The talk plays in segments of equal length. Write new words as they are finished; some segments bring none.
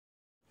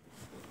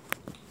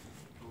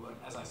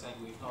said,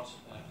 we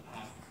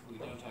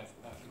don't have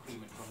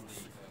agreement from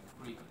the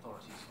Greek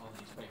authorities on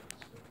these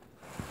papers.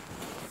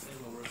 They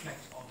will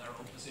reflect on their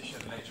own position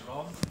later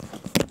on.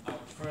 I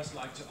would first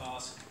like to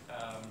ask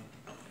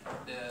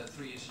the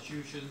three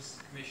institutions,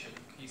 Commission,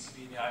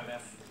 ECB, and the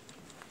IMF,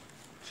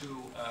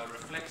 to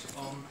reflect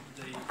on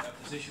the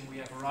position we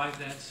have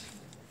arrived at,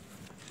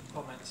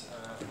 comment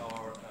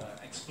or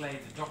explain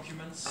the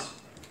documents,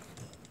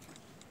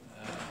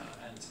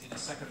 and in a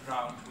second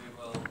round we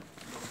will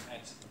look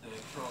at the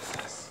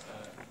process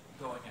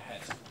going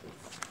ahead.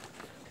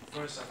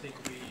 First, I think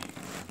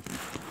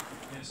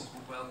ministers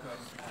would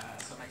welcome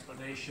some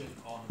explanation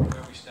on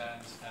where we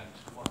stand and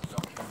what the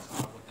documents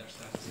are, what their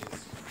status is.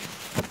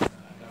 And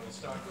I will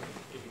start with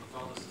giving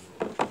Valdis the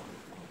floor.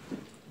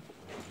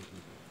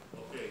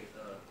 Okay,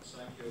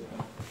 thank you.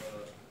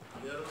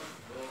 Here,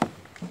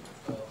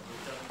 we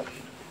have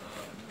been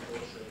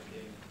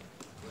negotiating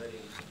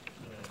very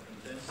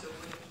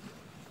intensively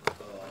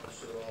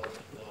throughout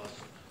the last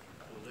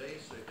 2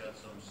 days. We had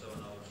some 7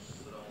 hours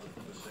round of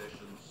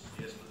conversations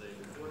yesterday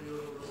before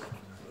Eurogroup.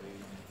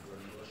 We were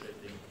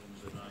negotiating in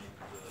the night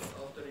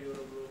after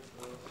Eurogroup.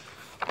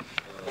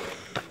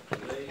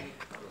 Today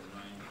from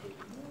 9 to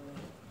noon.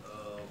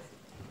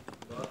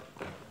 But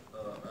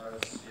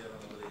as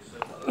Jeroen already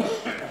said,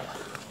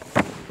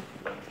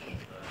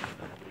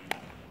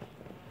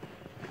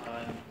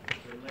 and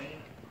the main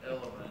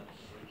elements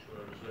which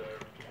were there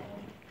on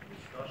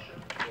discussion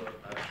were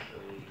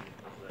actually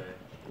the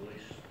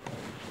list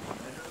of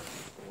measures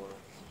for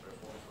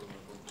reform from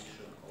the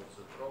completion of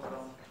the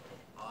program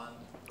and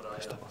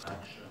prior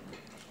action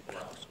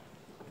plan.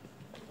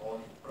 On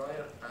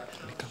prior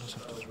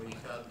actions, we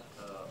had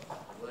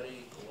very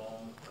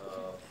long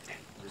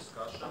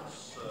discussions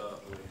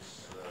with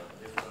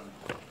different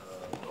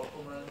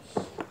documents.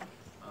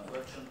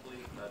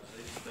 Unfortunately, at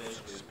this stage,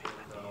 we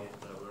put out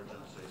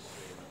divergences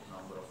in a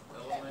number of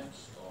elements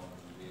on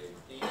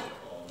VAT,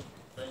 on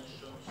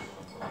pensions,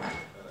 on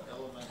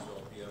elements. So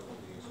here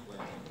we'll be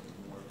explaining in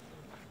more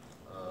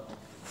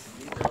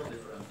detail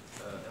different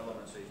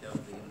elements we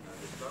have been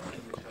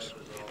discussing, which has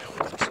resulted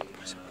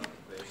in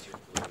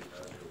basically,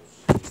 as you'll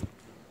see,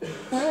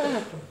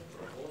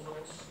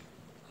 proposals.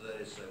 There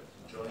is a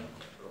joint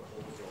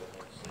proposal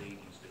of 3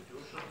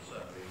 institutions,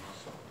 and we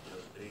must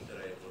just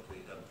reiterate what we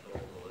had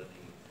told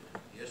already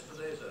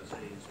yesterday, that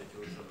 3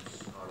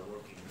 institutions are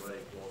working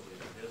very closely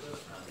together,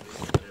 and this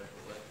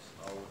reflects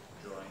our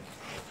joint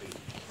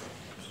opinion.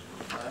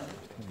 And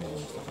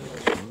also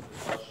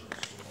discussions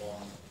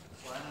on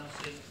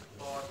financing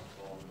part,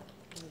 on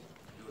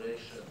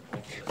duration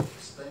of the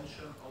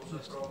extension of the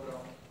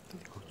program,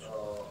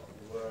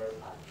 where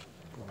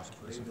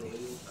we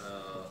believe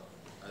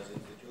as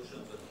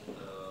institutions that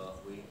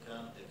we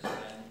can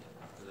extend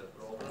the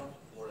program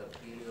for a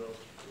period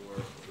for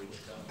which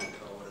can be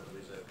covered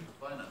with a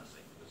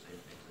financing the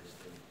same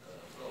existing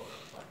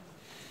program,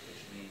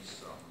 which means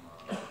some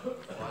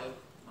 5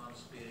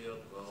 months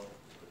period, well,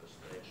 with a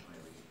stretch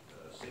maybe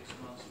 6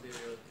 months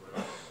period,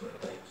 whereas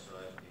the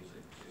side is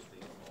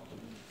existing on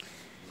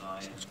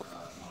 9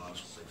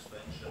 months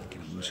extension,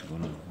 which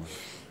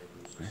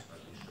reduces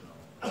additional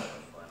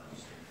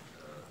financing.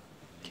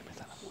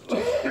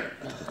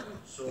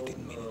 So,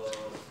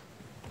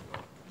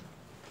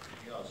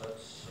 yeah,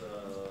 that's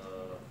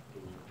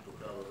to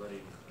have a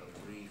very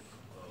brief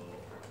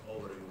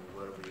overview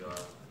where we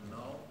are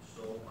now.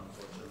 So,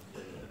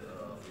 unfortunately,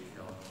 we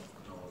have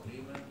no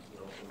agreement.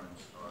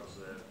 Documents are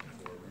there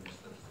for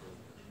ministers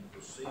to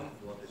see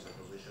what is the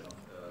position of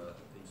the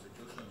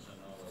institutions, and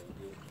now I will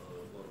give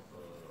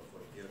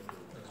for Pierre to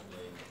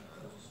explain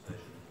the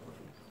situation more.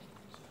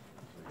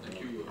 Thank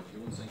you,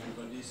 Jeroen. Thank you,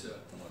 Valdis.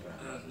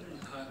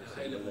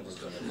 High-level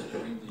discussions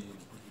during the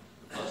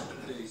past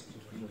 2 days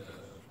between the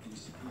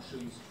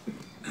institutions,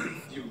 the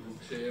Eurogroup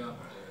chair,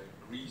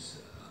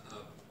 Greece,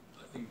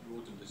 I think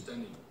broad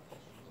understanding of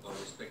our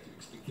respective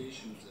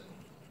expectations, and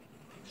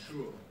I'm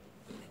sure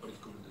that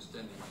political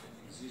understanding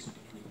exists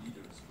between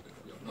leaders, but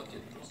we have not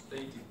yet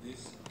translated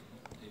this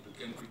into a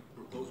concrete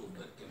proposal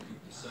that can be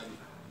decided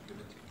and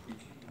implemented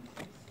quickly.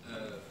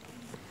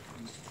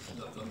 Institutions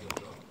have done their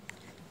job.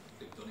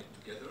 They've done it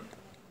together.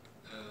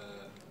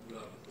 We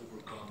have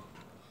overcome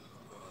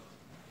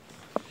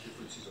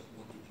differences of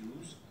point of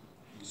views.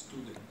 We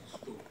stood and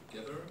spoke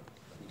together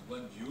with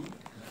one view,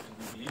 and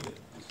we believe that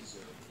this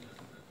is a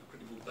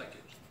credible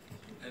package.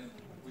 And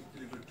we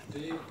delivered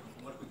today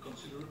what we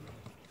consider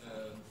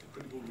a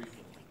credible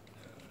reform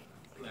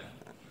plan.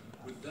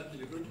 With that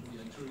delivered, we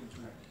enter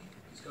into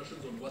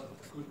discussions on what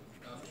could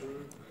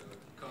after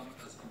come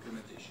as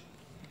implementation.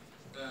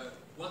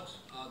 What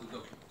are the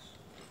documents?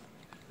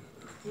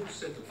 A full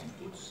set of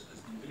inputs has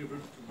been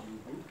delivered to the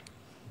Eurogroup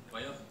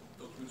via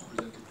documents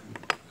presented to you.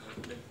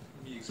 Let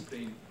me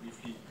explain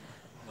briefly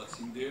what's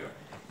in there.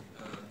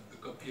 A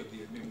copy of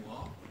the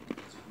memoir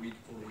as agreed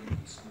following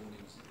this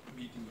morning's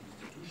meeting of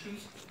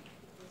institutions.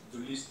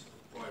 The list of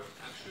prior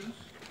actions,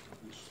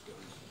 which there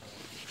is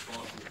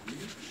partial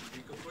agreement with the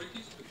Greek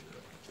authorities, but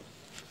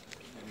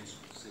many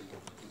would say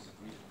what is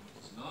agreed and what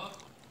is not.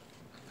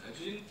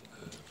 Imagine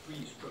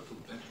 3 structural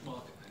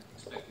benchmark and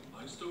expected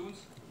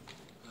milestones,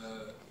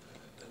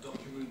 a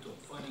document on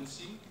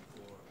financing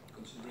for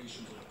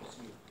considerations of a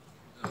possible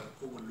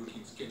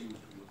forward-looking schedule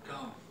to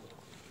account for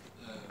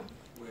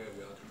where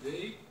we are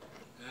today,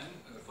 and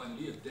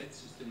finally a debt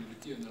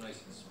sustainability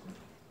analysis.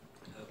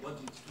 What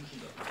the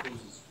institutions have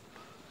proposed is,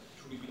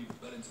 I truly believe, a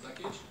balanced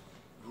package,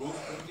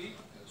 growth-friendly,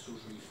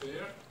 socially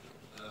fair,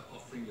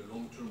 offering a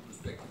long-term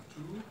perspective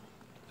too.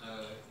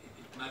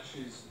 It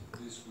matches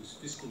this with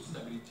fiscal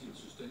stability and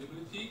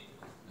sustainability,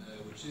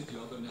 which is the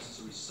other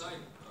necessary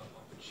side of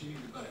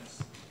achieving the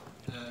balance.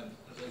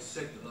 As I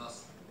said, the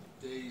last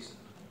days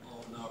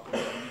of our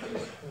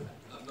meetings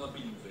have not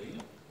been in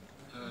vain,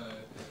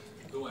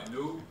 though I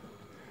know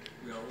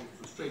we are all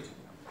frustrated.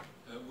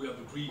 We have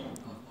agreed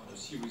on a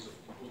series of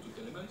important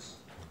elements: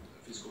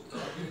 fiscal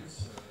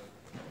targets,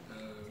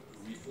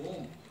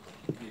 reform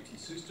of the VAT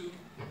system,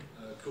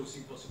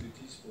 closing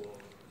possibilities for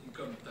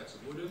income tax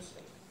avoidance,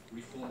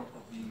 reform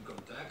of the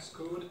income tax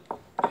code,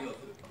 many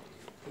other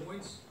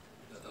points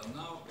that are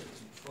now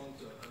in front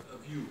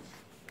of you.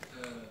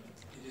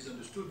 It is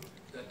understood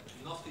that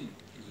nothing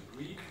is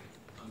agreed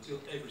until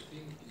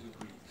everything is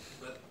agreed.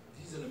 But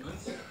these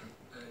elements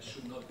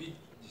should not be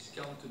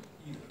discounted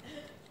either.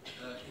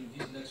 In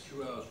these next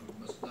few hours, we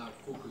must now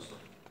focus on,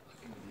 I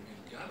think, the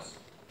remaining gaps.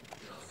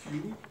 There are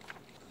few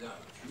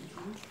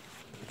too.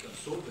 We can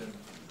solve them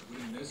with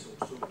willingness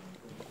also from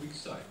the Greek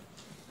side.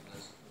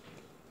 As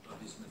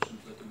Adis mentioned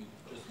just a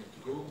minute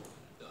ago,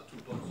 there are 2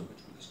 points on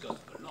which we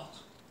discussed a lot,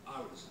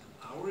 hours and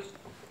hours,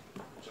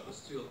 which are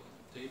still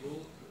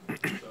tabled,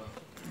 which are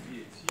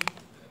VAT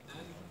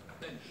and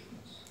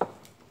pensions.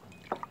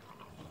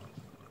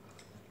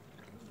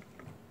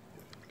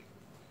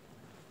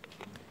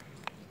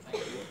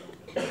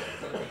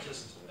 Let me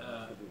just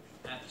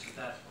add to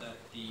that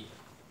the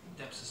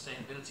debt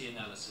sustainability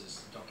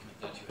analysis document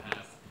that you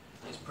have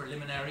is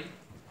preliminary.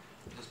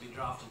 It has been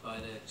drafted by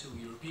the 2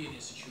 European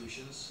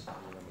institutions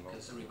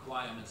because the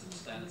requirements and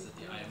standards that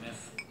the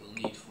IMF will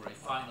need for a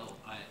final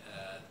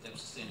debt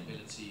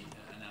sustainability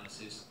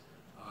analysis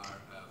are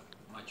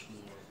much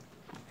more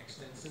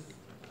extensive,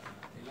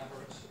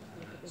 elaborate.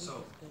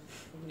 So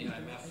the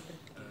IMF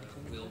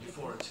will,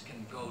 before it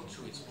can go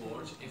to its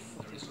board, if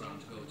there is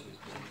ground to go to its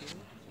board,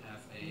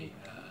 have a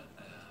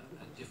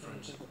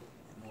different,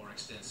 more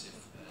extensive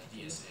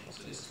DSA.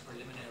 So this is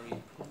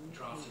preliminary,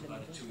 drafted by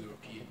the 2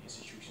 European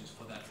institutions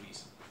for that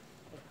reason.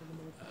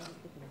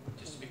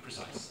 Just to be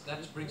precise.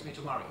 That brings me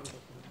to Mario.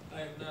 I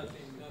have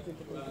nothing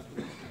to add to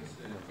this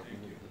instead.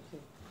 Thank you.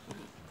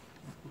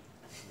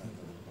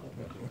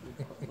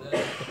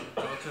 Then I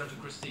will turn to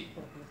Christine.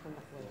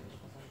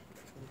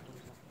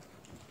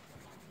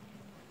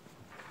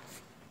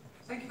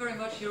 Thank you very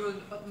much,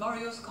 Jeroen. But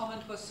Mario's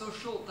comment was so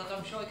short that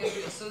I'm sure I can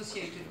be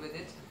associated with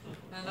it,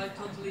 and I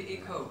totally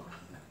echo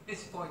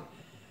his point.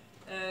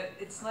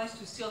 It's nice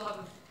to still have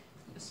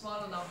a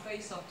smile on our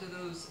face after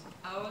those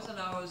hours and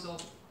hours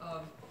of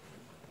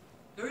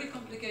very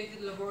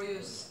complicated,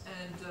 laborious,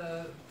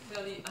 and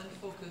fairly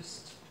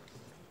unfocused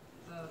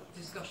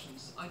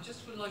discussions. I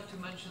just would like to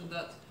mention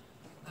that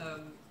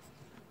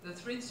the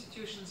 3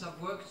 institutions have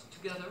worked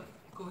together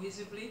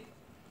cohesively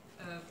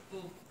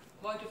for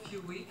quite a few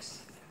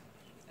weeks.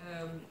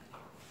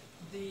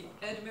 The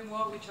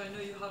aide-mémoire, which I know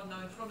you have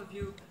now in front of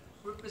you,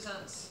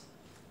 represents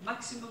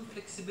maximum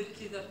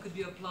flexibility that could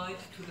be applied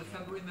to the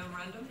February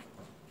memorandum.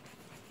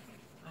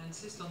 I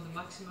insist on the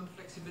maximum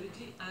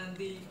flexibility, and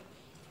the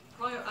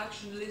prior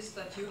action list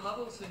that you have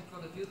also in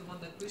front of you, the one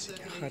that we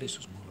circulated,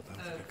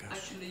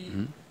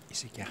 actually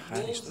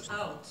rolls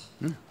out,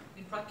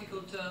 in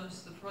practical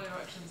terms, the prior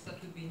actions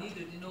that would be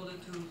needed in order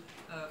to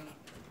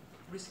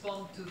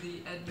respond to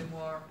the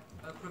aide-mémoire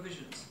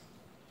provisions.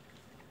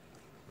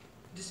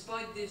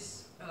 Despite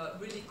this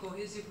really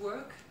cohesive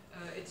work,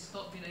 it's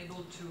not been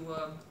able to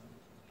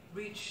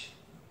reach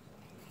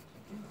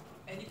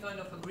any kind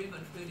of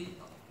agreement really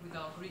with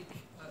our Greek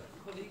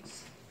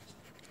colleagues.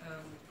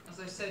 As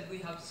I said, we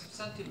have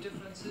substantive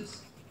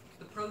differences.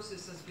 The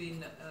process has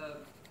been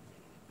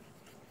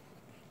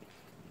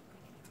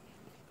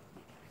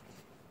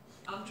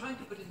I'm trying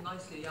to put it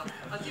nicely, yeah.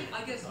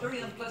 I guess very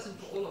unpleasant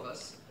for all of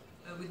us,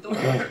 with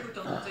documents put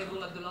on the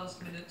table at the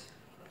last minute,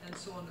 and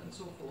so on and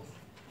so forth.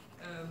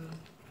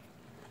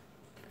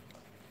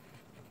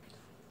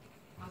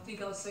 I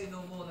think I'll say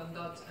no more than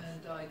that,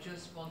 and I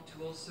just want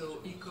to also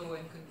echo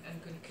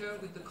and concur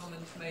with the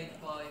comments made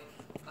by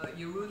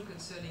Jeroen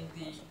concerning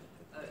the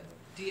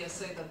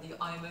DSA that the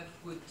IMF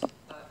would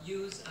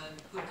use and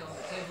put on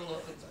the table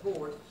of its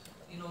board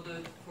in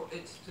order for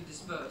it to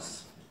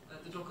disperse.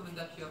 The document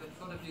that you have in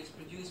front of you is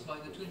produced by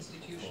the 2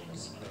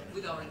 institutions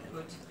with our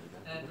input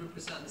and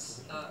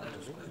represents a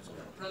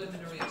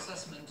preliminary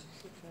assessment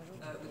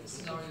with a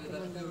scenario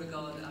that we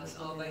regard as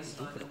our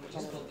baseline and which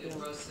is called the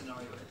adverse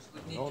scenario. It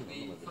would need to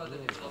be further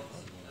developed,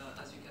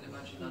 as you can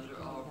imagine, under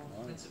our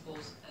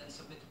principles and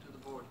submitted to the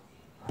board.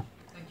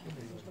 Thank you.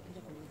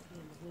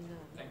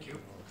 Thank you.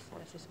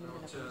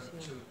 I'll turn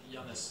to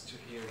Yannis to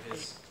hear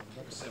his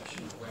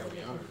perception of where we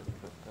are.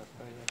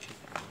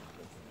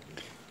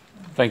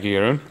 Thank you,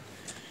 Jeroen.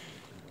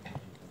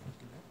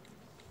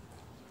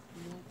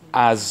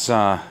 As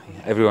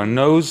everyone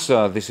knows,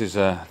 this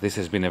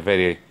has been a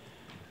very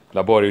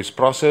laborious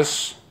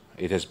process.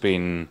 It has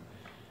been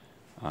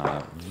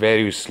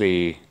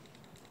variously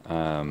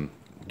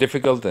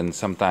difficult and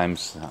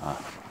sometimes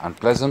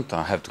unpleasant.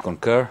 I have to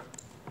concur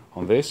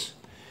on this.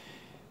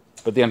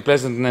 But the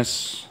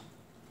unpleasantness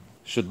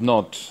should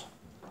not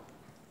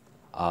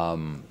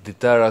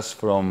deter us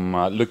from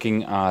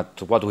looking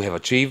at what we have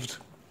achieved.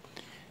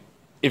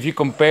 If you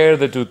compare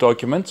the two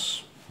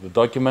documents, the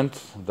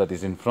document that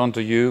is in front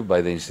of you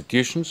by the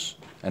institutions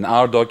and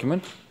our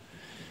document,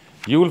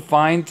 you will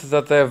find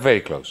that they are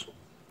very close.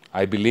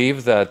 I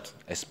believe that,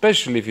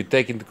 especially if you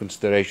take into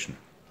consideration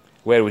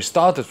where we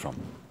started from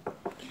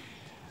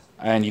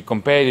and you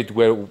compare it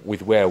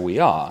with where we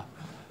are,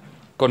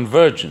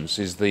 convergence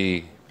is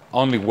the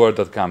only word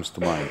that comes to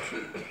mind.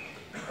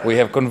 We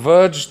have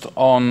converged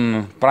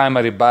on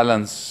primary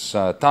balance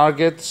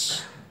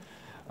targets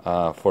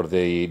for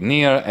the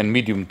near and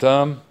medium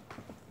term.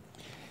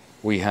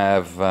 We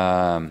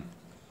have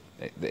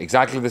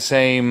exactly the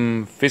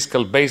same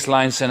fiscal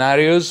baseline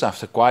scenarios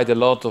after quite a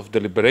lot of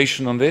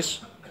deliberation on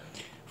this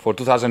for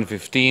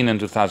 2015 and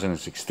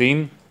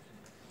 2016.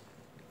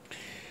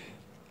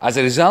 As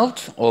a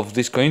result of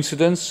this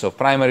coincidence of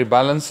primary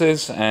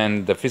balances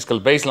and the fiscal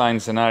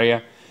baseline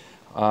scenario,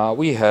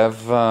 we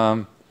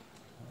have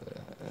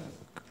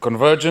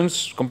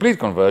convergence, complete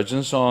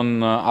convergence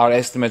on our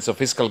estimates of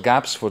fiscal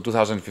gaps for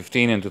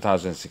 2015 and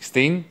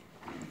 2016.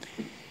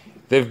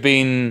 There have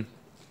been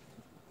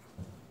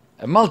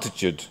a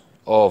multitude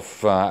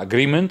of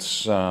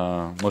agreements.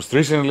 Most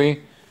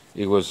recently,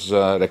 it was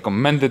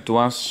recommended to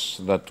us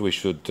that we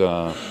should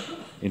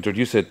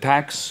introduce a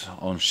tax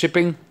on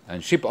shipping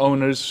and ship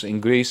owners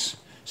in Greece,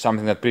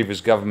 something that previous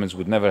governments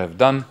would never have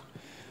done.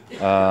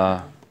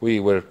 We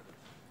were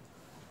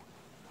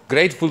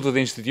grateful to the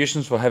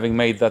institutions for having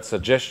made that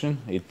suggestion.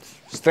 It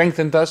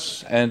strengthened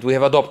us, and we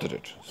have adopted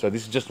it. So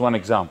this is just one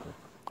example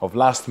of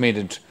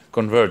last-minute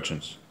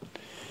convergence.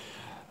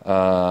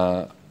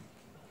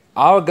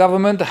 Our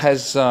government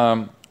has,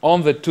 on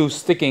the two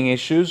sticking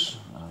issues,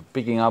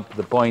 picking up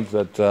the point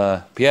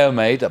that Pierre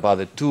made about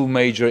the two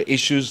major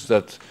issues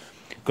that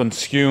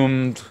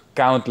consumed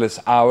countless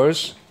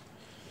hours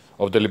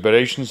of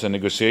deliberations and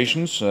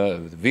negotiations,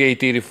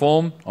 VAT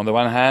reform on the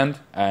one hand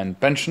and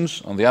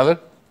pensions on the other.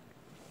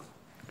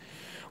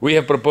 We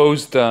have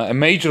proposed a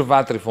major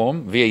VAT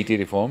reform, VAT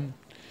reform.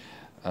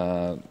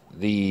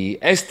 The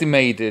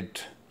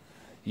estimated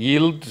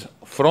yield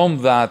from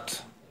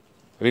that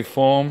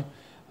reform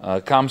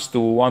comes to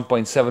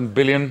 1.7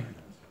 billion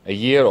a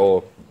year,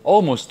 or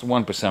almost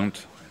 1%,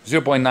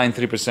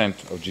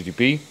 0.93% of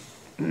GDP.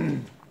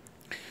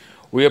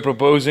 We are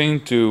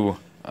proposing to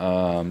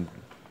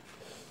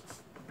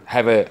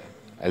have a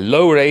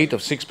low rate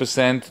of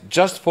 6%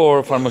 just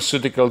for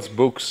pharmaceuticals,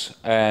 books,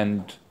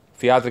 and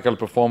theatrical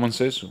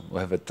performances. We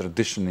have a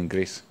tradition in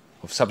Greece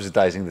of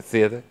subsidizing the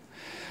theater.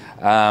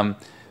 A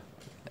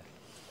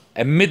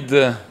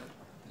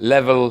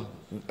mid-level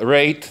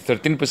rate,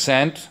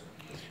 13%,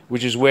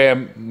 which is where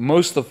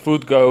most of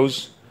food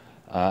goes,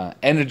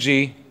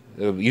 energy,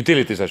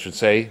 utilities, I should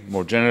say,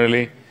 more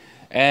generally,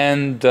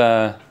 and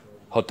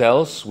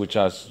hotels, which,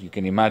 as you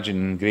can imagine,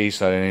 in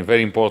Greece are a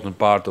very important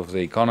part of the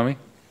economy.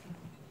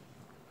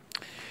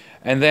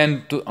 And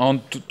then to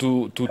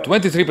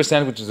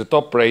 23%, which is the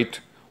top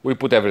rate, we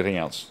put everything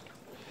else.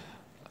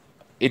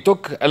 It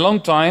took a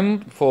long time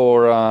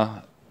for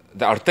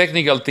our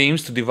technical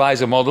teams to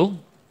devise a model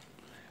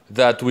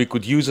that we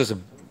could use as a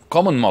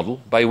common model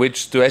by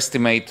which to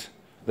estimate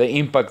the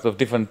impact of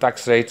different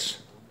tax rates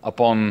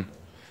upon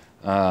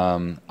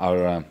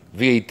our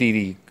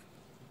VAT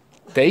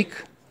take.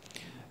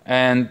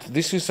 And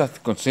this is, I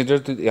consider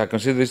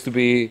this to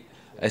be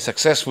a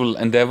successful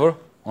endeavor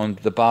on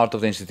the part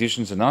of the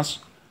institutions and us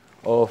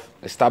of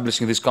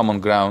establishing this common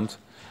ground,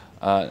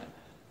 at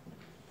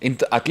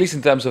least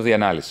in terms of the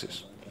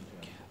analysis.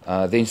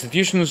 The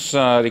institutions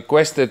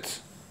requested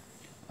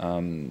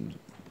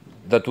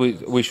that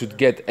we should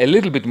get a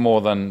little bit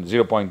more than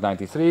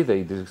 0.93.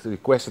 They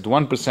requested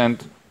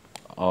 1%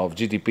 of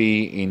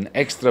GDP in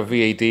extra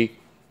VAT.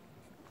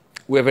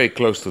 We're very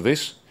close to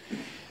this.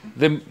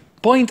 The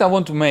point I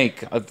want to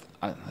make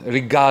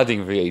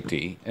regarding VAT,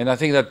 and I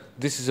think that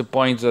this is a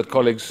point that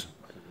colleagues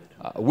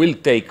will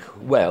take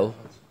well,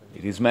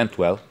 it is meant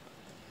well,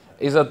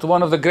 is that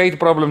one of the great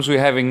problems we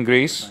have in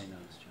Greece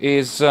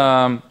is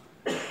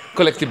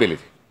collectibility.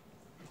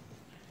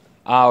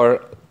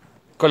 Our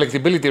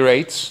collectibility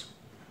rates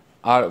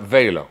are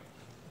very low.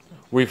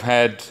 We've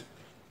had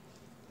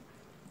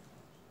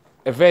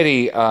a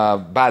very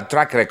bad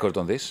track record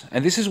on this,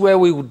 and this is where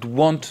we would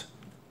want,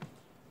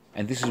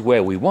 and this is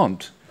where we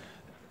want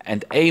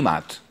and aim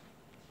at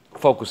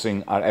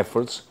focusing our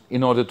efforts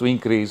in order to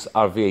increase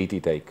our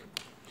VAT take.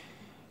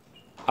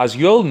 As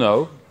you all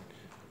know,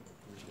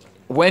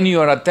 when you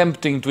are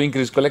attempting to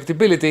increase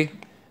collectibility,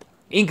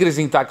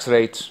 increasing tax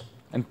rates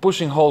and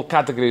pushing whole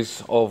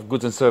categories of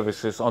goods and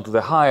services onto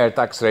the higher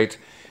tax rate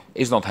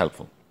is not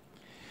helpful.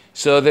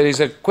 So there is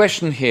a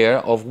question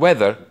here of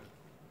whether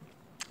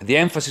the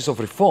emphasis of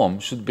reform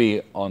should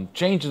be on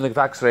changing the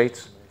tax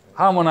rates,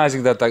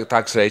 harmonizing the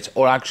tax rates,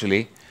 or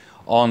actually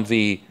on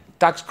the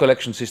tax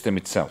collection system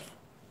itself.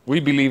 We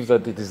believe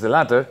that it is the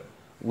latter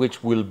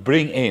which will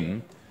bring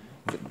in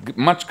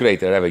much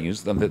greater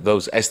revenues than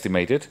those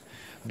estimated,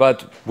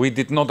 but we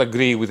did not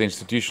agree with the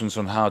institutions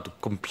on how to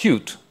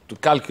compute, to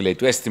calculate,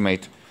 to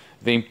estimate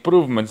the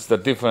improvements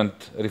that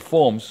different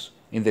reforms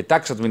in the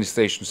tax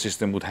administration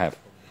system would have.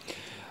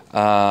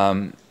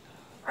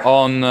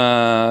 On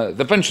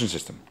the pension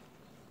system,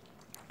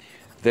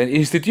 the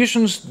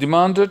institutions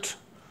demanded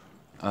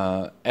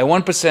a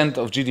 1%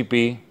 of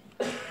GDP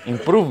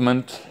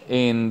improvement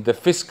in the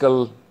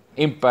fiscal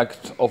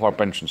impact of our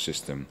pension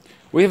system.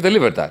 We have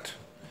delivered that.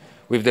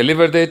 We've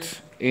delivered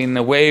it in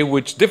a way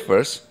which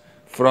differs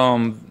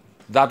from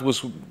that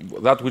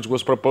which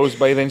was proposed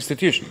by the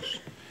institutions.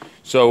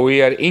 So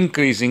we are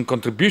increasing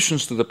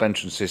contributions to the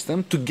pension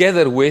system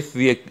together with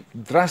the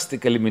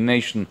drastic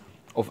elimination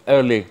of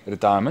early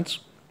retirements.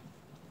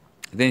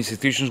 The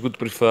institutions would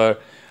prefer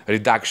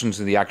reductions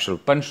in the actual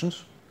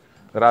pensions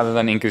rather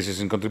than increases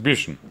in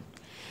contribution.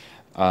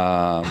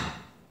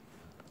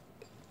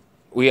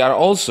 We are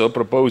also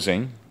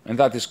proposing, and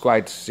that is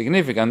quite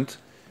significant,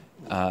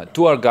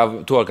 to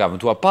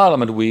our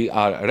parliament, we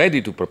are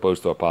ready to propose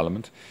to our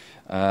parliament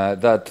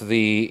that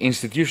the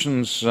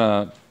institutions'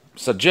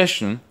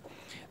 suggestion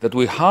that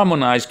we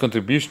harmonize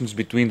contributions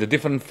between the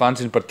different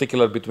funds, in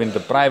particular between the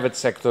private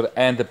sector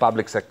and the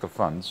public sector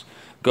funds,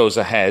 goes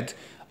ahead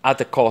at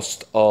the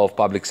cost of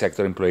public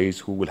sector employees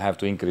who will have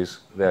to increase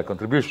their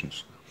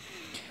contributions.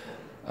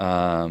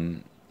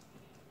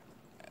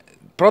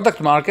 Product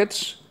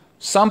markets,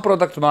 some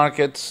product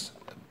market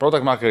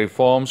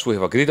reforms we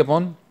have agreed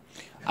upon.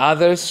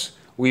 Others,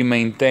 we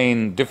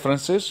maintain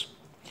differences.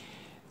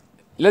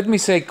 Let me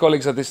say,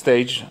 colleagues, at this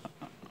stage,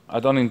 I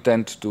don't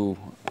intend to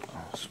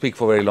speak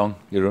for very long,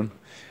 Jeroen,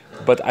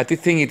 but I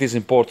think it is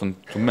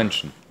important to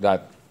mention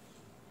that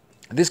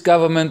this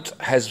government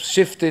has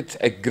shifted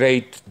a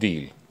great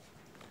deal.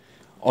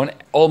 On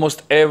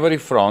almost every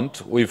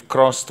front, we've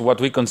crossed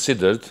what we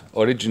considered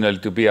originally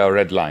to be our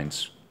red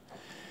lines.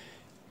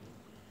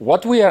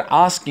 What we are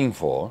asking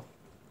for,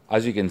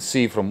 as you can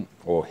see from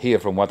or hear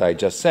from what I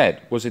just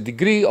said, was a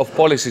degree of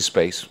policy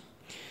space.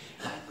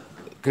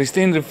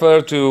 Christine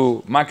referred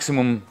to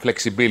maximum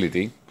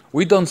flexibility.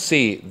 We don't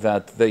see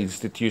that the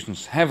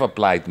institutions have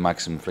applied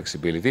maximum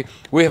flexibility.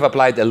 We have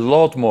applied a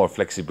lot more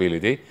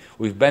flexibility.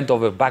 We've bent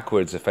over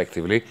backwards,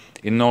 effectively,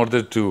 in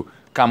order to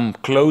come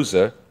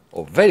closer,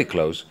 or very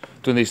close,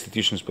 to the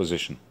institution's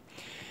position.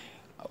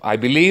 I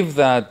believe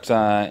that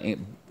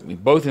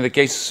both in the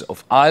case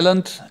of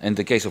Ireland and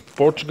the case of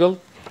Portugal,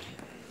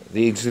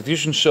 the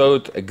institution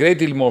showed a great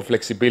deal more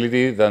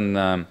flexibility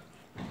than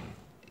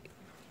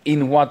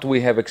in what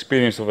we have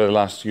experienced over the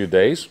last few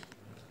days.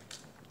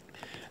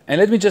 And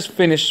let me just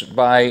finish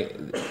by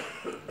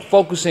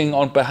focusing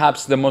on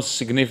perhaps the most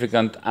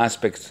significant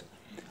aspect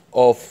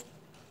of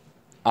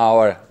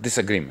our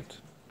disagreement,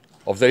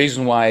 of the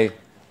reason why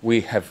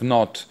we have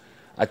not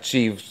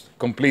achieved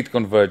complete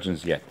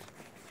convergence yet.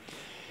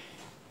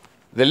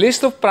 The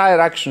list of prior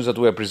actions that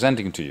we are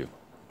presenting to you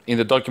in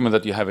the document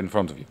that you have in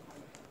front of you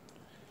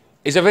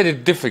is a very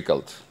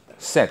difficult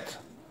set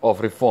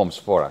of reforms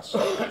for us.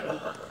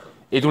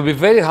 It will be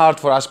very hard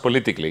for us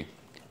politically,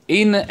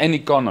 in an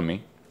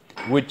economy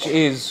which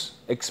is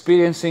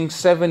experiencing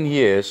 7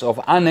 years of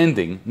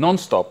unending,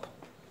 non-stop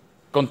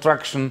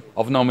contraction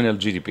of nominal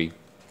GDP,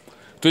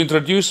 to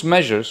introduce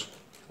measures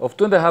of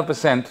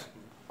 2.5%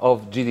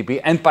 of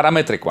GDP and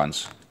parametric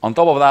ones. On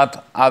top of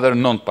that, other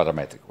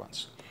non-parametric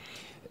ones.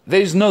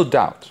 There is no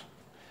doubt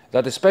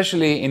that,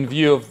 especially in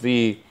view of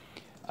the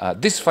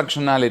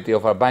dysfunctionality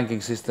of our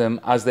banking system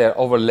as they are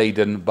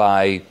overladen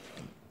by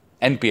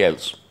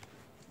NPLs,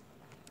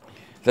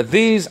 that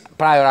these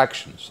prior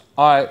actions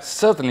are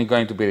certainly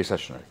going to be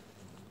recessionary.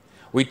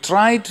 We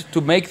tried to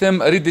make them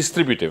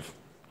redistributive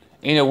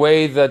in a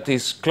way that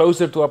is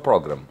closer to our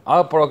program.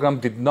 Our program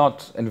did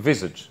not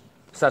envisage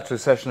such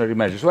recessionary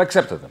measures. We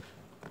accepted them.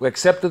 We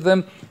accepted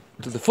them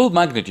to the full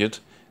magnitude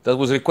that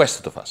was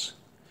requested of us.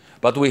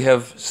 But we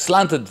have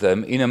slanted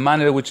them in a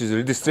manner which is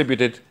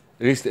redistributive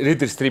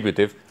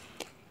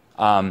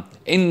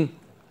in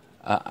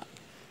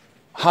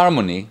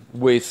harmony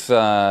with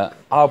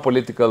our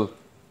political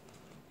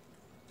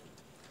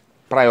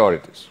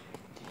priorities.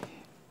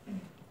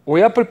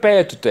 We are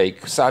prepared to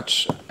take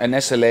such an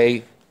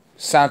SLA,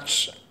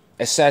 such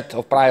a set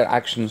of prior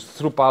actions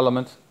through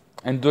Parliament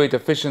and do it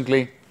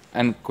efficiently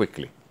and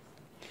quickly.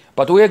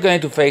 But we are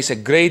going to face a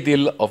great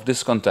deal of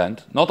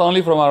discontent, not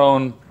only from our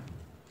own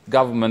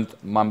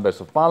government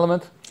members of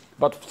Parliament,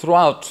 but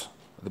throughout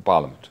the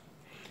Parliament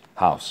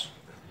House.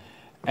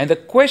 And the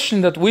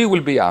question that we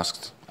will be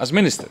asked as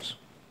ministers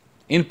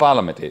in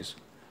Parliament is,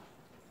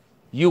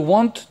 you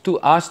want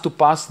us to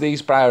pass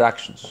these prior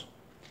actions.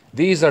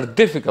 These are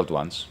difficult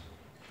ones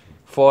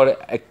for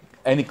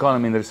an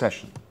economy in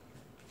recession.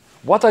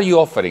 What are you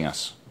offering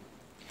us?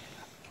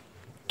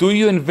 Do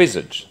you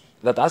envisage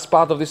that as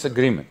part of this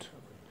agreement,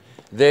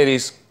 there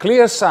is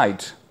clear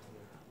sight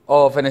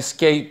of an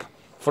escape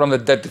from the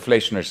debt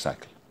deflationary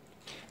cycle.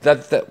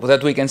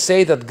 That we can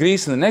say that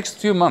Greece in the next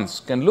few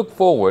months can look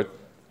forward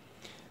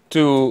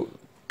to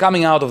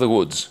coming out of the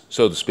woods,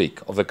 so to speak,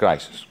 of the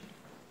crisis.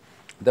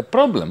 The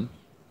problem,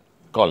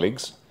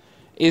 colleagues,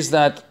 is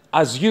that,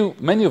 as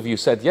many of you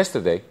said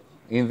yesterday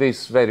in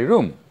this very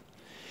room,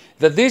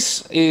 that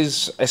this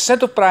is a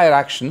set of prior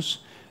actions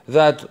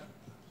that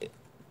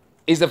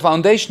is the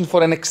foundation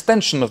for an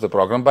extension of the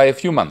program by a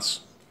few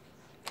months,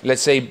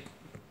 let's say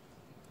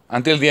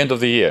until the end of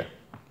the year,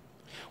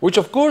 which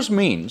of course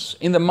means,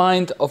 in the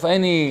mind of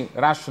any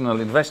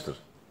rational investor,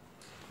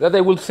 that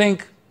they will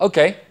think,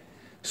 okay,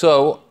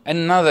 so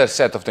another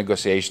set of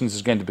negotiations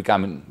is going to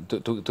become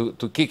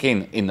to kick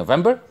in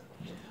November,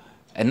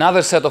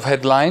 another set of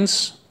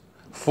headlines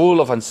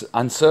full of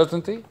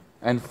uncertainty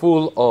and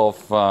full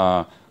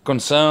of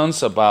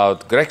concerns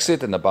about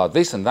Brexit and about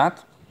this and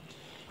that.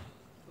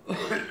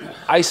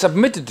 I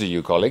submitted to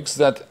you, colleagues,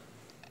 that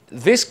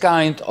this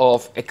kind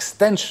of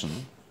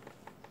extension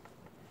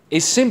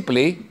is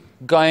simply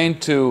going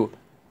to,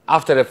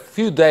 after a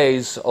few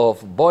days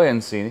of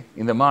buoyancy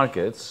in the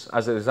markets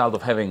as a result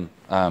of having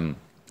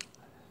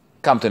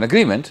come to an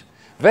agreement,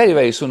 very,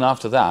 very soon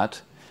after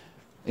that,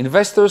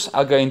 investors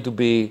are going to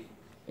be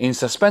in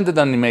suspended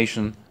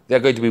animation. They're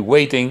going to be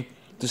waiting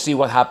to see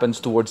what happens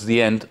towards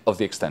the end of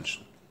the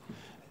extension.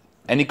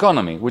 An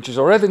economy which is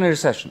already in a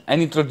recession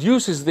and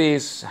introduces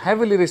these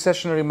heavily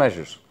recessionary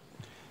measures,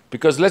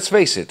 because let's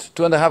face it,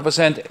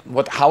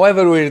 2.5%,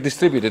 however we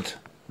distribute it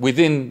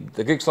within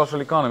the Greek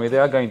social economy, they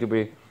are going to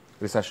be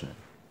recessionary.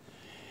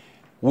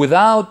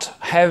 Without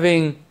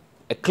having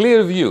a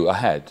clear view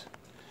ahead,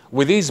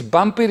 with these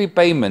bumpy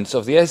repayments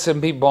of the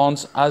S&P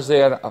bonds as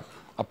they are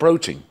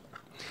approaching,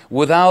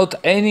 without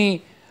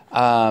any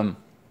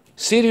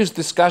serious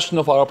discussion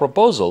of our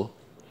proposal,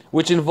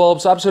 which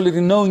involves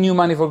absolutely no new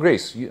money for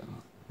Greece.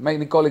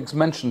 Many colleagues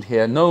mentioned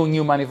here, no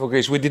new money for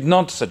Greece. We did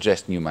not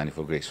suggest new money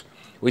for Greece.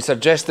 We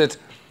suggested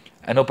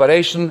an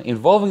operation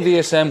involving the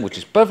ESM, which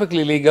is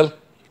perfectly legal,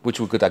 which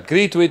we could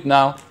agree to it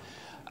now,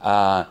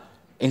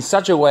 in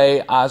such a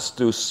way as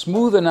to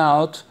smoothen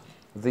out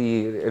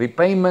the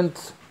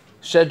repayment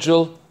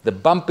schedule, the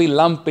bumpy,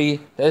 lumpy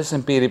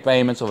S&P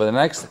repayments over the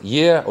next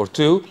year or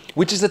two,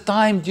 which is the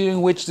time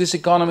during which this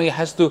economy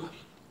has to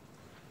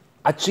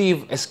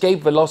achieve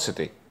escape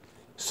velocity,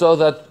 so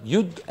that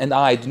you and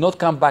I do not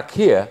come back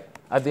here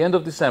at the end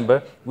of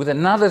December with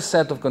another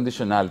set of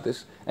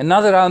conditionalities,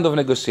 another round of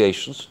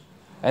negotiations,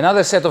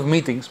 another set of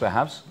meetings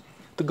perhaps,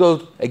 to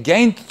go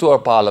again to our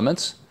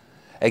parliaments,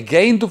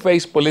 again to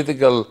face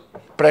political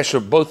pressure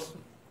both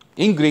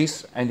in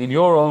Greece and in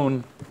your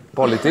own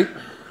polity.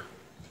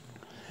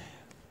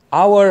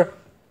 Our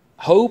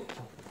hope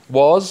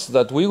was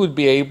that we would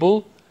be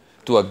able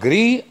to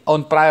agree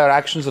on prior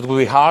actions that will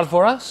be hard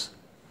for us,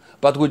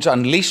 but which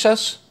unleash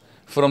us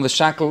from the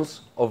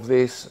shackles of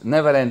this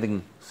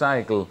never-ending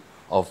cycle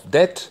of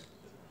debt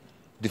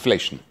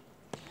deflation.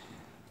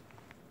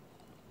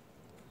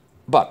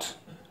 But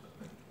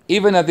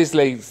even at this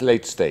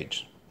late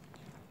stage,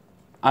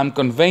 I'm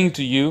conveying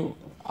to you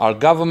our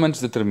government's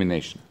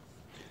determination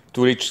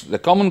to reach the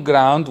common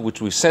ground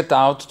which we set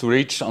out to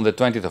reach on the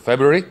 20th of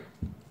February,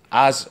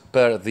 as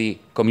per the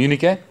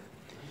communiqué.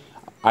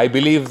 I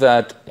believe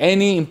that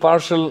any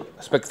impartial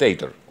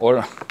spectator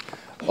or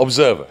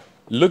observer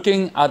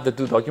looking at the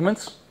two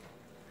documents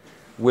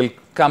will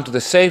come to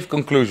the safe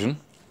conclusion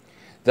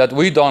that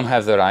we don't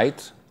have the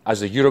right,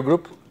 as a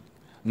Eurogroup,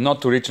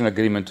 not to reach an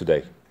agreement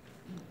today.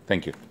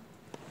 Thank you.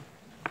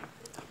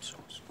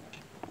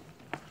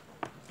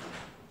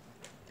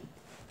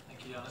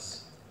 Thank you,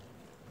 Yannis.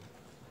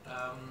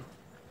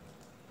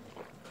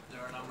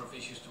 There are a number of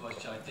issues to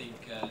which I think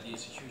the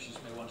institutions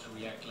may want to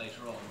react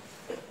later on.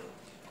 But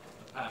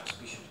perhaps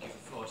we should give the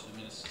floor to the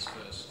ministers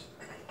first.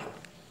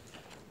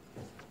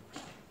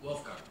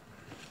 Wolfgang.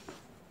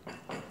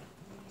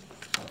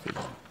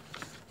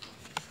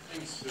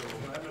 Thanks, so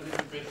I'm a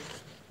little bit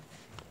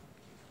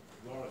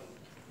worried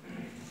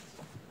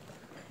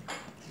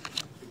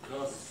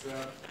because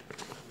the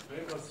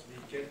papers we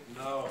get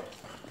now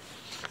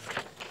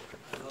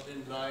are not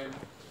in line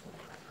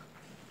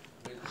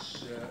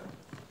which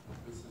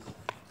this is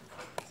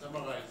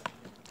summarized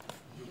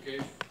you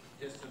gave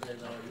yesterday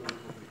in our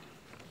Eurogroup.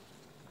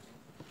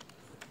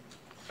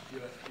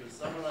 You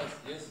summarized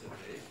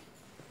yesterday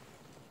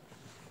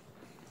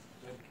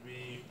that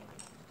we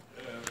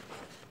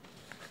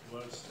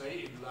will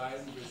stay in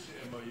line with the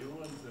MOU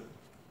and the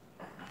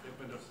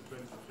statement of the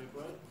 20th of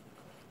February.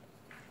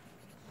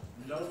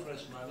 No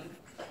fresh money,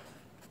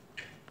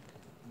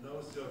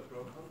 no third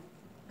program.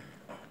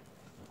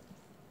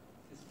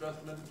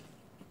 Disbursement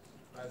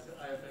by the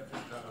IMF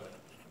in parallel.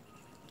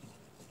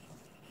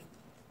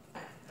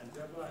 And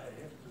therefore I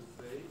have to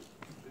say,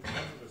 with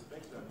all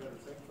respect, I'm very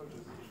thankful to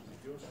the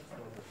institutions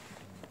for the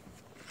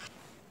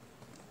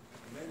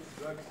immense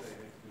work they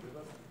have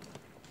delivered.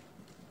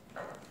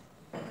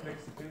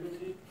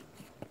 Flexibility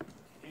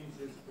in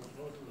this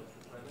proposal of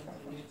the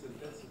financing needs, and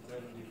that's the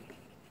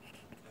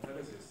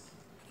analysis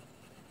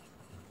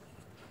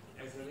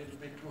as a little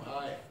bit too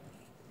high.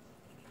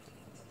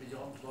 It's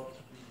beyond what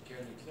we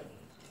can accept.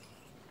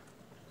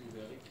 To be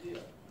very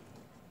clear.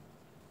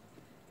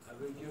 I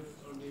will give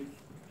only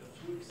a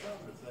few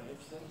examples I have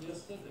sent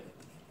yesterday.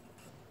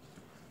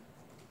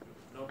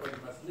 Nobody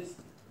must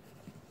listen.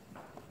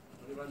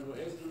 Anyone who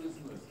has to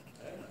listen must.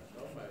 I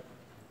know my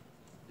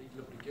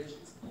legal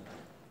obligations.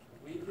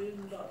 We will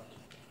not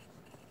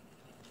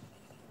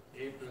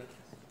able,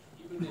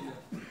 even in an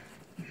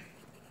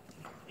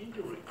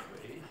indirect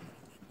way,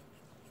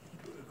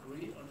 to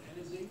agree on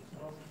anything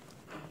from what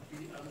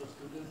we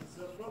understood as a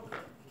third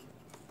program.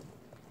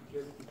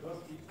 Because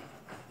we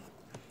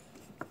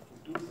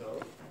do so,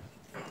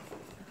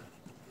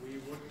 we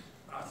would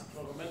ask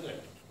for a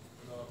mandate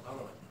in our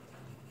parliament.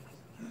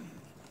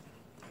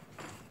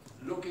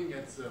 Looking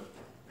at the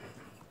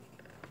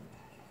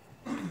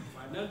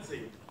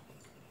financing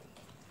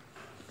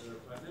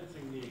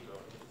need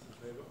of this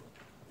favor,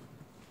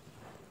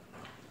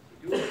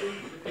 using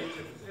the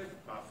HFSF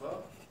buffer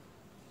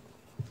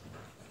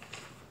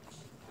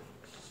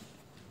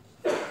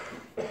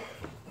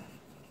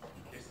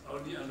is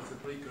only under the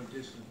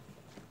precondition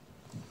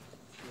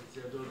that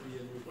there will be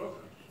a new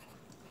program.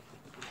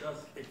 Because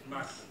it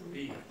must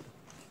be.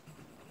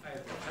 I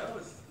have to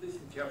always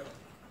listen carefully,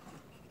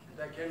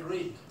 and I can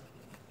read.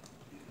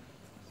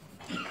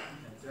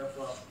 And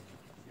therefore,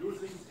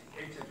 using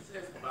the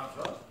HFSF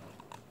buffer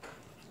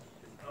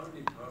is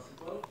only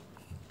possible,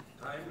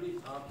 timely,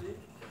 partly,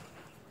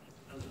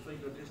 under the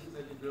precondition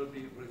that it will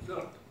be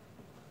referred.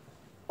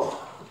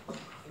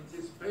 In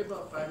this paper,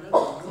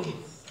 financial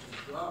needs and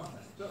draft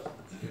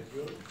adjustment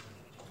schedule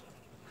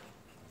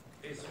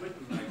is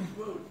written, I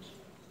quote,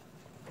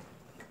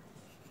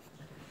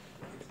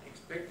 it's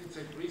expected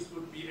that Greece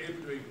would be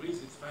able to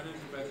increase its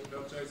financing by the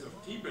purchase of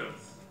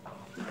T-bills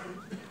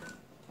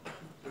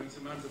during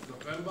the month of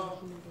November.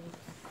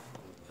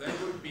 That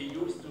would be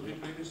used to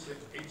replenish the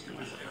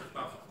HFSF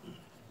buffer.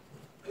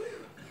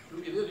 Do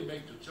we really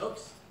make two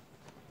jobs?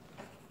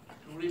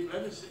 To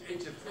replenish the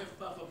HFSF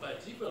buffer by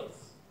T-bills?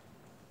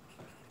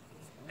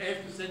 I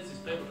have to send this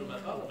paper to my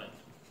parliament.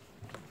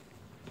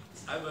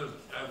 I will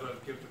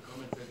give the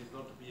comment that is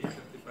not to be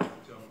accepted by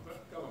the German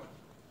government.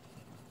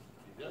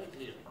 Be very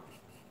clear.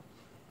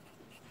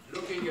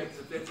 Looking at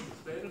the debt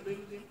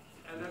sustainability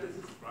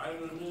analysis,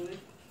 primarily,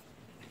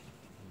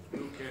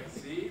 you can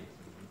see,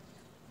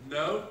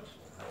 note,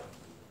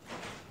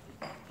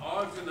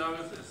 all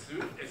scenarios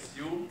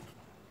assume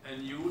a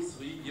new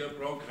 3-year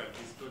program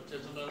with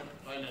traditional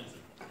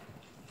financing.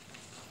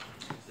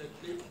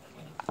 Exactly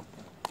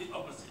the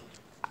opposite.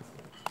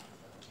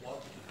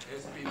 What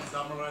has been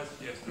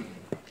summarized yesterday.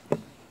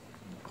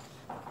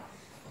 I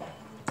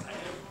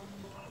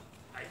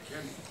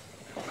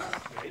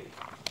must say,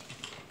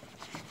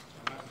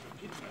 I must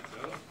repeat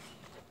myself,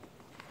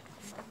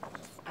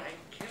 I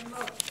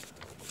cannot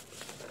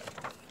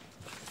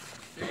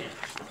say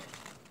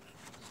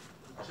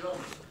the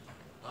German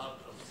part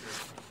of the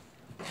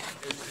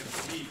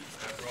SMP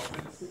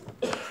province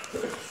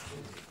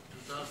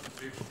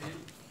 2015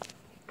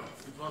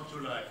 before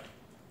July.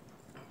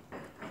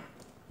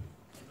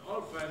 In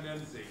all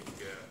financing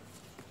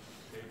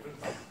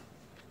papers,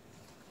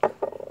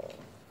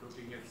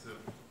 looking at the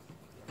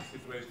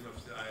situation of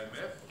the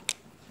IMF,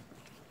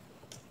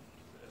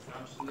 the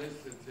assumption is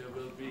that there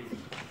will be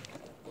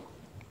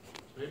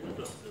payment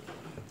of the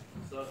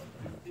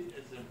 2015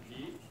 SMP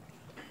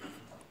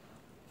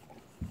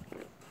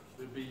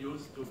will be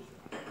used to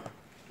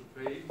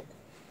pay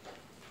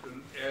the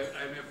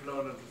IMF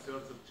loan on the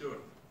 3rd of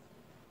June.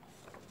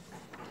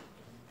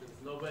 There's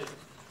no way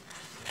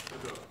to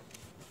go.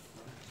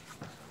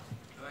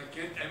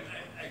 And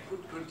I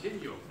could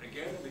continue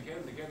again and again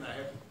and again. I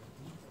have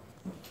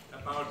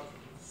about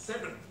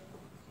 7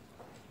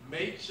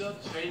 major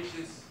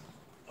changes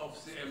of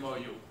the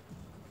MOU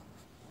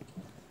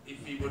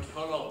if we would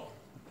follow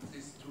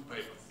these 2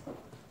 papers.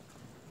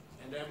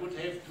 And I would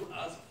have to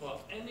ask for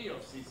any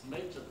of these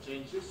major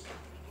changes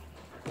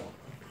to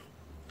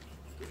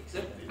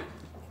accept it,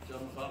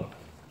 German Parliament.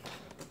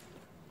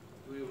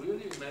 Do you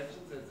really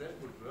imagine that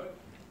that would work?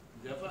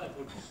 Therefore, I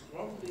would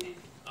strongly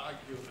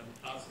argue and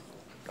ask for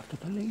To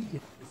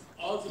lei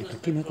all the è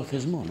tutto un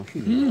ecofesmo, no? We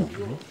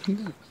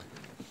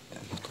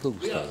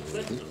are the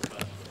president, by the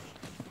way.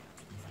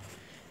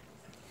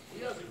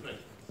 We are the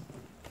president,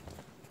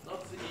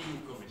 not the EU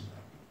Commission.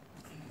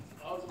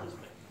 All the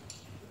respect.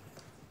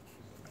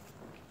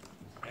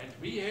 And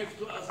we have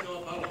to ask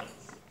our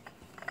parliaments.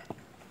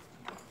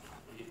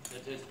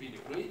 That has been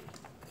agreed.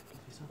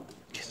 And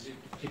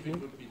if it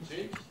would be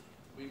changed,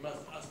 we must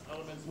ask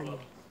parliaments for to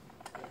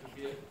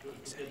get a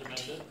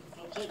mandate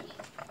for change.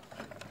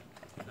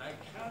 And I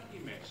can't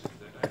imagine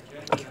that I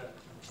can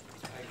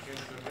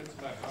convince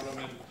my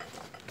parliament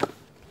to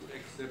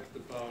accept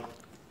about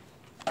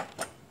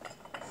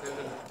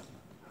 7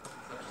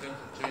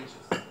 substantial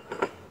changes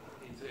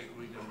in the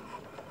agreement.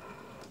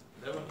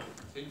 Never,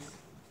 since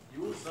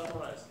you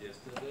summarized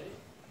yesterday,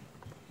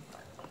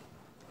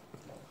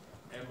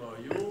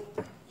 MOU,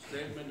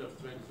 statement of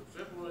 20th of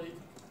February,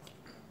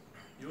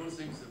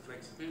 using the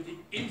flexibility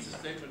in the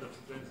statement of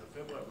the 20th of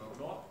February, no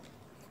more.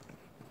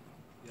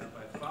 We are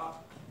by far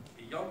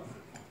beyond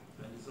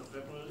 20th of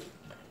February.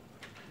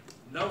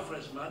 No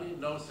fresh money,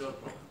 no third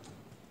program.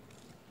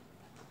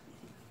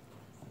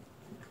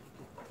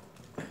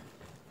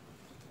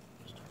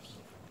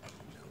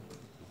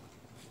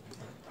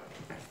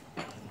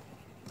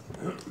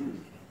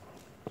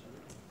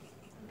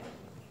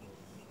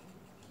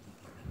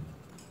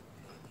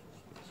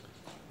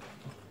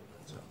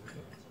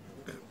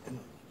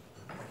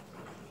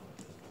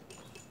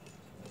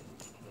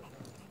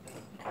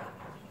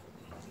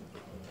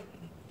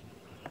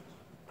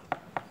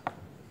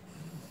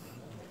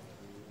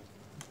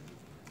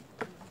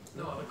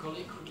 No other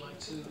colleague would like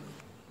to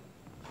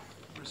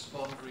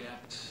respond,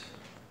 react,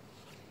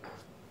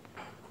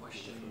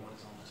 question what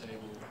is on the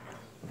table,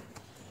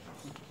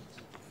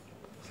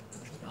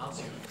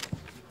 answer.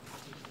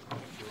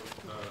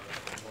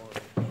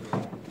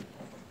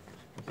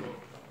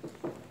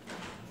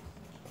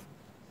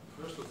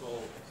 First of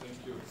all, thank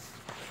you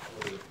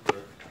for the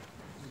work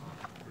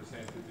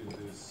presented in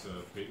these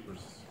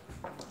papers.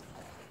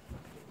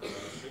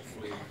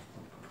 Secondly,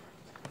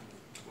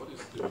 what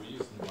is the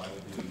reason why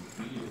the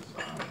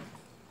DSR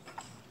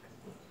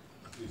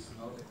is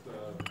not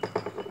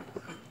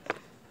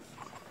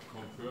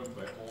confirmed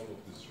by all of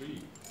the three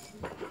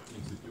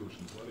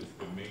institutions? What is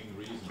the main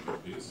reason for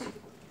this?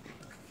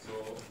 So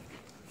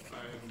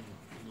I'm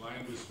in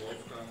line with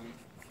Wolfgang.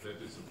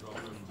 That is a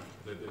problem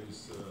that there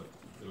is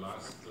the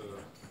last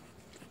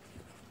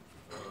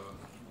on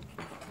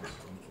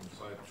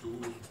slide 2,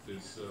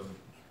 this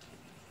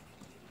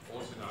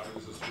all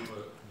scenarios assume a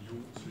new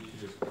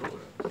 3-year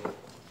program. So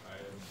I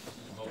am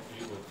not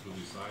able to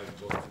decide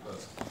what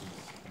does this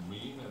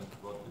mean and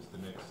what is the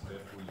next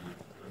step we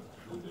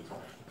do this.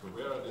 So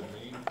where are the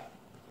main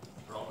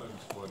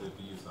problems for the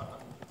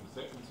DSR? The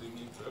second thing,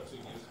 third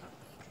thing is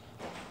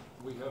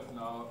we have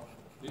now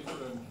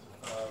different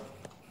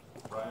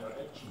prior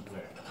action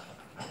plans.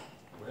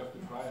 We have the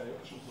prior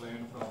action plan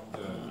from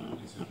the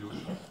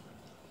institutions,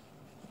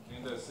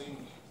 and I think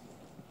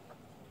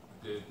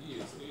the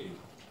DSA,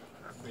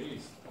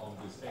 based on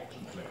this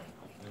action plan,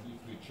 and if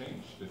we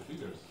change the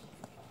figures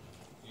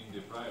in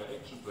the prior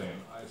action plan,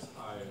 as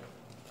I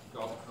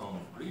got from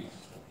Greece,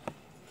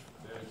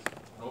 there is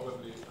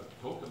probably a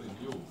totally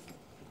new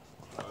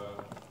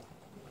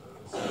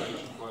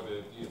situation for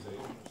the DSA,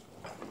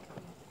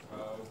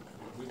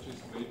 which is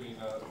maybe in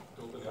a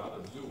totally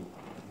other view,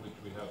 which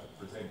we have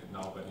presented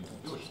now by the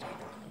institution.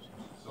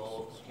 So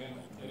can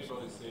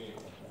anybody say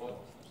what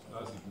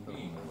does it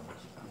mean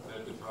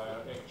that the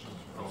prior actions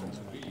from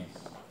Greece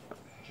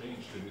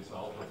change the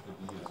result of the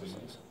DSA,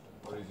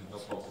 or is it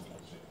not possible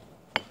to say?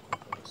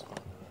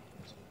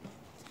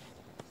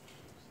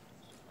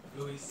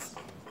 Luis.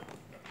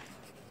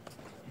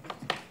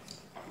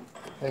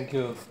 Thank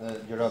you,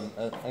 Jerome.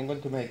 I'm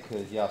going to make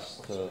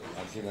just a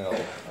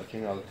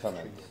general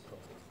comment.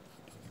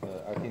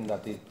 I think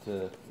that it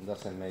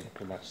doesn't make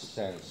too much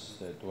sense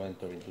to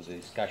enter into the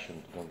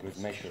discussion to concrete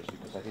measures,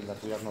 because I think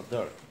that we are not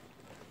there.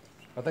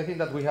 But I think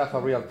that we have a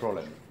real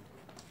problem.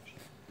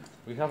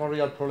 We have a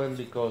real problem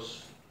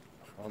because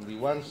on the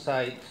one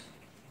side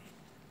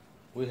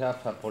we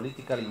have a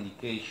political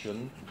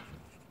indication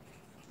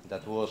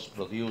that was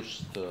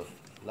produced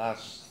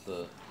last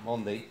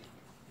Monday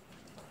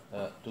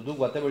to do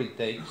whatever it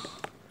takes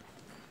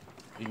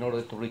in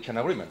order to reach an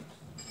agreement.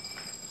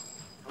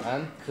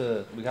 And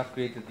we have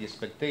created the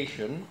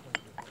expectation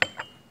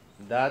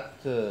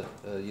that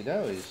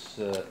is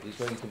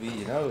going to be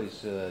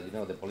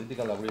the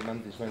political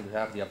agreement is going to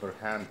have the upper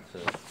hand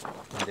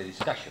in the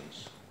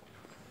discussions.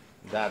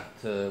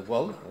 That and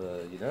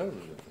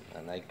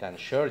I can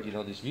share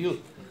this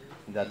view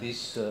that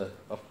is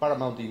of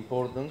paramount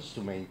importance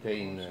to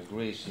maintain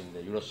Greece in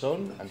the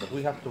Eurozone, and that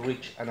we have to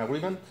reach an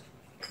agreement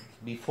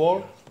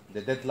before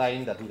the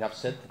deadline that we have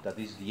set, that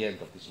is the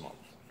end of this month.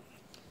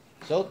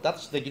 So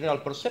that's the general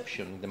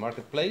perception in the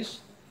marketplace,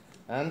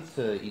 and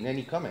in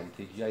any comment,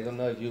 I don't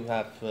know if you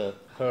have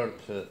heard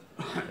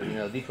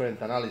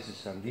different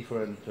analysis and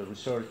different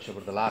research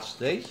over the last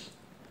days,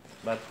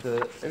 but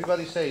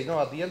everybody say, no,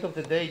 at the end of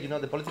the day,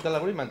 the political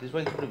agreement is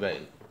going to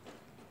prevail.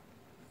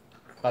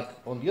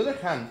 But on the other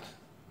hand,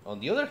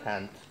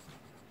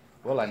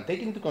 well, I'm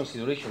taking into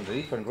consideration the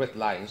different red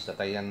lines that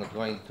I am not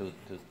going to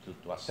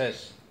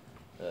assess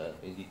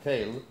in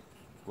detail.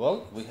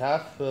 Well, we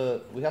have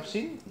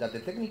seen that the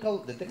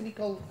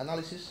technical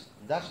analysis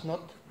does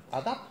not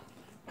add up.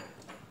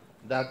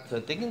 That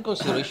taking into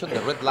consideration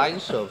the red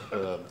lines of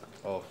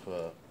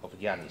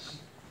Giannis,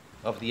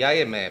 of the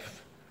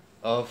IMF,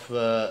 of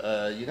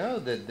the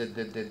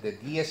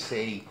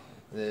DSA,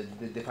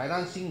 the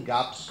financing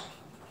gaps,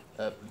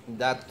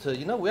 that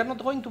we are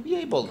not going to be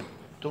able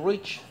to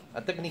reach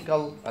a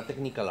technical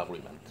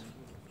agreement.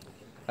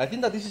 I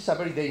think that this is a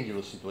very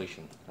dangerous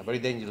situation,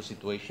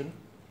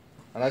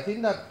 and I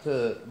think that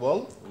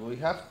we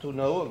have to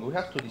know, we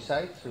have to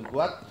decide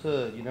what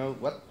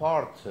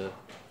part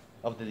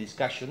of the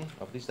discussion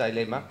of this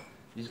dilemma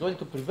is going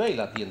to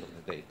prevail at the end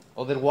of the day.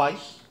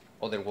 Otherwise,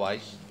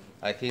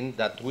 I think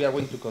that we are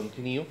going to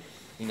continue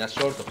in a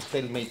sort of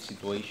stalemate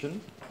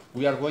situation.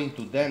 We are going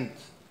to dent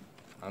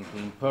and to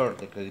impair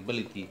the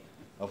credibility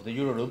of the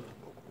Eurogroup,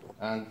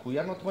 and we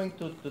are not going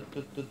to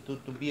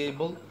be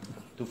able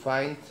to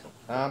find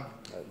a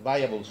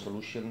viable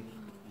solution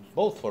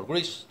both for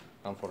Greece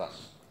and for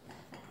us.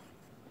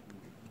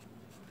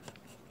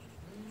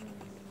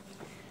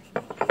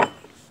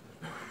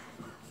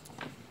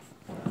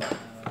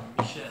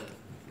 Michel.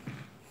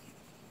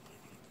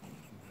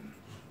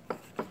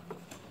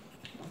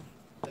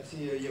 Merci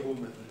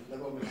Jérôme.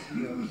 D'abord merci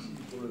aussi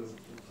pour le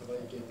travail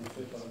qui a été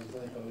fait par les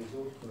uns et par les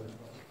autres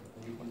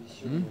dans des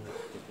conditions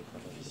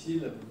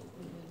difficiles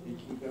et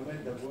qui nous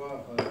permettent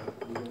d'avoir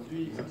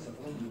aujourd'hui un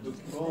certain nombre de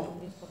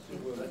documents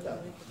sur la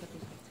table.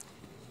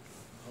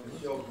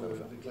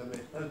 Jean-Michel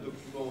réclamait un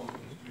document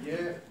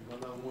hier, il y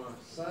en a au moins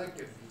 5,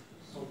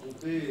 sans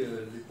compter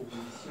les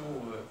propositions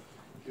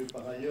que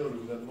par ailleurs le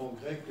gouvernement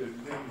grec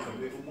lui-même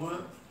nous avait. Au moins,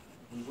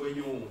 nous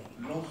voyons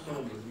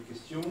l'ensemble des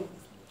questions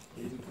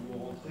et nous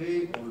pouvons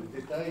rentrer dans le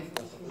détail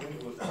d'un certain nombre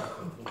de choses.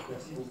 Donc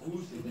merci beaucoup,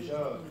 c'est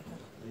déjà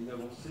une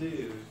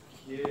avancée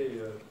qui est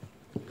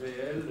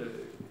réelle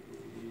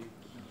et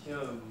qui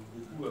tient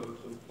beaucoup à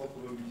votre propre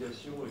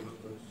mobilisation et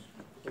votre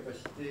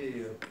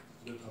capacité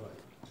de travail.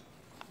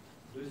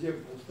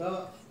 Deuxième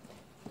constat,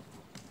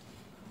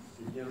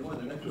 c'est bien loin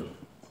d'un accord.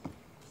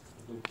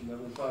 Donc nous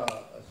n'avons pas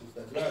à ce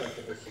stade-là la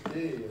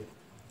capacité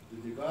de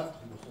débattre,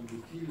 me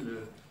semble-t-il,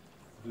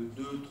 de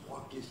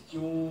 2-3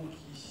 questions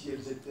qui, si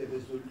elles étaient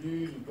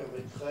résolues, nous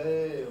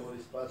permettraient, en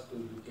l'espace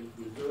de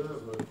quelques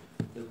heures,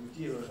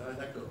 d'aboutir à un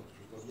accord.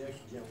 Je vois bien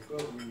qu'il y a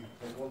encore une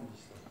très grande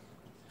distance.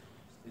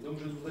 Et donc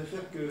je ne voudrais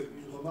faire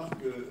qu'une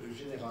remarque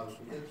générale,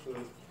 peut-être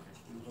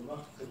une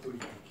remarque très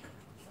politique.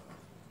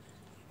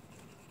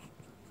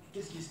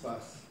 Qu'est-ce qui se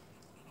passe?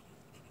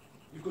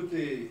 Du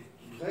côté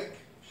grec,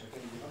 chacun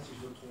me dira si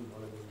je me trompe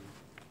dans la bonne.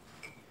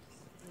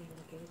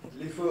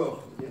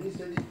 L'effort, Yannis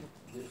l'a dit,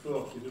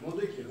 l'effort qui est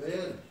demandé, qui est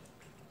réel,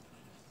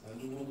 un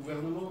nouveau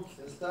gouvernement qui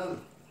s'installe,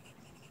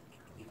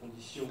 des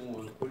conditions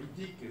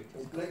politiques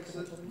complexes,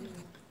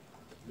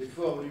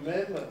 l'effort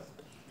lui-même,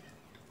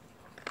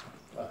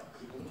 voilà,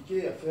 c'est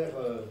compliqué à faire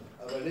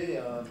avaler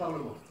à un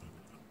Parlement.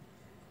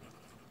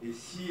 Et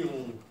si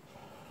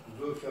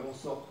on veut faire en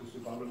sorte que ce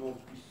Parlement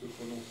puisse se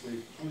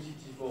prononcer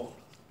positivement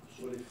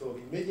sur l'effort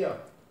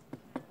immédiat,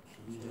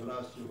 je veux dire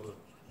là sur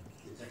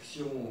les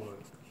actions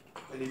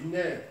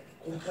préliminaires,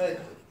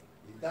 concrètes,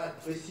 des dates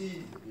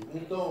précises, des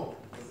montants,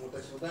 des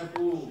augmentations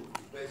d'impôts,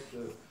 des baisses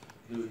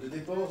de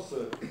dépenses,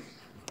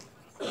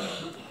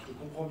 je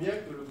comprends bien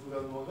que le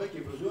gouvernement grec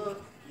ait besoin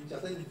d'une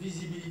certaine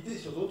visibilité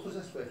sur d'autres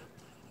aspects.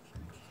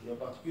 Et en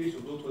particulier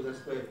sur d'autres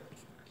aspects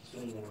qui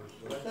sont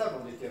sur la table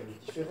en des termes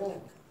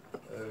différents,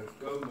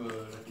 comme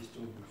la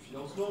question du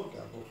financement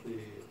qu'a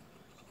apporté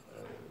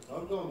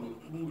Vancouver,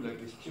 ou la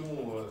question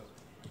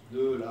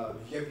de la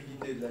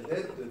viabilité de la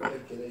dette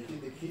telle qu'elle a été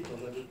décrite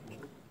dans un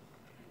document.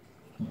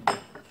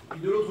 Et puis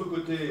de l'autre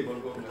côté,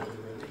 Vancouver l'a très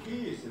bien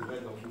décrit, et c'est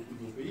vrai dans beaucoup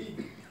de nos pays,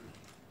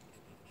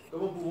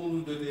 comment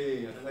pouvons-nous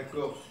donner un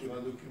accord sur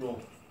un document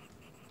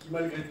qui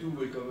malgré tout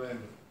est quand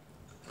même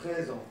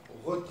très en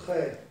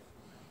retrait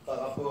par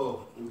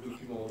rapport au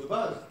document de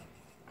base?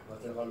 On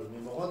appellera le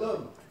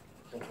mémorandum.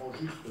 J'en prends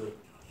juste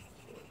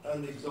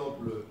un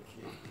exemple qui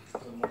est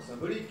extrêmement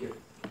symbolique.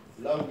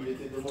 Là où il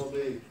était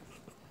demandé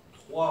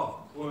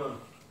 3 points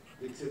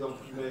d'excédent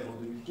primaire en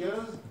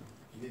 2015,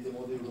 il est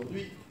demandé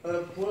aujourd'hui 1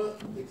 point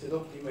d'excédent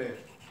primaire.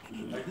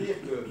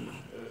 C'est-à-dire que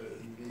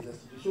les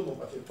institutions n'ont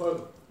pas fait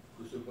preuve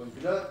de ce point de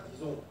vue-là,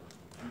 disons,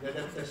 une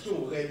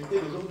adaptation aux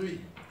réalités d'aujourd'hui,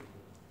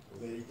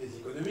 aux réalités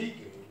économiques.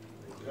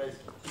 La Grèce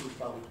qui ne peut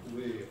pas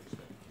retrouver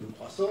de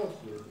croissance,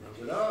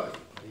 de là,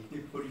 réalité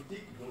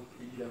politique, donc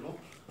évidemment,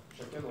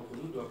 chacun d'entre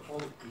nous doit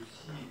prendre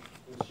aussi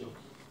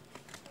conscience.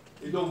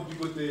 Et donc, du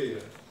côté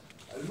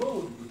allemand,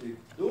 ou du côté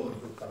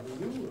d'autres, parmi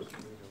nous,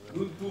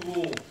 nous ne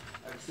pouvons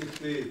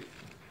accepter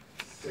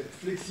cette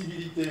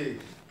flexibilité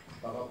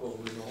par rapport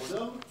au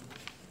mémorandum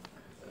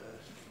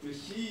que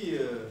si,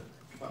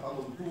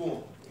 pardon,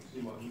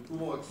 nous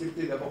pouvons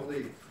accepter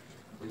d'aborder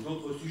les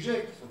autres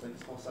sujets qui sont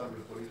indispensables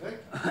pour les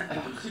Grecs,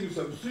 que si nous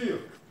sommes sûrs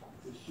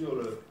que sur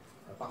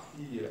la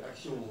partie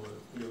action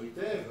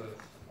prioritaire,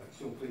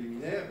 action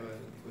préliminaire,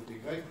 du côté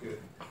grec,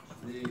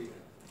 les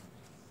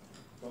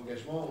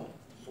engagements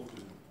sont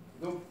tenus.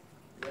 Donc,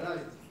 il y a là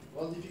une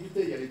grande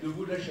difficulté, il y a les deux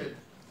bouts de la chaîne.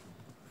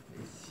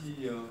 Et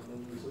si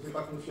on ne se fait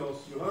pas confiance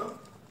sur un,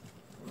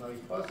 on n'arrive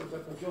pas à se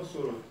faire confiance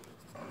sur l'autre.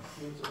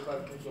 Si on ne se fait pas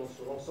confiance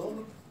sur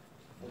l'ensemble,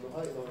 on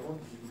aura énormément de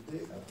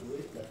difficultés à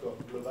trouver l'accord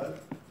global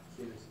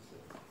qui est nécessaire.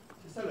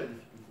 C'est ça la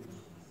difficulté.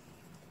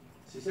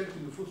 C'est celle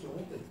qu'il nous faut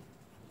surmonter.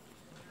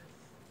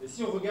 Et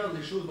si on regarde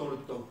les choses dans le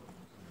temps,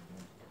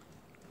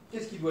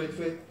 qu'est-ce qui doit être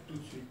fait tout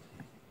de suite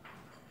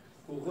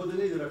pour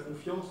redonner de la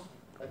confiance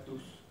à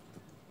tous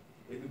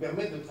et nous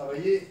permettre de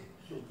travailler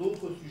sur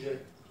d'autres sujets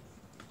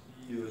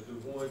qui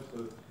devront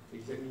être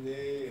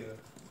examinés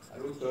à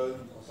l'automne,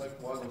 dans 5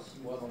 mois, dans 6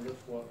 mois, dans 9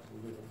 mois,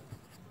 nous verrons.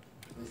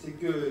 Mais c'est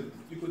que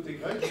du côté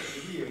grec,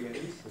 je dis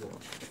Yannis,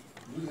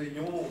 nous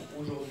ayons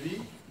aujourd'hui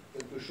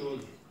quelque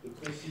chose de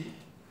précis,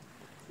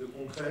 de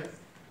concret,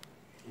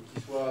 et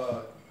qui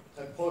soit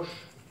très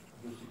proche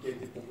de ce qui a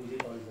été proposé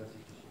par les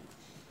institutions.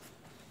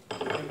 C'est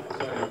vrai que tout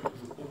ça est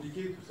toujours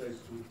compliqué, tout ça est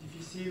toujours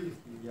difficile.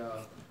 Il y a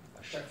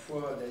à chaque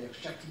fois, derrière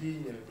chaque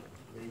ligne,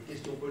 il y a une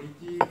question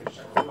politique, à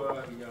chaque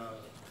fois, il y a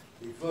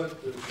des votes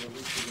qu'on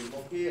risque de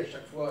manquer, à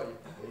chaque fois,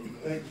 il y a une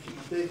vraie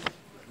difficulté.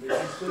 Mais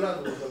c'est cela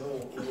dont nous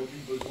avons aujourd'hui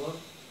besoin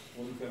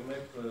pour nous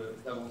permettre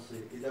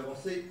d'avancer. Et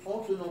d'avancer en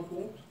tenant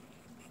compte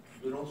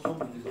de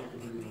l'ensemble des autres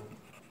éléments.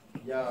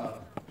 Il y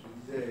a,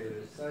 je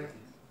disais,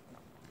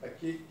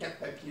 4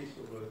 papiers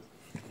sur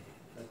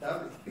la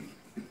table.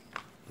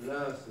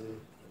 L'un, c'est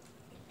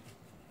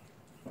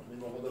le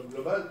mémorandum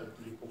global, tel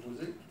qu'il est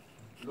proposé.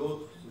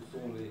 L'autre, ce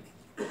sont les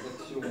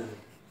actions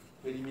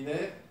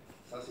préliminaires.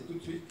 Ça, c'est tout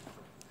de suite.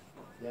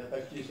 Il y a un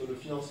papier sur le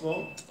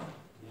financement.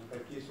 Il y a un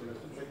papier sur la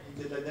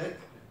soutenabilité de la dette.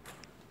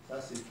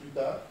 Ça, c'est plus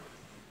tard.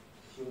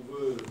 Si on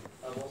veut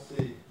avancer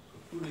sur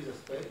tous les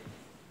aspects,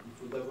 il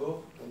faut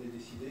d'abord qu'on ait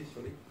décidé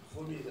sur les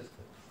premiers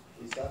aspects.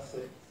 Et ça,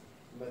 c'est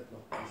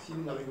maintenant. Et si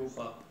nous n'arrivons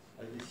pas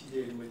à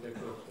décider et nous mettre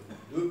d'accord sur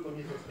les 2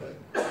 premiers aspects,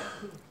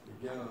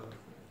 eh bien,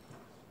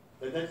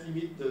 la date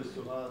limite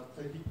sera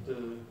très vite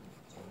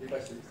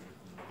dépassée.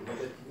 Et la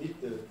date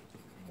limite,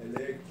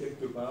 elle est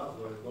quelque part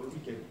dans le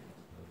week-end.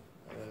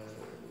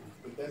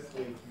 Peut-être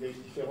qu'il y a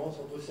une différence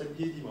entre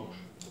samedi et dimanche.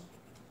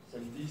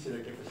 Samedi, c'est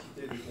la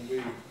capacité de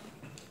tomber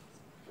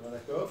sur un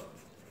accord.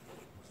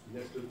 Il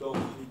laisse le temps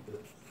ensuite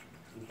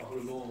au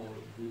Parlement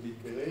de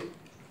délibérer.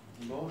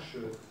 Dimanche,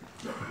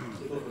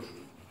 c'est autre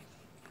chose.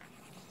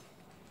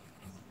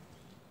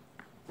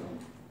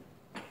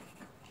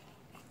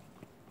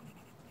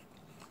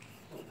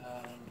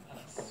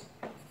 Alex.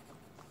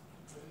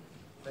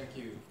 Thank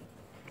you,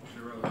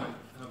 Giro. I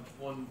have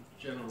one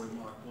general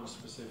remark, one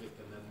specific,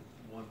 and then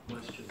one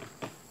question.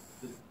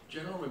 The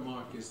general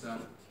remark is that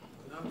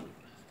I've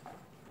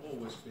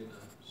always been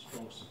a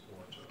strong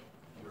supporter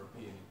of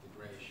European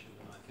integration,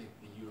 and I think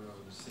the euro,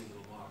 the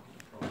single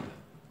market, are probably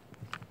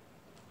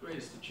the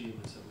greatest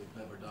achievements that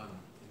we've ever done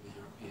in the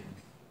European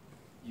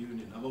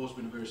Union. I've always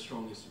been a very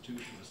strong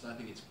institutionalist. I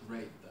think it's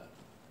great that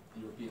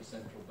the European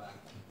Central Bank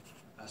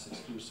has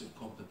exclusive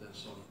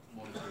competence on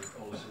monetary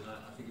policy, and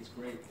I think it's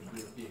great that the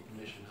European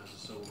Commission has a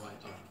sole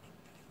right on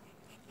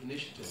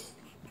initiative.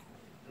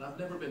 And I've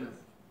never been a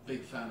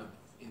big fan of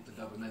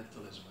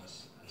intergovernmentalism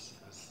as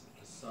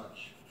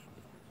such.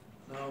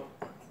 Now,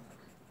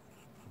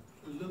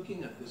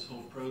 looking at this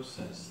whole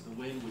process, the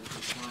way in which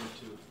we're trying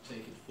to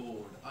take it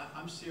forward,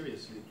 I'm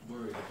seriously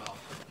worried about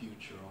the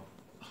future of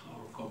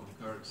our common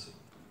currency.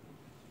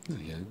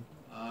 You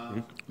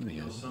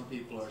know, some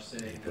people are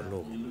saying that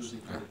we're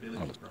losing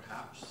credibility,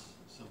 perhaps.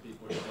 Some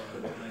people are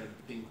saying we're playing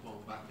ping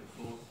pong back and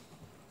forth,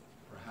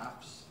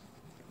 perhaps.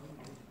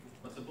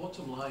 But the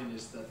bottom line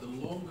is that the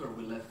longer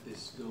we let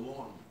this go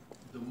on,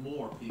 the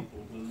more people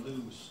will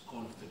lose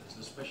confidence,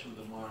 especially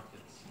the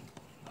markets,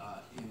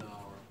 in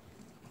our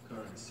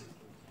currency.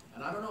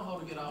 And I don't know how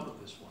to get out of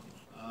this one.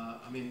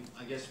 I mean,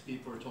 I guess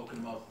people are talking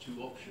about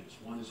 2 options.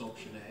 One is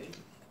option A,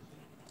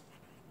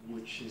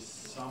 which is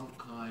some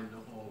kind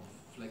of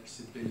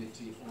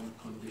flexibility on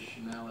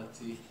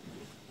conditionality,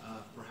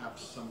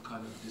 perhaps some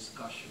kind of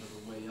discussion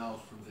of a way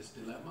out from this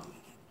dilemma.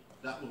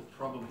 That will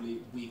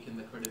probably weaken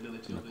the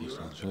credibility of the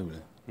euro.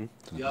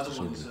 The other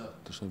one is a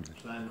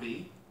plan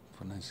B,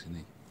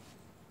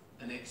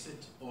 an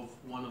exit of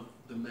one of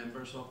the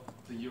members of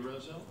the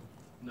Eurozone.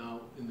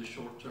 Now, in the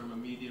short term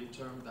and medium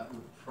term, that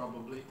would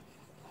probably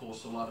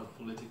cause a lot of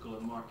political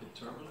and market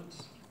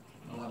turbulence,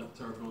 a lot of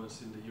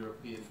turbulence in the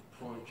European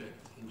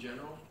project in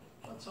general.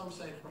 But some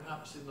say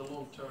perhaps in the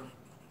long term,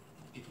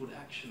 it would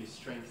actually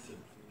strengthen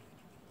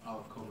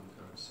our common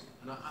currency.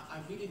 And I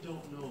really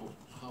don't know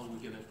how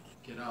we're going to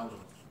get out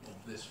of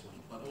this one.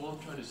 But all I'm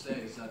trying to say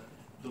is that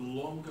the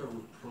longer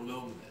we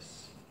prolong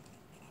this,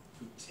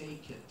 we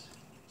take it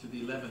to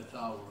the 11th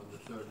hour on the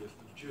 30th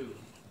of June,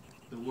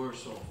 the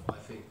worse off, I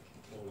think,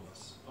 all of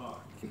us are.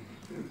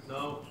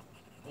 Now,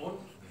 on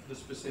the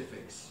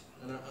specifics,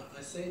 and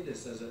I say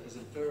this as a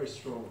very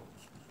strong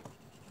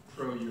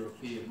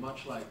pro-European,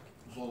 much like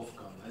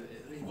Wolfgang.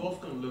 I think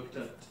Wolfgang looked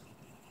at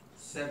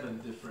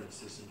 7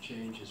 differences and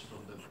changes from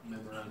the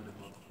Memorandum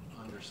of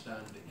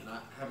Understanding, and I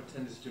have a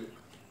tendency to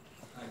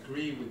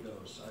agree with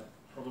those. I'd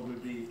probably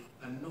be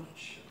a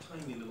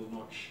tiny little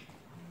notch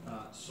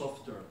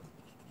softer,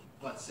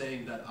 but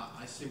saying that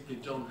I simply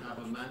don't have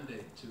a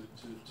mandate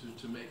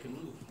to make a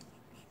move,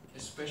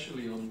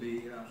 especially on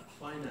the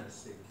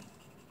financing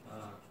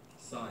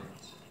side,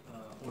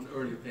 on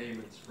early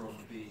payments from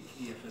the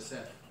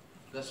EFSF.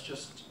 That's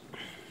just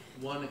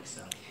one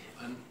example.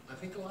 And I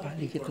think a lot of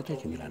people are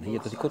talking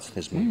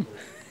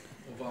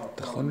of our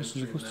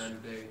parliamentary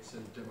mandates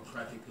and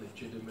democratic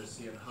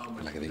legitimacy and how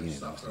much we have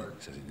suffered,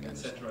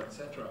 etc.,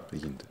 etc.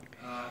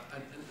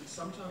 And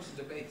sometimes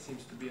the debate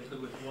seems to be a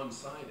little bit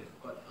one-sided,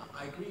 but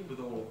I agree with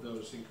all of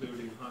those,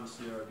 including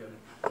Hans-Jürgen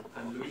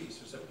and Luis,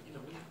 who said, you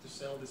know, we have to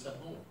sell this at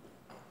home.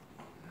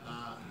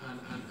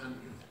 And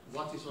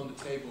what is on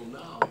the table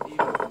now,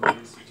 even from the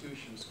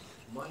institutions,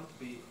 might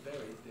be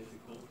very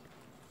difficult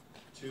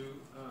to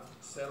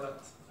sell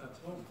at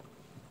home.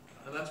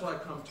 And that's why I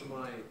come to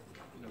my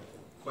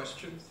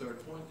question,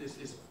 third point,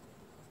 is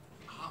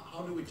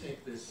how do we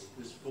take this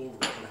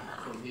forward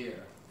from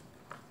here?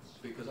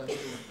 Because I think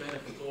it would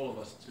benefit all of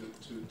us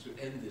to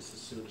end this as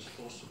soon as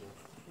possible.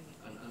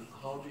 And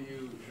how do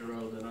you,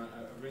 Jerome, and I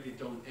really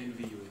don't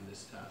envy you in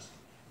this task,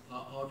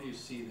 how do you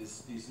see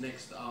these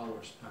next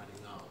hours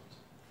panning out?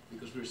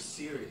 Because we're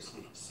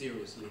seriously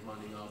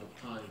running out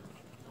of time,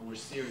 and we're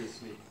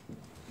seriously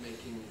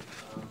making,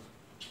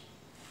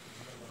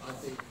 I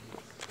think,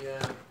 yeah,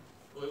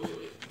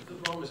 the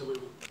problem is that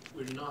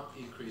we're not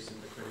increasing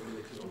the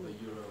credibility of the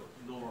Euro,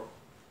 nor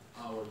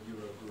our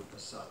Eurogroup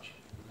as such.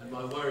 And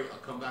my worry, I'll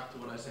come back to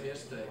what I said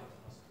yesterday.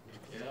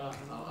 Yeah,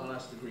 I'll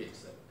ask the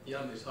Greeks.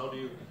 Yannis, how do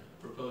you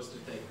propose to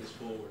take this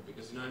forward?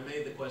 Because I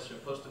made the question,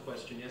 posed the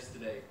question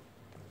yesterday,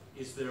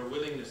 is there a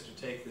willingness to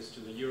take this to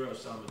the Euro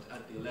Summit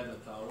at the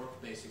 11th hour,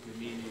 basically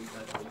meaning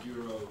that the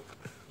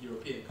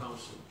European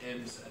Council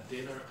ends at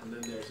dinner, and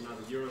then there's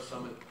another Euro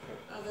Summit,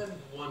 and then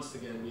once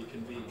again we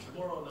convene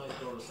tomorrow night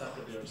or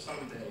Saturday or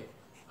Sunday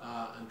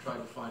and try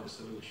to find a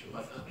solution.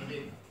 But I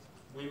mean,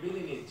 we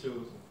really need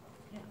to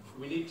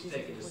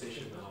take a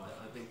decision now.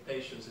 I think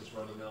patience is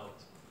running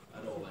out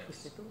at all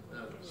ends.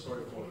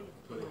 Sorry for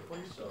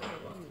putting it so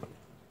bluntly.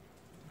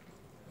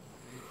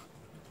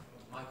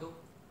 Michael?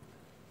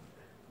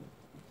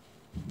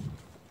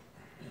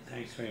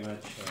 Thanks very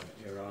much,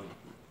 Euron.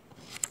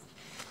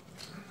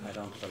 I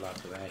don't have a lot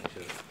to add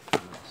to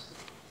comments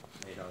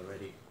made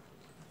already.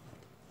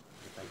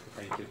 I'd like to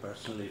thank you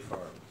personally for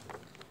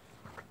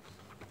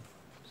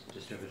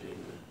distributing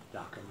the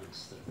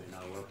documents that we're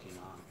now working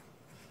on.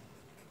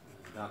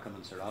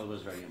 Documents are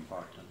always very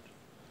important.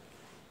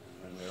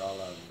 When we're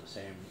all on the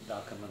same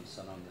documents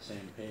and on the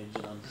same page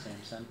and on the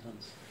same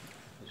sentence,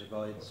 it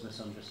avoids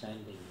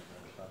misunderstanding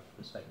about what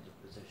respective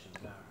positions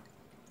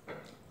are.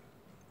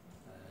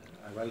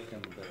 I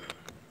welcome the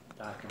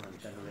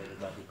document generated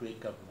by the Greek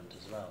government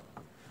as well,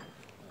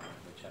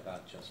 which I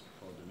got just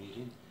before the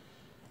meeting,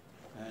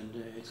 and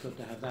it's good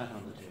to have that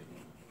on the table.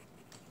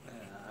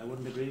 I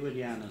wouldn't agree with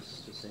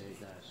Yannis to say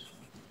that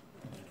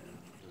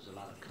there's a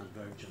lot of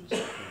convergence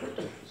between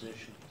the two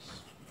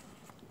positions,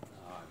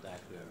 or that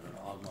we're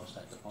almost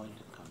at the point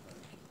of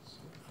convergence.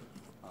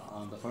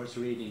 On the first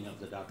reading of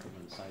the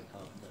documents, I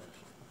thought that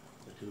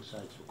the two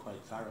sides were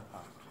quite far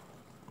apart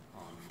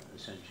on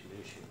essential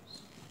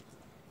issues.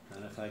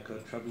 And if I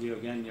could trouble you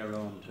again,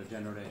 Jeroen, to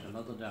generate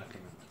another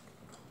document,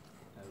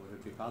 would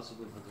it be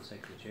possible for the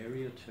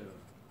Secretariat to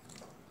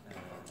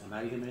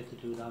amalgamate the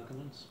two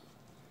documents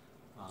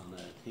on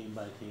a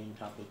theme-by-theme,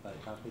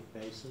 topic-by-topic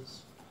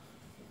basis,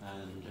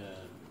 and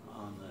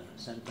on a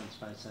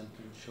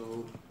sentence-by-sentence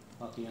show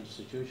what the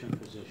institution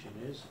position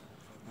is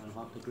and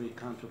what the Greek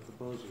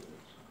counter-proposal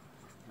is.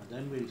 And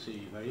then we'll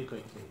see very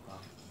quickly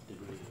what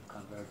degree of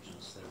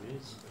convergence there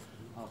is,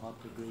 or what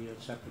degree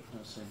of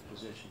separateness in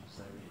positions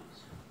there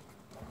is.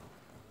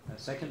 A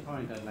second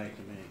point I'd like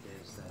to make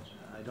is that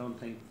I don't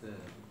think the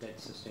debt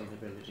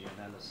sustainability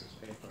analysis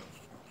paper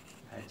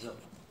adds up.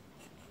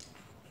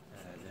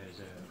 There's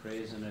a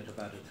phrase in it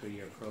about a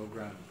 3-year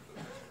program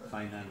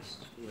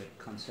financed with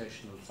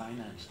concessional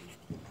financing.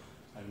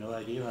 I have no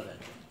idea what that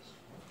means.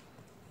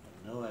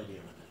 I have no idea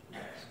what that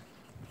means.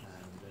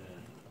 And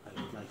I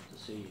would like to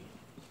see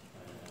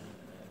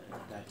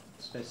that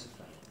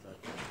specified. But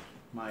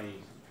my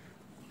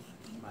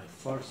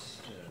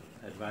first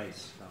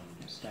advice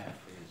from staff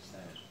is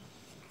that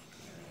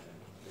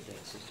the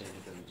debt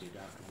sustainability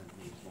document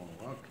needs more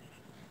work.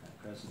 At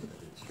present,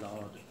 that it's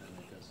flawed and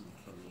it doesn't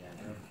fully add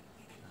up,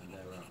 and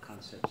there are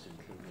concepts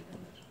included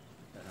in it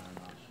that are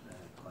not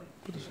quite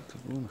clear.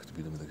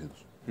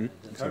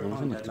 The third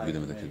point I'd like to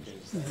make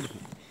is that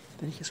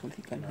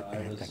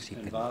I was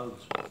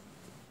involved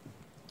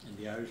in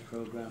the Irish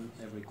programme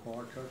every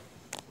quarter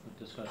with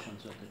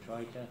discussions with the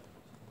Troika.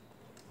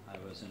 I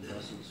was in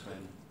Brussels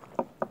when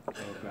the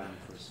programme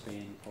for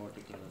Spain,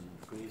 Portugal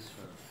and Greece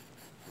for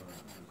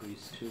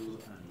Greece 2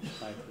 and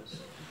Cyprus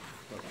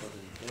were put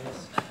in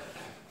place.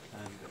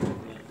 And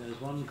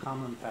there's one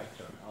common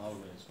factor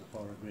always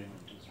before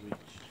agreement is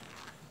reached,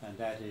 and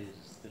that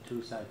is the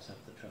two sides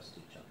have to trust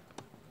each other.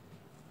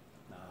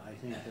 Now, I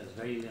think there's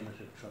very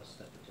limited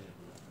trust at the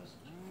table at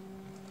present.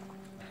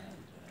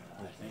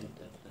 And I think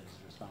that there's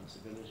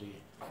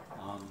responsibility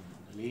on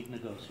the lead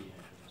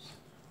negotiators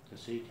to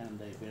see can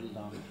they build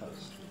on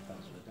trust,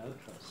 because without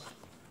trust,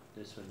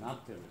 this will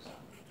not be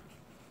resolved.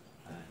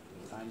 And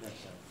we'll find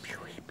ourselves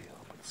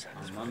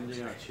on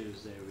Monday or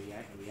Tuesday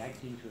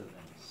reacting to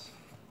events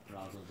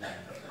rather than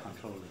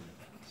controlling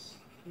events.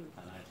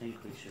 And I think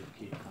we should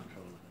keep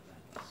control of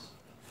events.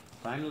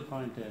 Final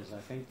point is, I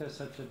think there's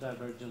such a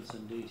divergence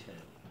in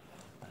detail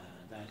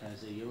that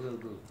as a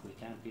Eurogroup we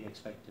can't be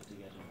expected to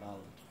get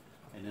involved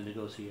in a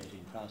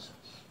negotiating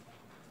process.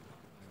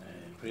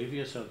 In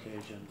previous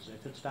occasions,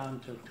 if it's down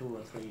to 2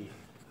 or 3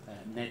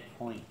 net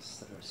points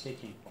that are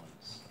sticking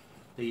points,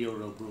 the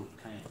Eurogroup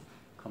can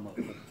come up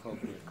with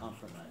appropriate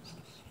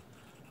compromises.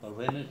 But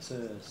when it's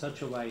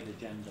such a wide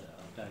agenda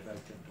of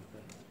divergent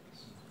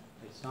opinions,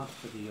 it's not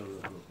for the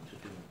Eurogroup to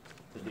do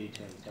the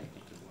detailed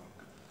technical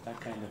work.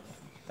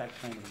 That that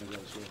kind of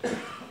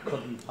negotiation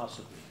couldn't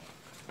possibly.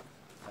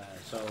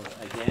 So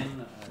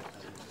again,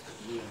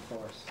 I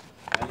reinforce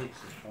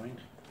Alex's point.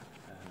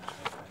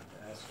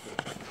 I'd ask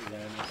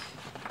Learnus,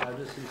 how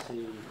does he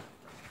see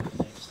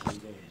the next 3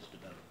 days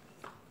develop?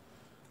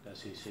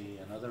 Does he see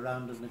another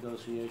round of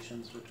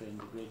negotiations between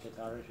the Greek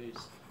authorities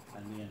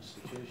and the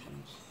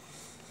institutions?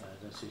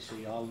 Does he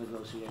see all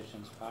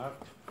negotiations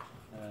parked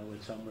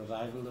with some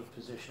revival of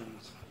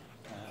positions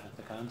at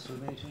the council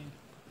meeting?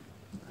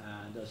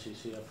 And does he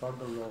see a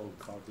further role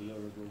for the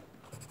Eurogroup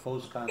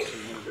post-council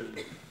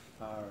meeting,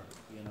 or,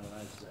 you know,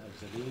 as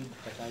the lead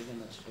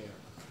protagonist here?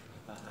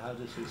 How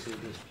does he see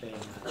this playing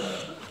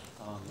out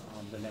on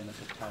the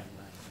limited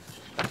timeline, which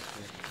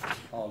is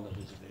all that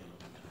is available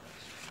to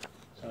us?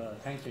 So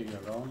thank you,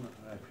 Your Own.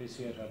 I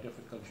appreciate how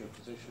difficult your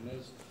position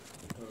is.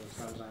 So as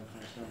far as I'm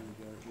concerned,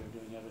 you're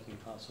doing everything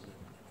possible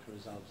to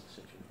resolve the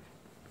situation.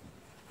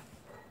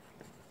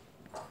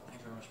 Thank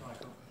you very much,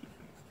 Michael.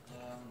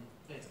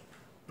 Peter.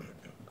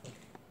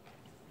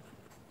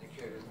 Thank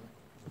you.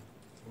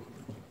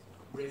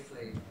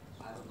 Briefly,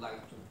 I would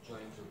like to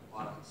join to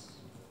Alex,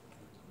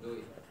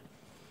 Louis,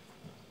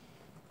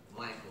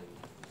 Michael,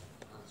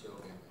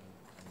 Hans-Jürgen, and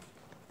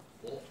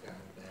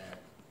Wolfgang that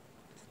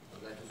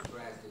I'd like to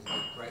stress is the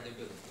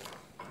credibility.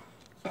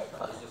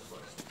 This is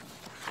first.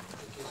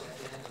 Because at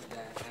the end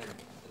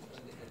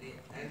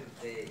of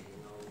the day, you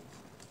know,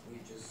 we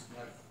just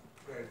have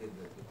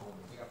credibility.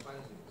 We are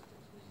finding this.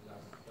 This is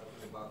not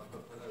talking about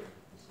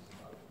popularity. This is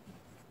about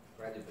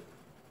credibility.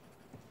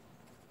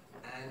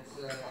 And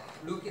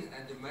looking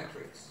at the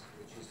metrics,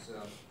 which is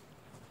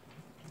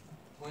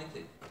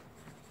pointed,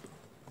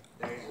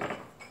 there is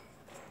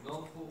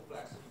no full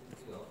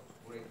flexibility of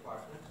great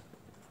partners.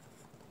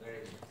 There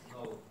is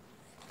no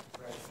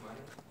fresh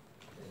money.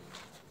 There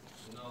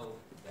is no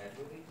debt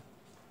relief.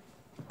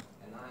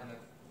 And I'm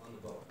on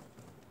the boat.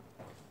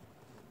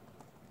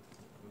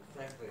 And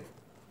frankly,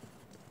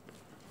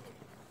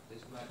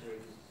 this matter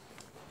is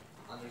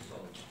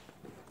unresolved.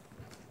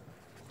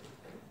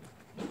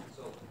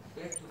 So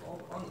back to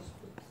all honest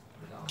with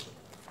now.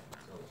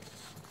 So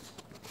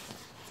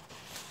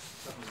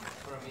some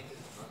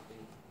parameters must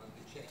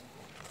be checked.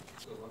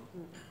 So on.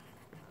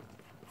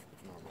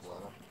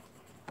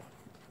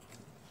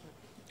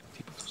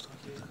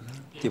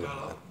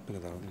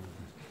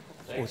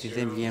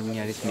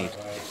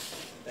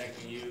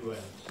 Thanking you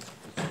and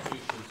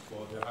institutions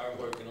for their hard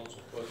work, and also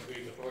for the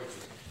Greek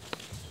authorities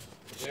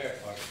for their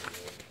part of the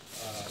work.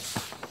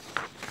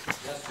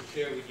 Just to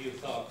share with you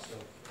thoughts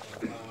of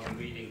how I'm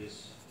reading this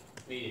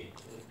meeting.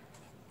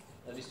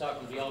 Let me start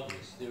from the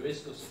obvious. The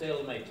risk of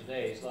stalemate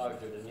today is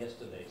larger than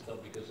yesterday. It's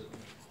not because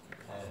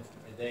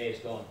a day has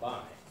gone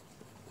by,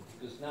 but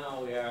because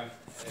now we are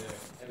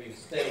having a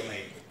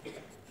stalemate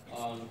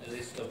on a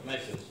list of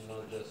measures,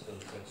 not just on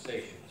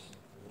sensations.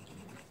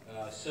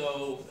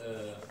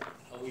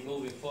 Are we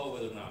moving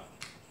forward or not?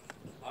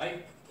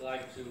 I'd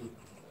like to,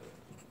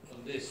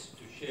 on this,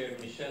 to share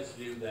Michel's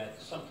view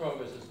that some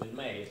progress has been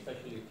made,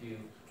 especially if you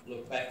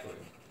look backward.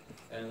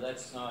 And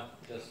let's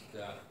not just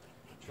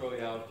throw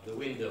it out the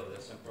window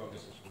that some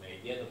progress has been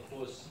made. Yet, of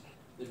course,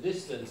 the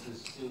distance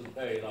is still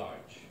very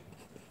large.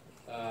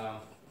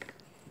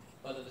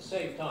 But at the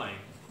same time,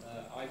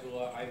 I would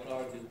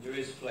argue there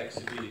is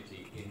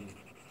flexibility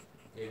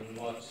in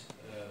what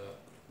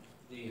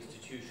the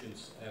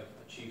institutions have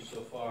achieved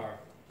so far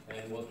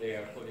and what they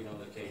are putting on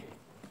the table.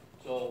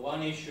 So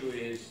one issue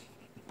is,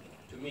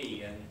 to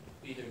me, and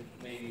Peter,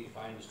 maybe if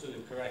I understood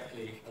him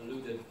correctly,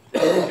 alluded to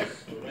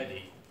this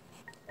already,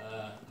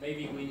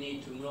 maybe we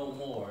need to know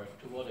more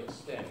to what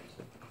extent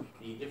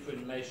the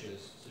different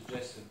measures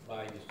suggested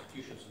by the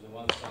institutions on the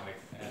one side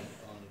and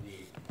on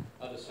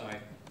the other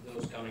side,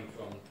 those coming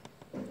from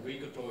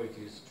Greek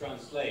authorities,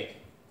 translate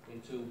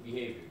into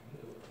behavior.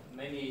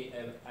 Many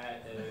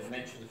have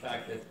mentioned the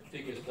fact that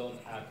figures don't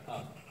add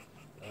up.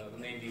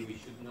 Maybe we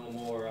should know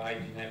more. I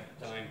didn't have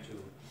time to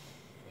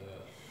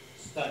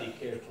study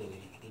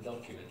carefully the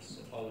documents.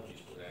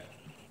 Apologies for that.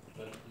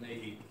 But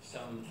maybe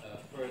some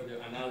further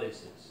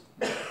analysis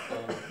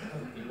on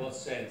in what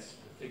sense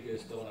the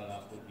figures don't add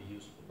up would be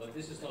useful. But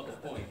this is not the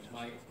point.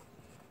 My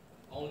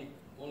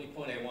only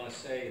point I want to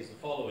say is the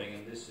following,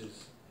 and this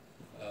is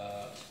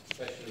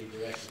especially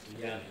directed to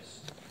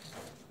Yanis.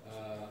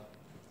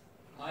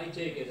 I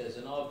take it as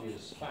an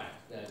obvious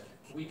fact that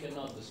we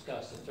cannot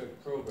discuss a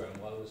third program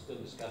while we're still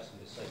discussing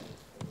the second.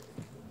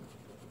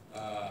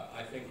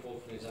 I think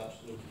Wolfgang is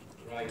absolutely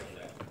right on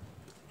that.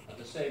 At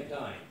the same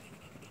time,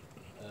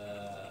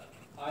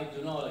 I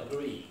do not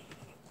agree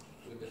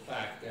with the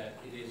fact that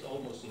it is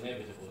almost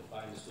inevitable, if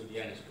I understood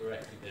Yanis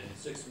correctly, that in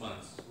 6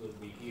 months we'll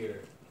be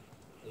here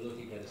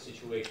looking at a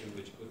situation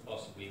which could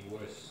possibly be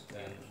worse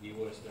than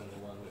the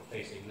one we're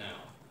facing now.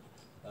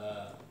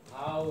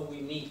 How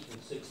we meet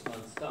in 6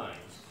 months' time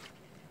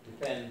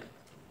depend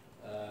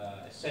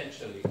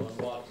essentially on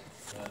what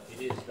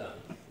it is done,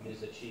 it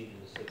is achieved in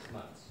the 6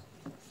 months.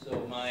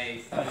 So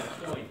my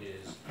point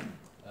is,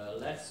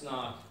 let's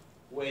not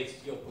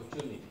waste the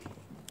opportunity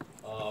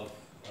of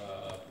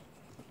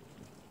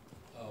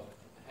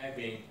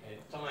having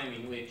a time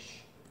in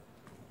which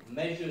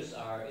measures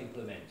are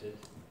implemented,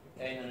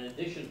 and in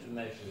addition to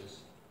measures,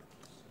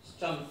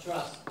 some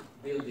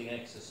trust-building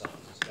exercise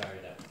is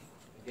carried out.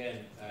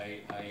 Again,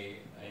 I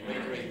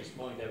reiterate this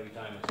point every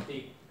time I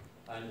speak.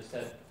 I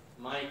understand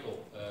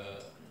Michael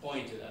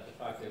pointed at the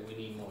fact that we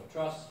need more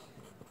trust.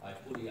 I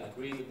fully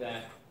agree with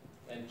that.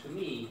 And to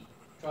me,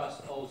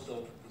 trust is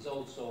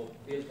also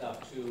built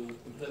up to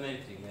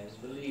implementing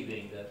and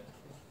believing that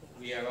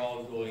we are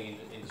all going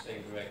in the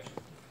same direction.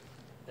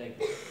 Thank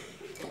you.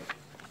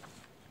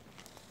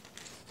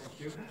 Thank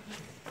you.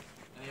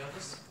 Any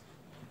others?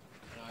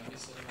 Did I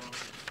miss anyone?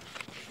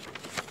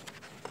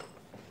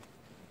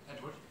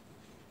 Edward?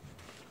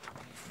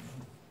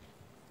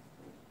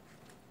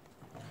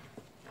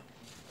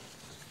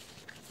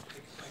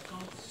 I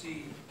can't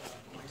see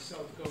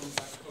myself going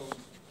back home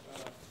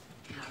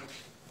tonight.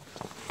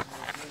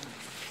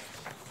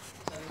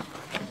 Telling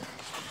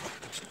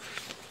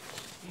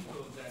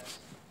people that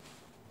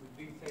we've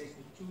been faced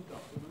with two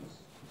documents,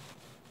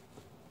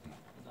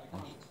 and I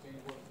can't explain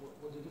what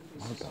the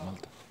differences are.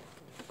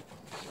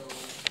 So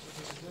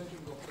the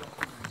merging of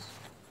documents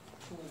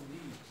for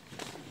me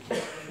is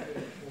very, very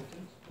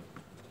important,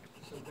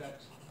 so that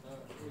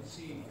we'll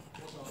see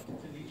what are the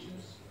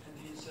deletions and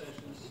the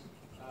insertions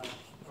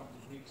from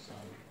the Greek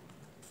side.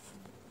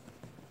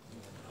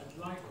 I'd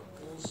like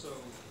also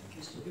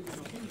just to give an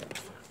opinion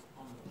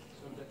on it,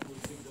 so that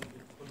we'll give them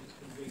the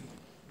political weight.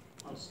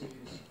 How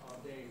serious are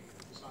they,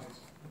 besides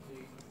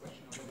the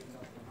question of whether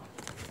enough or not?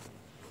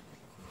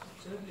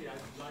 Certainly,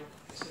 I'd like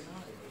a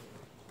scenario,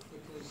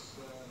 because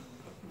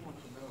we want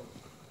to know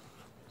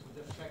to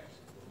the effect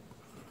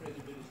the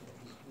credibility of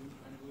this group,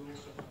 and we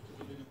also have to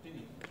give an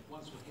opinion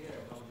once we hear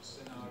about the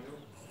scenario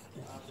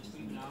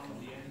between now and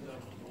the end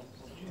of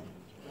June.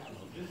 We have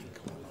to build it.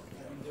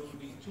 I mean, there will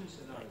be two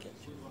scenarios,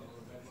 good one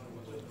or a bad one,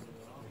 whatever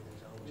they are.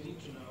 We need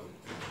to know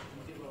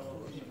and give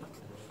our opinion.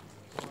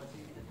 So I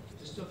think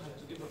we still have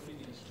to give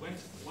opinions. One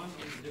on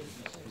the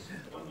differences,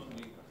 one on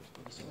the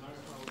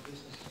scenario, how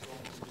business is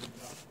going to build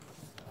up,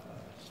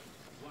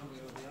 one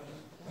way or the other.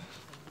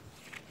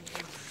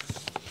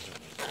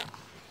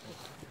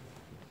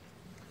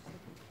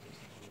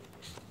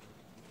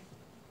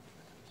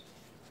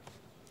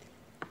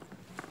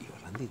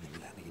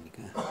 Irlandi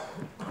niinkä.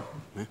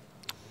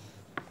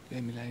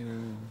 Ei millään ei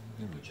ole.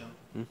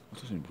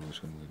 Wat is een broers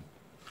gaan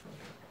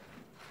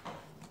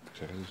Ik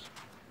zeg het dus.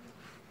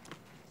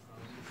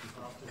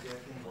 After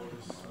getting all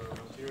these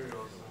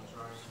materials and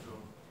trying to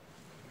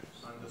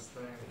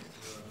understand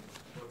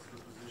what's the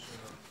position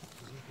of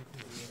the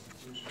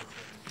institutions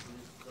and the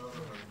Greek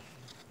government,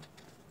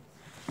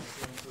 I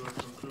came to a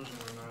conclusion,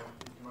 and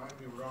it might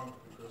be wrong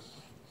because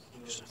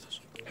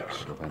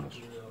still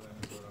material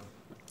and to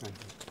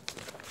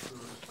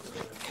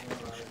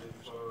analyze it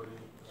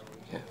thoroughly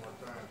one more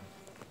time.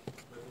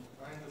 But if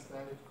I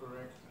understand it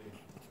correctly,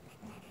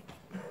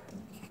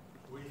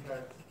 we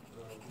had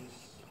this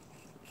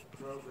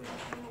program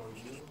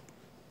MOU,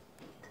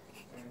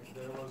 and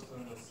there was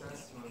an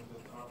assessment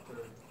that after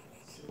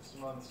 6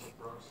 months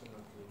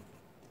approximately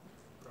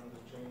from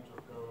the change of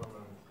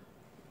government,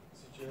 the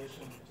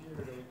situation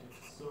deteriorated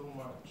so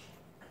much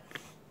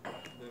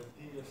that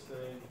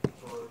DSA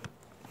for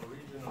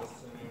original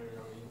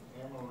scenario in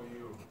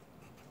MOU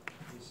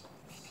is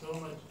so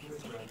much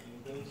different in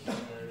this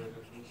scenario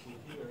that we see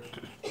here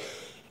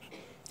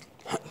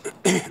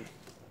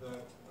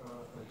that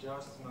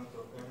adjustment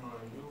of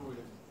MOU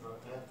with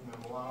at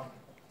memoir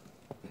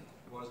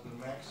was the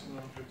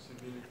maximum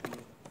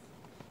flexibility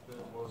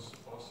that was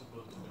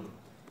possible to do.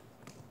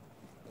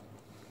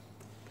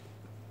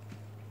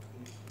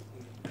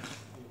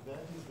 If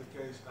that is the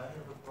case, I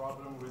have a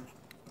problem with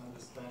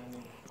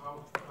understanding how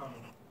come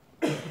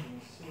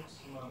in 6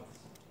 months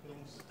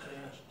things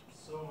changed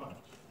so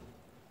much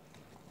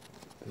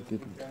that we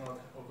cannot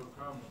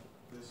overcome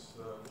this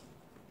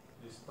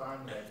this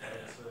time lag,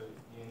 let's say,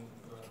 in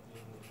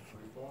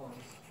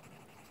reforms,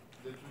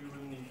 that we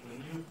will need a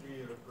new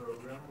 3-year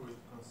program with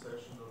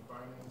concessional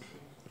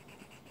financing,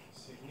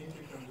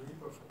 significant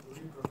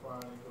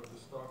reprofiling of the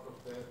stock of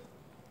debt,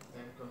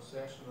 and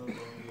concessional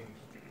lending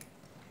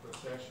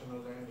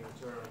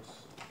terms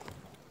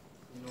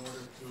in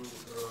order to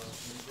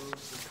improve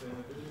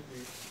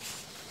sustainability,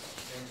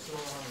 and so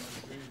on and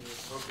the previous.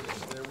 Okay,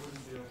 there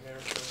wouldn't be a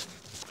haircut,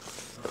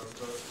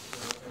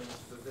 and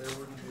that there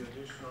wouldn't be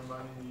additional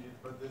money needed,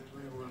 but that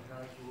we would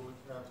have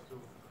to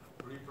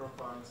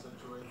reprofile in such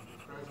a way that the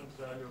present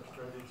value of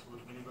credits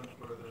would be even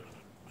further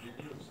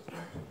reduced.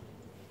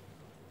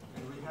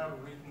 And we have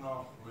written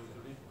off with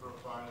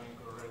reprofiling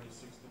already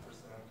 60%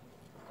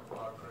 of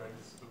our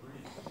credits to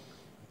Greece.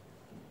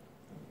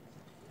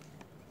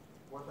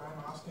 What I'm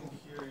asking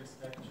here is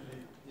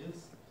actually,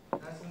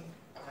 hasn't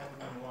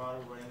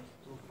Adminoir went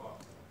too far?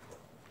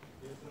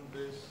 Isn't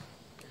this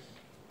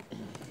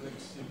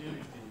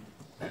flexibility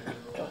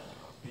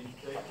been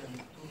taken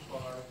too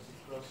far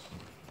because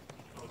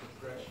of the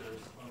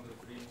pressures on the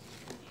three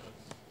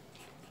institutions?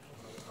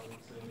 I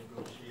would say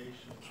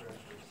negotiation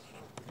pressures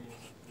of three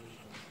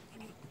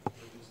institutions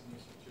for this new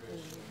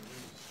situation in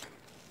Greece.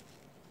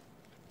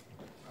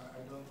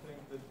 I don't think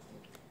that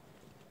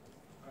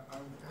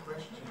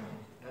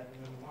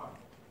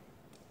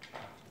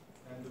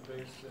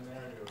base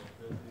scenario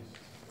that is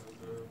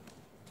the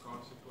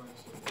consequence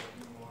of the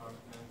memoir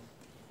and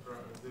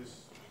this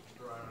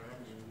prior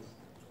actions.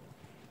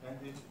 And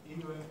if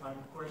even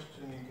I'm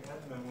questioning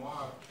ad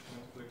memoir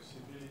and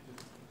flexibility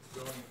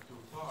going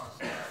too far,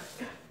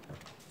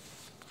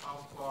 how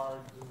far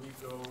do we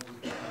go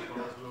with the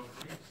proposal of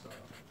Greek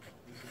style?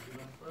 This is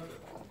even further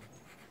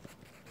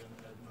than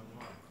ad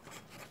memoir.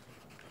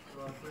 So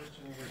I'm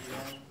questioning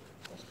again,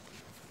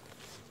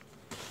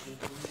 if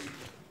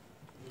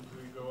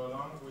we go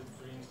along with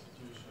three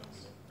institutions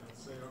and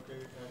say,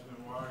 okay, ad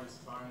memoir is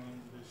fine in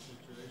this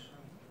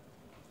situation,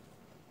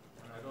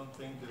 and I don't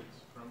think that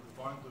from the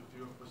point of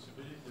view of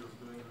possibility of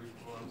doing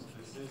reforms,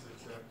 this is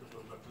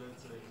acceptable, but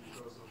let's say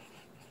because of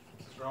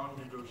strong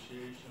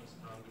negotiations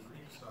on the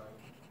Greek side,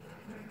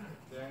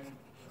 then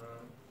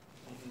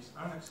it is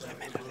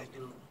unacceptable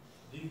to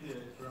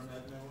deviate from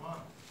ad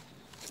memoir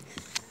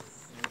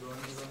and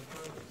going even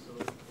further. So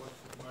what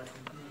my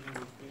conclusion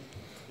would be,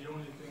 the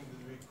only thing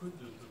that we could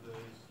do today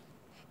is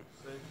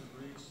say to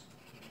Greece,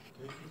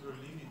 take it or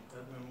leave it,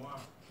 ad memoir,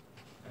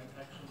 and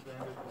action plan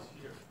that is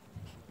here.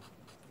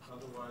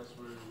 Otherwise,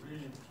 we're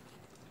really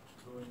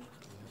going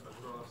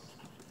across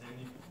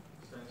any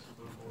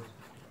sensible board.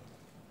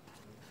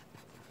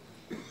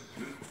 Thank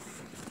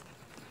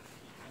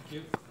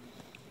you.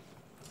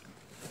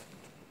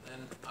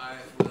 Then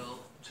I will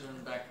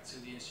turn back to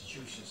the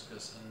institutions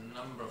because a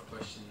number of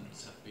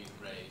questions have been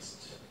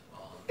raised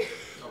on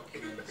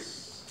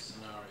documents,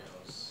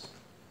 scenarios,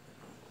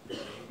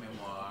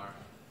 memoir,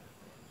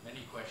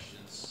 many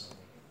questions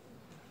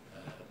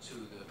to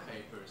the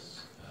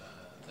papers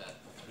that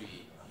the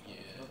three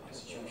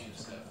institutions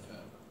have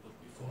put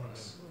before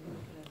us,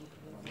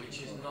 which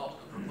is not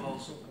a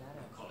proposal,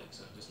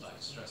 colleagues. I'd just like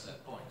to stress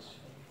that point.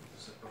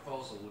 Because a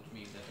proposal would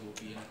mean that there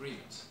will be an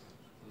agreement.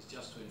 It's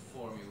just to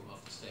inform you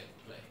of the state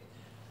of play.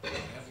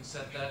 Having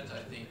said that,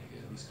 I think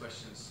these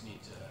questions need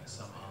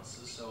some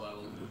answers, so I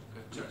will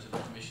turn to the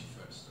Commission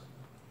first.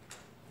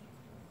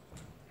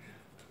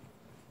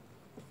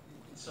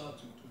 It's hard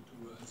to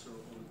answer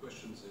all the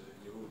questions,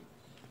 Jeroen.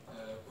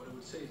 What I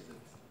would say is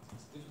that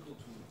it's difficult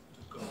to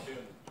compare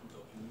the two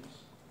documents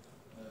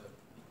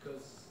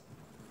because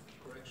the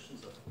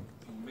corrections have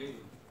been made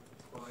in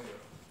the prior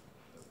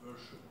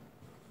version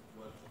of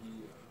what we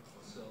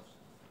ourselves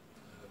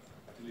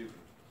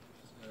delivered.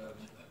 I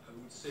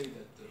would say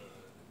that the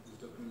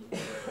document of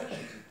prior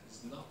actions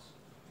is not,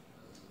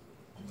 as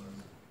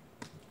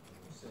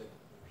said,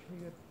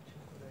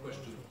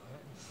 question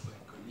by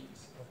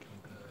colleagues,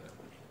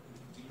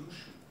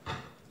 dilution of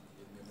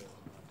the memoir.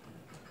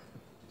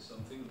 It's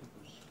something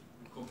which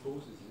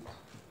composes it,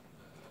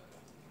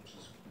 which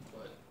is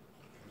quite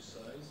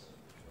precise,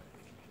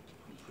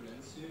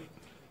 comprehensive,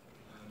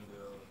 and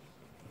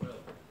well,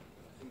 I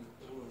think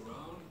all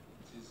around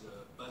it is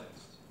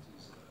balanced. It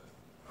is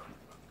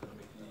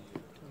economically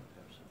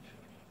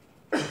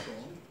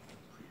strong,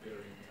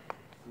 preparing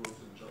growth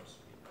and jobs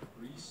for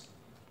Greece.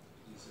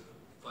 It is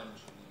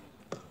financially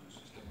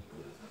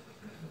sustainable.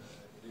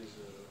 It is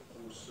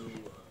also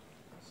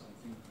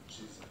something which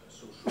is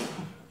socially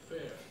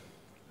fair.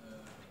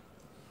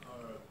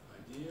 Our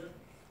idea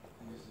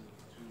is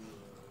to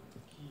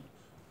keep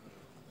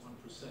 1%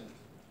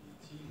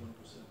 VAT,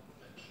 1%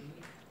 pension,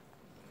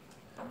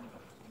 and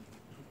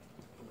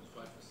 2.5%,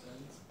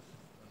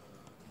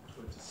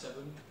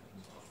 27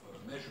 of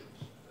measures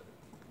that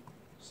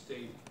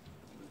stay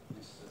with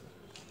this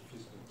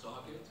fiscal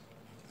target,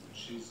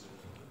 which is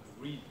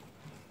agreed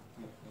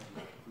with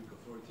the Greek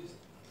authorities.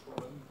 The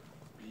problem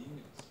being,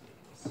 it's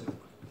said by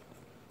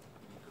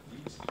many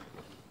colleagues,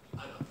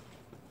 add up.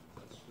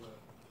 That's where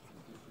the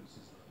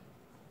differences lie.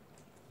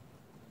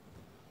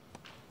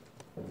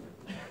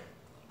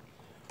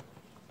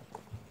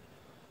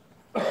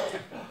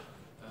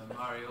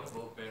 Mario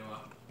or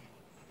Benoit?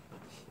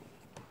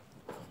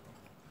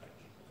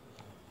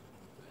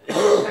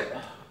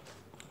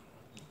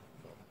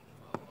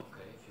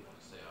 Okay, if you want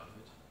to stay out of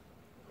it.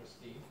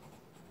 Christine?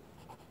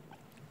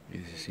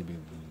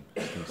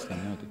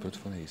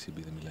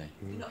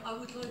 I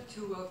would like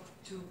to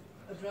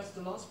address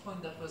the last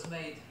point that was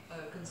made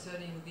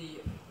concerning the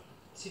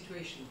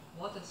situation.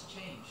 What has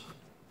changed?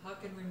 How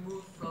can we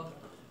move from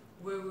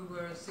where we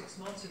were 6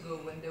 months ago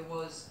when there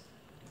was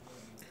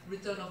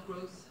return of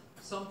growth,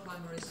 some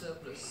primary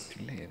surplus,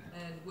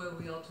 and where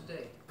we are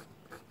today?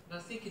 And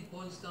I think it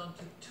boils down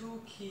to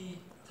two key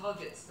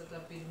targets that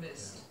have been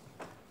missed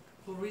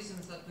for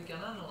reasons that we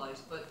can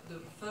analyze. But the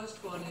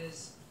first one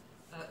is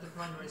the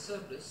primary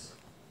surplus,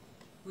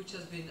 which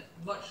has been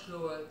much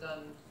lower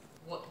than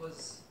what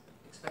was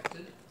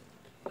expected.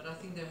 But I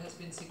think there has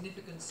been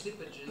significant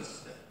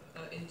slippages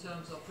in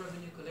terms of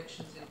revenue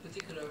collections in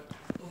particular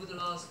over the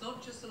last,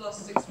 not just the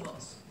last 6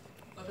 months,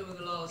 but over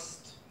the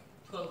last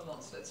 12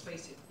 months, let's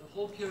face it. The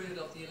whole period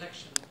of the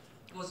election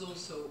was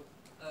also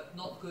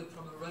not good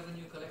from a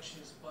revenue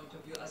collections point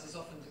of view, as is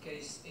often the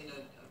case in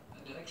an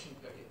election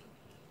period.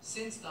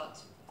 Since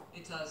that,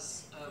 it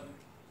has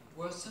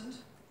worsened,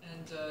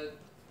 and the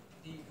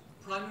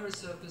primary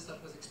surplus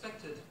that was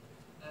expected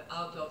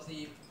out of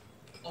the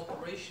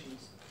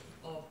operations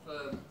of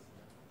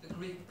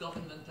Greek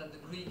government and the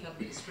Greek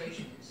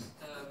administrations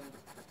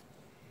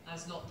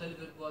has not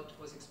delivered what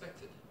was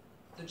expected.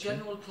 The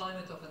general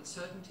climate of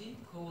uncertainty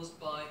caused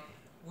by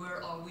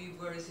where are we,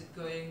 where is it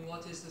going,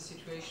 what is the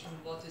situation,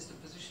 what is the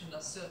position,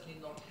 has certainly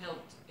not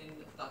helped in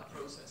that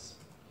process.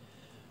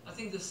 I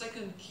think the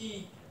second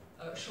key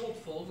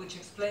shortfall, which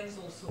explains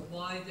also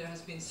why there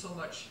has been so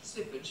much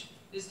slippage,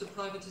 is the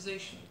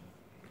privatization.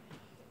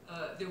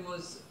 There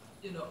was,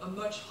 a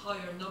much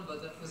higher number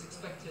that was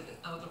expected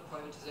out of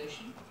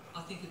privatization.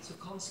 I think it's a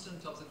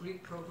constant of the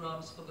Greek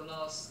programs for the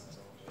last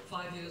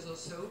 5 years or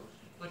so,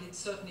 but it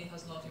certainly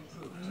has not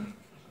improved.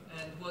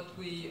 And what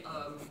we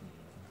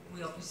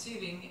are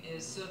perceiving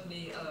is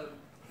certainly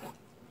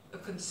a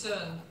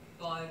concern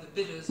by the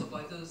bidders or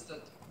by those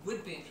that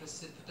would be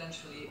interested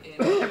potentially in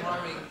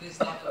acquiring this,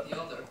 that or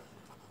the other,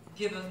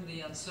 given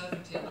the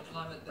uncertainty and the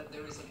climate that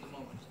there is at the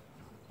moment.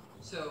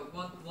 So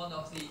one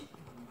of the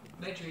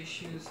major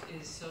issues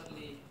is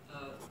certainly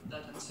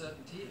that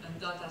uncertainty, and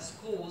that has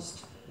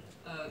caused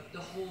the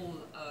whole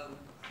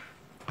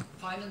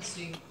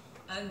financing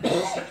and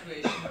the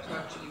situation to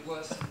actually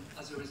worsen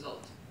as a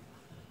result.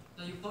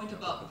 Now you point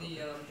about the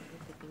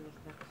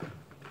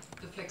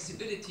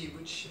flexibility,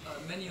 which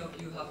many of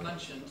you have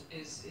mentioned,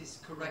 is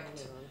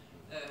correct.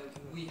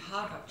 We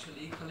have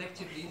actually,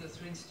 collectively, the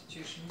three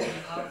institutions, we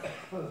have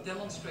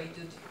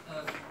demonstrated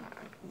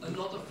a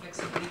lot of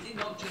flexibility,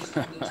 not just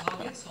on the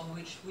targets on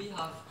which we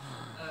have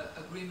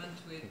agreement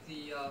with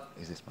the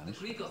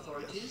Greek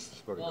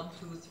authorities, 1,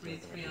 2, 3,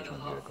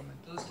 3.5.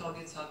 Those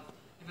targets have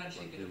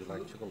eventually been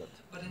approved.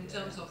 But in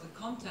terms of the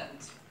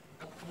content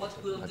of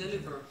what will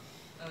deliver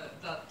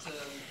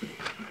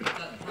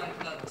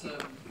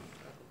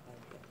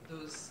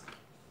those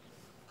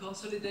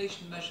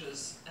consolidation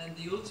measures and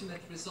the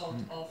ultimate result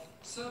of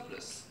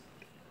surplus,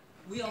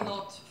 we are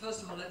not,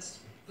 first of all, let's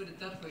put it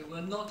that way,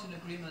 we're not in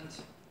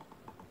agreement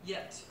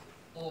yet,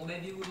 or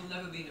maybe we will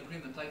never be in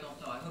agreement, I don't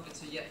know, I hope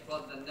it's a yet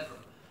rather than never,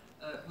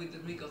 with the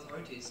Greek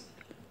authorities.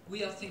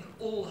 We, I think,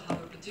 all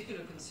have a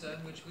particular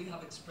concern, which we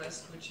have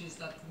expressed, which is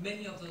that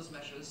many of those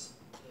measures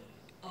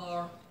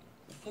are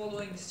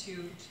following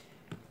suit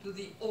to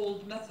the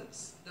old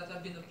methods that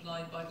have been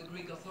applied by the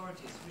Greek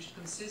authorities, which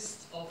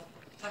consist of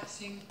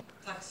taxing,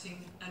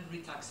 and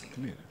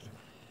retaxing.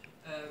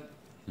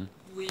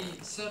 We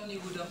certainly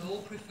would have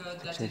all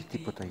preferred that it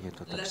be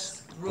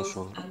less growth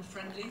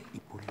unfriendly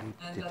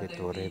and that there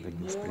be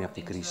more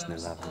in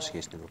terms of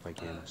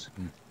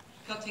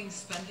cutting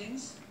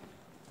spendings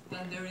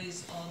than there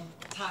is on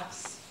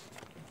tax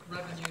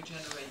revenue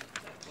generate,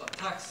 well,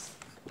 tax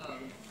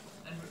and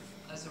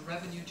as a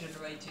revenue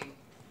generating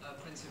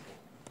principle.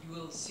 You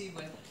will see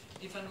when,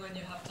 if and when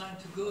you have time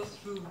to go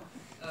through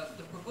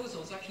the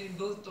proposals, actually in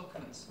both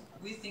documents,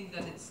 we think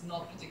that it's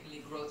not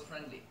particularly growth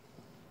friendly.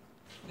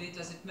 Be it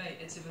as it may,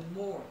 it's even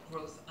more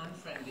growth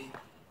unfriendly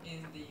in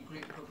the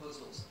Greek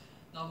proposals.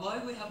 Now, why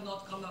we have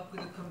not come up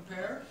with a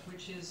compare,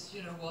 which is,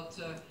 what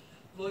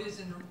lawyers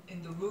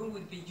in the room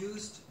would be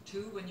used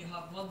to when you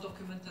have one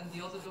document and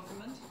the other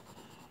document,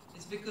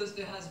 it's because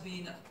there has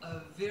been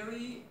a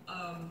very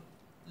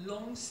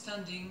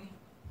long-standing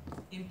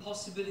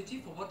impossibility,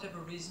 for whatever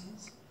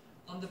reasons,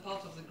 on the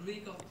part of the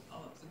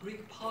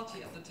Greek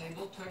party at the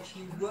table to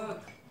actually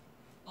work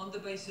on the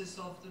basis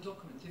of the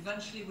document.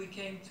 Eventually we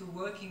came to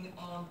working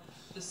on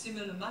the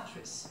similar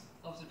matrix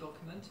of the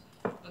document,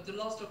 but the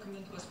last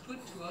document was put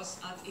to us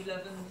at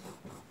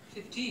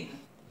 11:15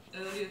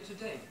 earlier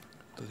today.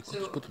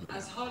 So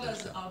as hard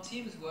as our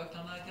teams worked,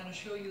 and I can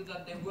assure you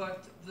that they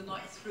worked the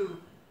night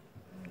through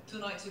 2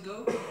 nights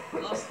ago,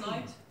 last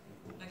night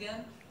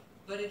again,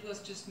 but it was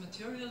just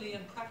materially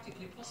and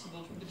practically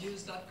possible to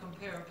produce that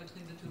compare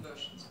between the two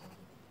versions.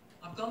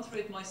 I've gone through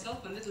it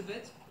myself a little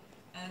bit,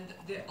 and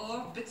there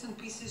are bits and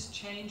pieces,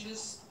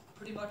 changes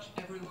pretty much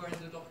everywhere in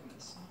the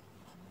documents.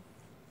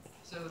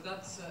 So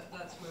that's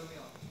where we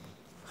are.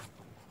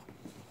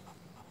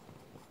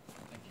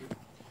 Thank you.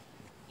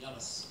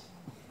 Yannis,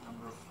 a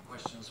number of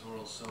questions were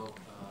also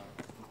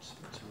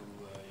put to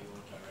your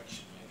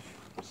direction. Maybe you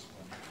could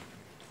respond.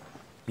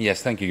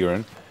 Yes, thank you,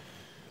 Göran.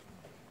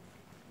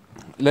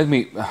 Let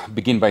me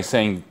begin by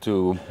saying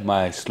to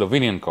my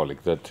Slovenian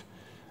colleague that,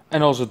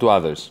 and also to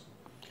others,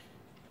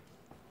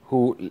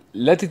 who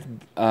let it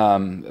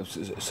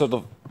sort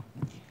of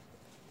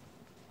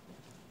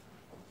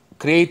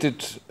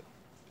created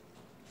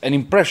an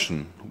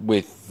impression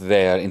with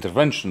their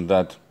intervention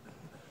that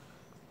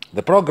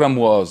the program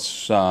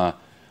was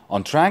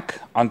on track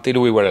until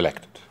we were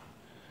elected.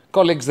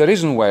 Colleagues, the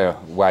reason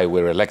why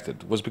we were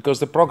elected was because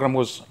the program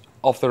was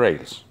off the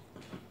rails.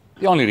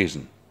 The only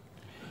reason.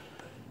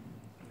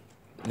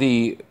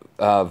 The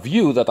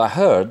view that I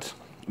heard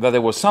that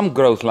there was some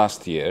growth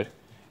last year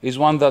is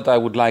one that I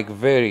would like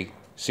very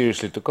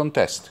seriously to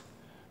contest.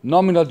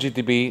 Nominal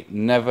GDP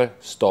never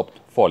stopped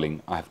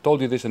falling. I have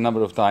told you this a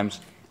number of times.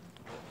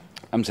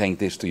 I'm saying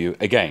this to you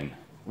again.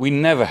 We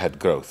never had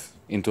growth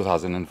in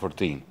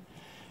 2014.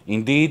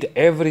 Indeed,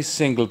 every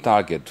single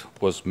target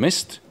was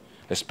missed,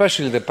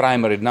 especially the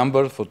primary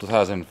number for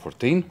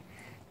 2014.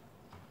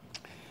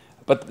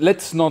 But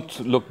let's not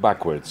look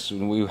backwards.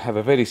 We have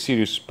a very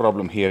serious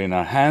problem here in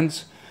our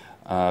hands.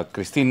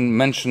 Christine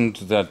mentioned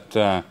that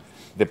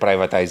the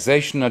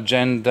privatization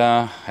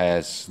agenda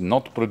has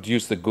not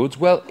produced the goods.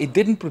 Well, it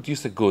didn't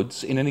produce the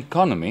goods in an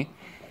economy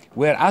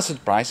where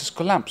asset prices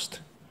collapsed.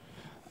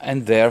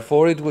 And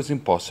therefore, it was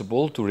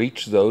impossible to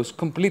reach those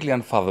completely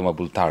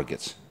unfathomable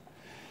targets.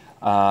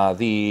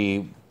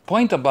 The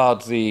point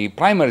about the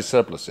primary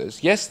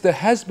surpluses, yes, there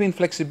has been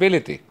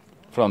flexibility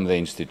from the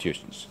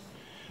institutions.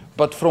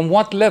 But from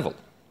what level?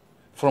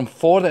 From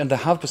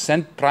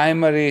 4.5%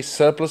 primary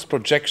surplus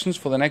projections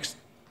for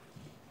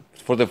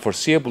the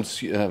foreseeable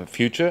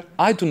future?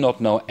 I do not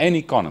know any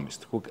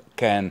economist who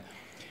can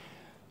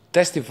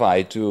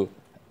testify to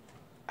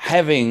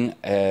having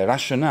a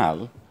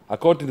rationale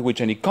according to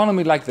which an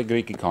economy like the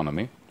Greek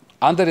economy,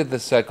 under the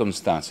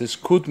circumstances,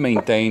 could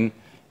maintain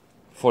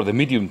for the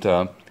medium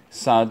term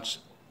such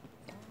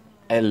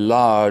a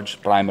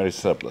large primary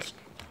surplus.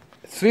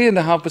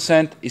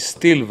 3.5% is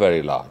still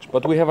very large,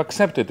 but we have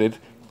accepted it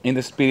in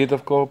the spirit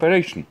of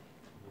cooperation.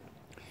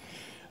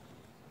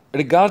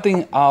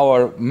 Regarding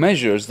our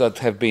measures that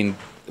have been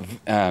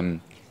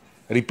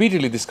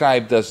repeatedly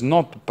described as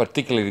not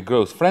particularly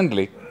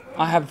growth-friendly,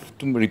 I have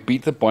to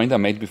repeat the point I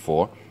made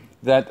before,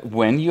 that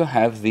when you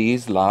have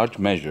these large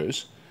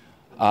measures,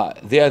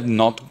 they are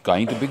not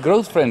going to be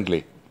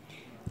growth-friendly.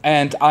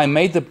 And I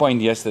made the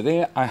point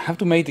yesterday, I have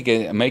to make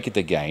it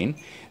again,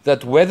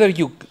 that whether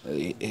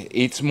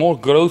it's more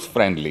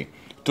growth-friendly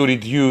to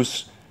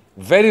reduce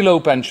very low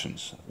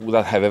pensions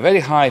that have a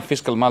very high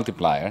fiscal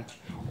multiplier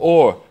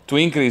or to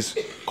increase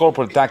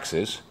corporate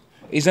taxes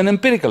is an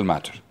empirical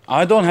matter.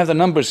 I don't have the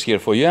numbers here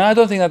for you, and I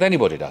don't think that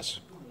anybody does.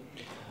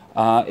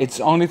 It's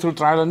only through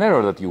trial and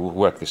error that you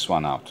work this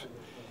one out.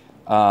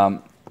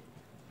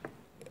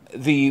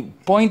 The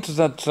point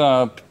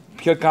that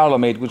Pier Carlo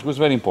made, which was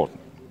very important,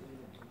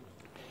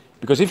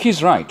 because if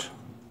he's right,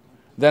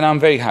 then I'm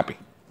very happy.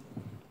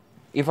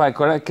 If I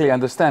correctly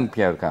understand,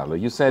 Pier Carlo,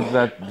 you said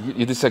that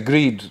you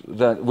disagreed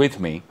with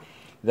me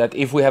that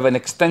if we have an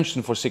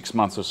extension for 6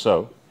 months or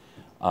so,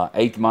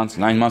 8 months,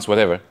 9 months,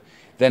 whatever,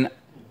 then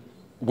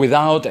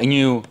without a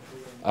new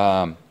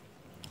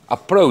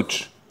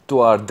approach to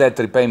our debt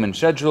repayment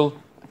schedule,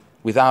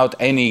 without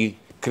any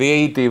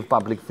creative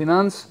public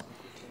finance,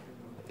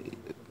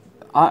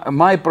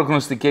 my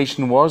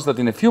prognostication was that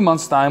in a few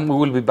months' time we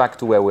will be back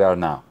to where we are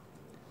now.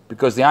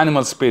 Because the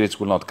animal spirits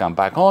will not come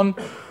back on,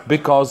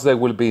 because there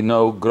will be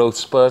no growth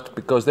spurt,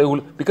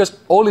 because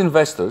all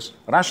investors,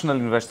 rational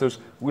investors,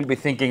 will be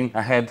thinking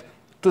ahead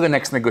to the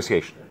next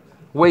negotiation,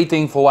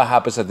 waiting for what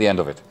happens at the end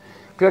of it.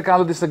 Pier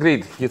Carlo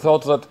disagreed. He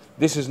thought that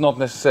this is not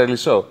necessarily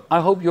so. I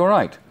hope you're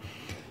right.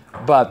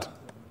 But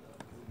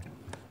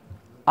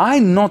I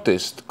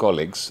noticed,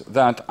 colleagues,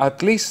 that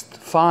at least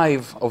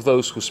 5 of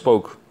those who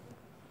spoke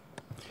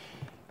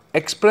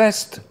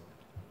expressed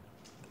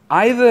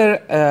either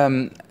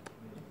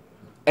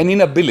an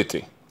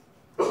inability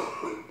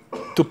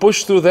to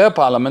push through their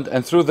parliament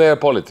and through their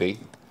polity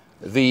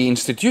the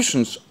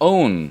institutions'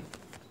 own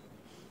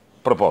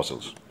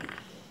proposals,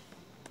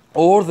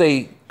 or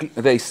they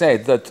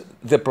said that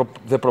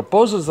the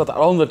proposals that are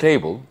on the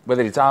table,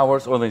 whether it's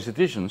ours or the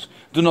institutions,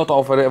 do not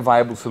offer a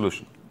viable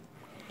solution.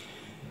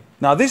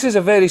 Now, this is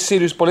a very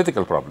serious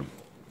political problem,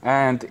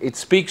 and it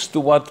speaks to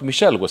what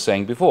Michel was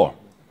saying before,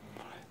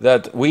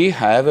 that we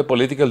have a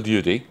political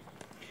duty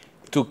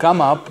to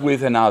come up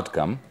with an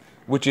outcome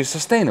which is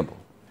sustainable.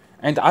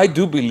 And I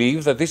do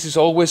believe that this is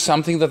always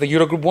something that the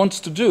Eurogroup wants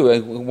to do,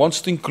 and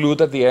wants to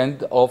include at the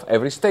end of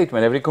every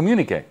statement, every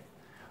communique,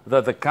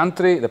 that the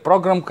country, the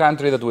program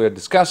country that we are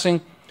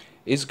discussing,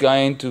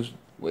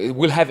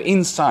 will have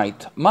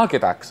inside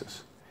market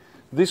access.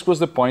 This was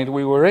the point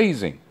we were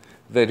raising.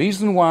 The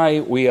reason why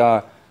we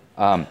are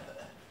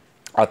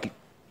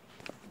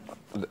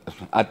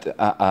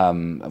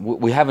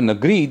we haven't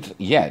agreed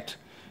yet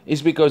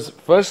is because,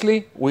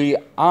 firstly, we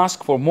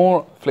ask for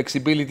more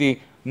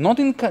flexibility, not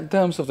in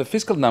terms of the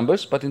fiscal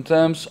numbers, but in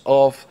terms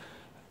of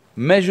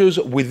measures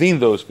within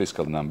those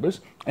fiscal numbers.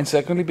 And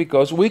secondly,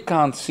 because we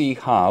can't see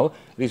how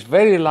this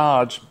very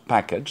large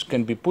package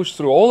can be pushed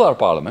through all our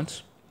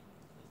parliaments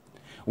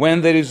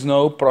when there is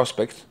no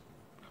prospect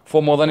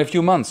for more than a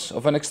few months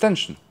of an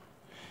extension.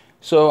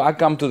 So I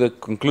come to the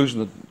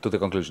question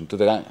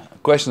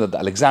that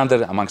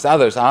Alexander, amongst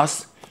others,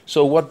 asked.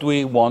 So what do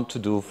we want to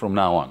do from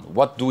now on?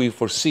 What do we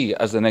foresee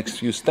as the next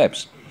few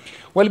steps?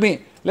 Well,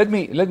 let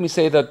me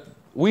say that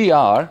we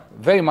are,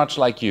 very much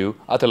like you,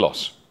 at a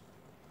loss.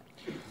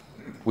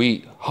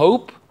 We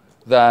hope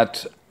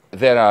that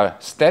there are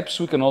steps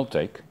we can all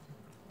take.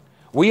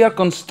 We are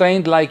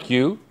constrained, like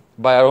you,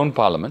 by our own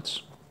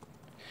parliaments.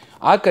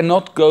 I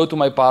cannot go to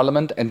my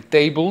parliament and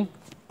table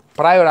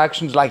prior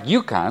actions like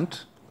you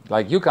can't,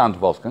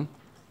 Wolfgang.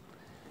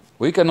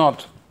 We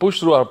cannot push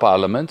through our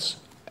parliaments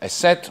a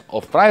set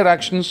of prior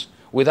actions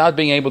without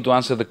being able to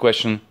answer the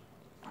question,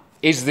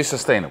 is this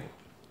sustainable?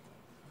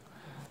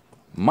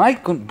 My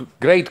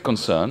great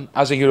concern,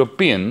 as a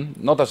European,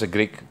 not as a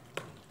Greek,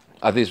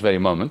 at this very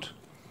moment,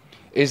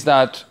 is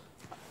that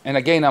and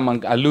again I'm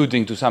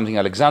alluding to something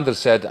Alexander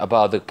said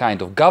about the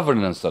kind of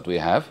governance that we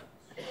have,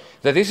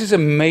 that this is a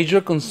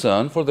major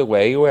concern for the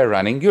way we are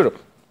running Europe,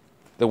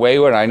 the way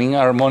we are running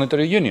our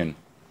monetary union.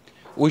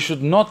 We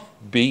should not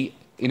be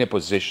in a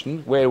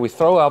position where we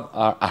throw up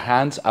our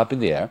hands up in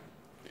the air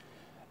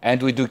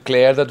and we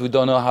declare that we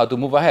don't know how to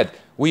move ahead.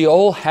 We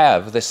all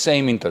have the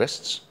same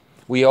interests.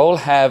 We all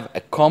have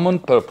a common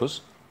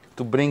purpose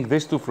to bring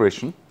this to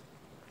fruition.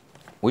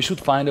 We should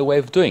find a way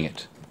of doing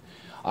it.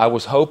 I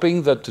was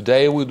hoping that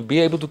today we would be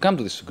able to come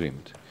to this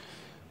agreement.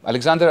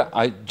 Alexander,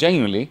 I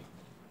genuinely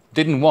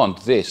didn't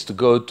want this to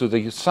go to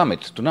the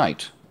summit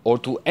tonight or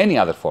to any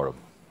other forum.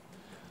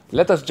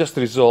 Let us just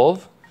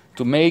resolve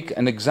to make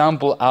an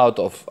example out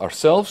of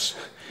ourselves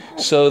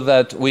so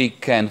that we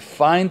can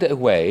find a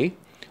way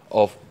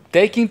of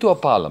taking to our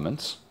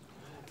parliaments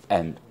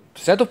and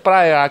set of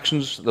prior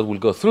actions that will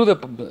go through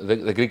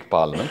the Greek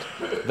parliament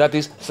that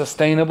is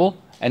sustainable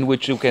and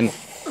which you can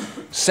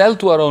sell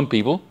to our own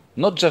people,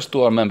 not just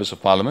to our members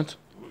of parliament,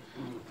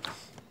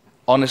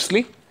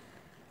 honestly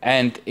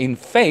and in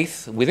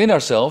faith within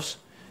ourselves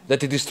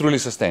that it is truly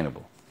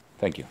sustainable.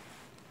 Thank you.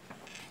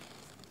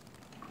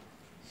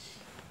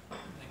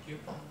 Thank you.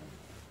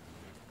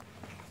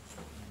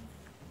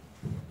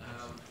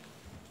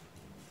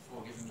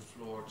 Before giving the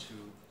floor to,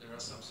 there are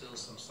still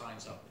some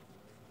signs up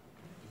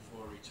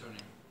before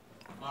returning.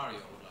 Mario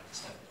would like to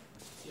step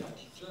in.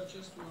 Yeah,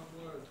 just one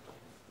word.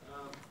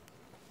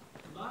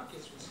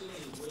 Markets will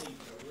certainly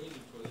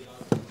waiting for the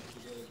outcome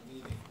of today's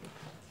meeting.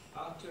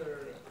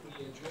 After we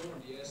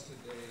adjourned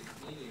yesterday's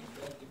meeting,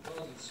 that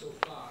deposits so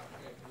far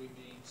have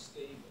remained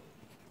stable.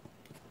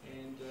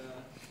 And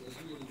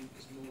Brazil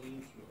is more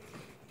inflow,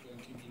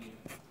 20 million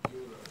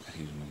euros.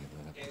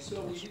 And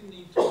so we didn't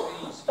need to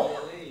raise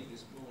ELA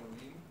this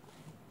morning.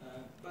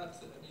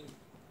 But, I mean,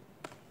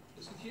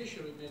 the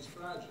situation remains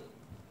fragile.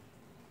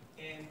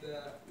 And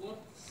what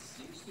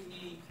seems to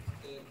me,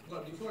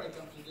 well, before I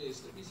come to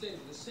this, let me say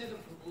that the set of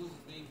proposals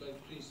made by the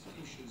three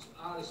institutions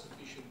are a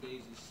sufficient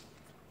basis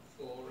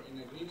for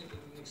an agreement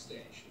and an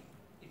extension,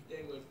 if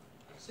they were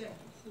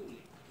accepted fully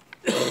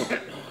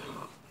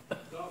by the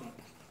government.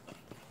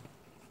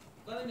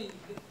 But I mean,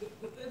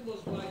 that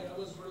was why I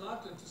was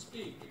reluctant to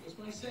speak, because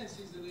my sense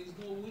is that there is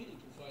no will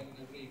to find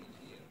an agreement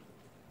here,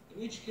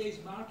 in which case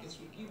markets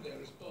will give their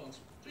response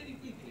pretty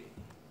quickly,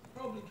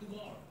 probably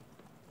tomorrow,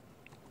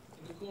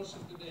 in the course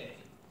of the day.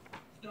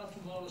 If not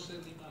tomorrow,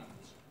 certainly Monday.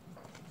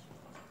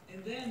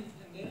 And then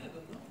I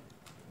don't know.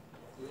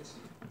 We'll see.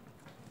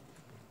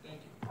 Thank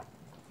you.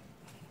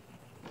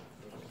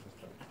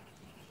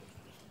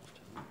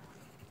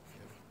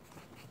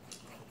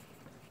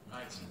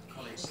 Right,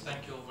 colleagues,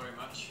 thank you all very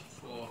much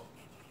for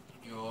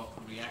your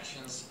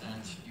reactions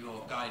and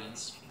your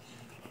guidance.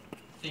 I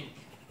think,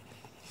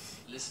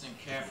 listening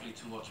carefully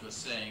to what you're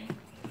saying,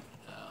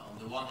 on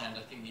the one hand,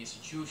 I think the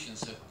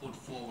institutions have put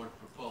forward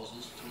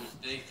proposals to which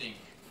they think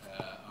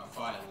are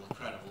viable and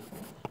credible,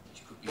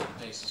 which could be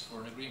the basis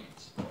for an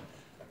agreement.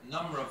 A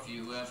number of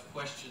you have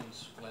questioned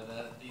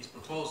whether these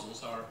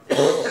proposals are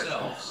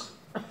themselves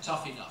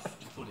tough enough,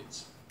 to put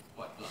it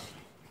quite bluntly.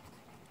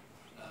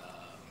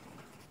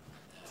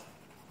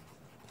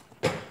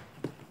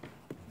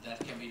 That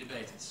can be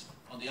debated.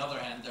 On the other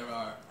hand, there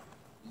are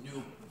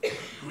new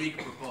Greek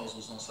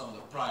proposals on some of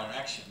the prior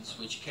actions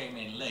which came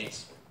in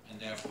late, and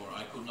therefore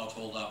I could not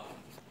hold up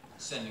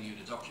sending you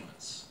the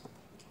documents.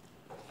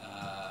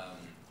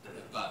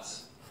 But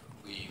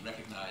we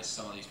recognize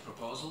some of these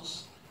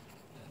proposals.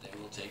 They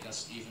will take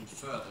us even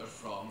further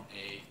from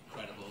a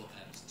credible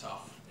and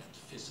tough and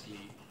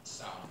fiscally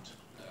sound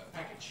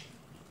package.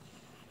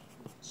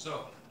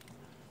 So,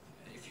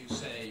 if you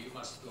say you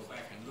must go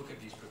back and look at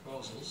these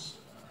proposals,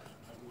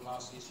 I will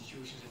ask the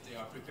institutions if they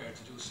are prepared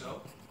to do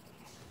so,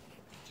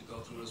 to go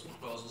through those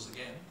proposals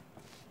again.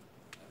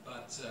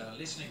 But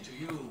listening to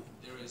you,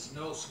 there is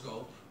no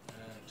scope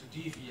to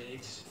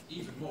deviate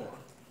even more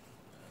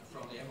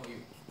from the MOU.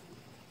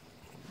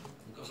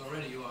 Because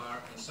already you are,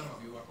 some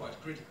of you are quite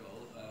critical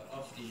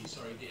of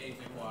the aid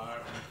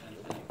memoir and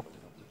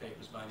the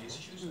papers by the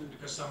institutions,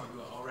 because some of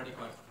you are already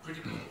quite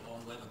critical on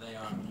whether they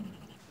are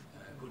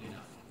good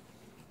enough.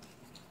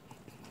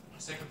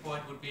 The second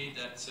point would be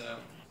that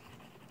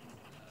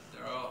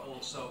there are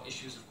also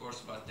issues, of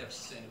course, about debt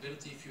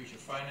sustainability, future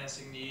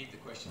financing need, the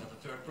question of a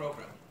third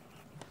program.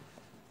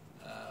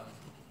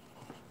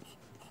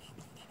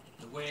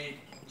 The way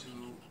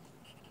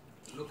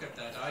to look at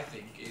that, I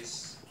think,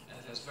 is, and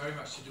it has very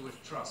much to do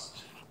with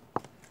trust,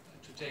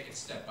 to take it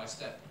step by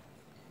step.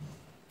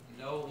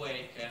 No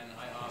way can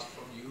I ask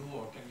from you,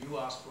 or can you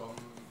ask from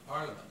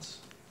parliaments,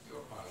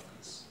 your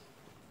parliaments,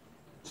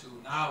 to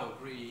now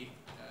agree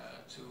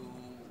to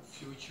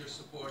future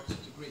support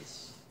to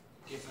Greece,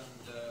 given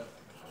the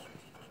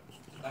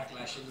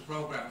backlash in the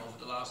program over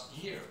the last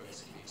year,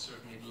 basically,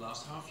 certainly the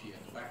last half year,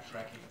 the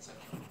backtracking, etc.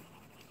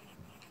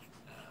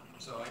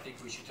 So I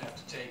think we should have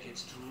to take it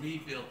to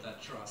rebuild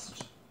that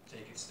trust,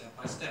 take it step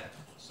by step.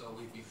 So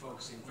we've been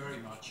focusing very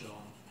much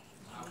on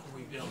how can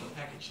we build a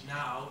package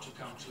now to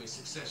come to a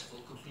successful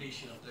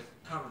completion of the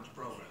current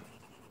program.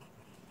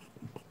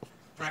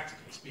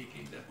 practically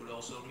speaking, that would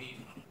also mean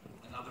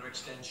another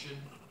extension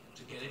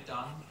to get it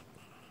done,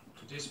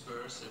 to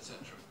disperse, etc.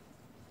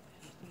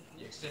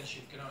 The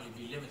extension can only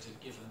be limited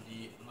given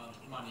the amount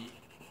of money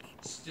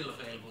still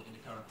available in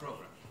the current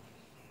program.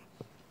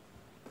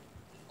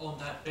 On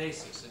that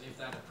basis, and if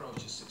that approach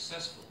is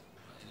successful,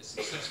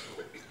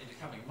 in the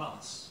coming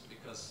months,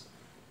 because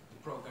the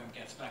program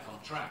gets back on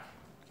track,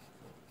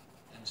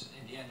 and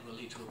in the end will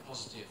lead to a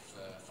positive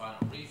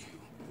final review,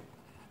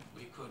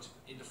 we could,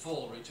 in the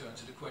fall, return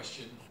to the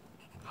question,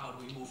 how do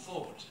we move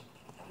forward?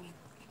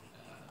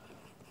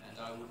 And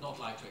I would not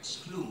like to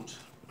exclude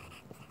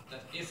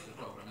that if the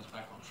program is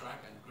back on track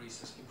and Greece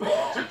has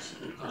implemented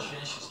it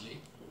conscientiously,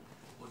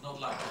 would not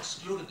like to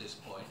exclude at this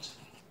point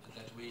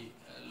that we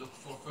look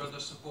for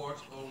further support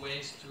or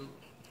ways to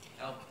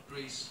help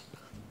Greece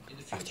in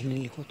the future. Είναι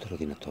λιγότερο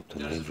δυνατό από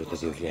τον Νοέμβριο του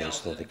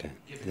 2012.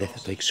 Δεν θα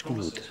το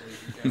exclude.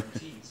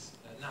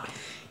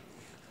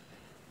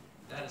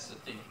 That is the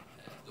thing,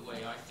 the way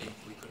I think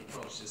we could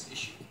approach this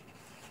issue.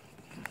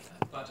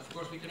 But of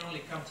course we can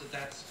only come to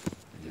that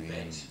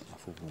debate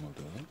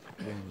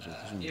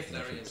if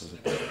there is a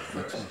debate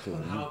first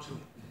on how to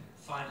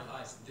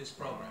finalize this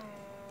program.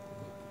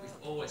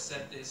 We've always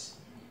said this.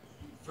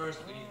 First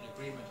we need an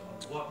agreement on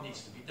what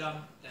needs to be done,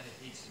 then it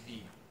needs to be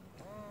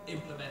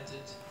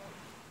implemented,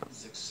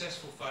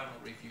 successful final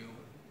review,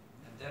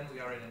 and then we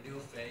are in a new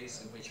phase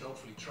in which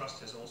hopefully trust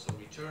has also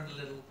returned a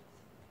little,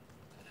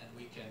 and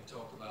we can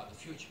talk about the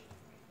future.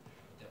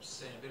 Debt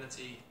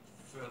sustainability,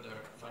 further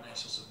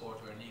financial support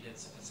where needed,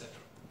 etc.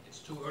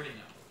 It's too early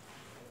now.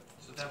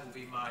 So that will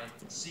be my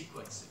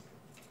sequencing.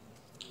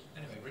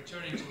 Anyway,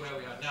 returning to where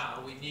we are now,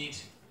 we need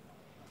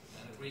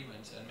an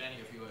agreement, and many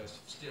of you have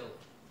still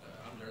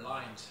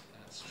underlined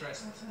and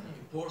stressed the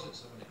importance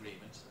of an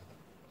agreement.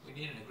 We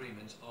need an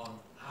agreement on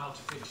how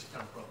to finish the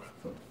current program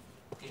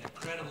in a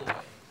credible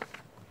way.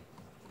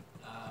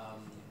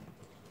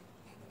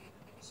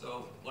 So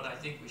what I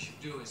think we should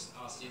do is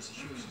ask the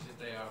institutions if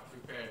they are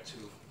prepared to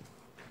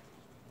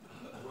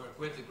work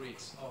with the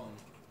Greeks on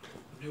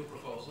new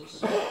proposals,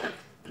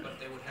 but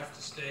they would have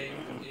to stay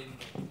in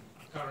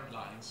current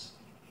lines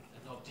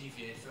and not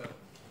deviate further.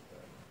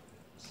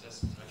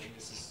 I think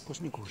this is Πώς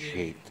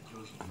negotiate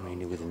άμα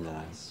είναι within the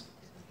lines?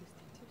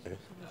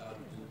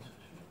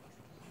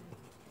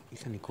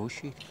 If I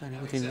negotiate, if I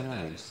within the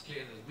lines. It's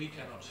clear that we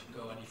cannot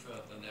go any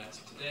further than that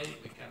today.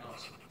 We cannot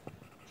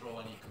draw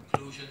any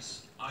conclusions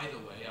either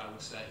way, I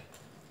would say.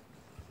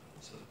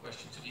 So the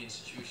question to the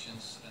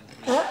institutions and the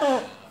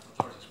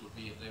authorities would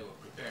be if they were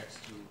prepared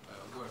to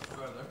work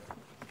further.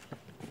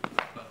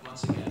 But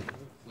once again,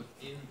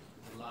 within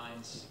the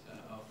lines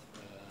of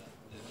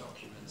the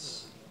documents,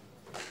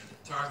 the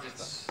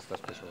targets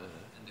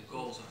and the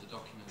goals of the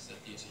documents that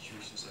the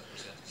institutions have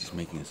presented. He's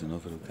making us an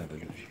overall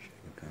coverage.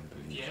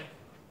 Yeah.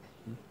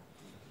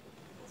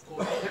 Of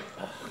course.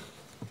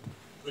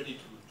 Ready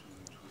to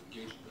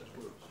engage in that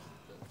work.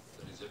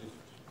 That is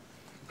evident.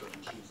 The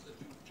conditions that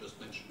you just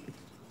mentioned.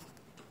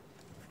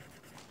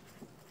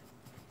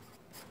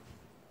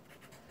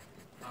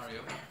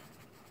 Mario.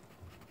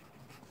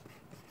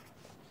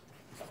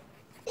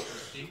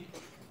 Christine.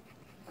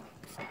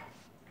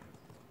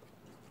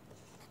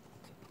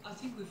 I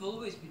think we've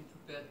always been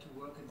prepared to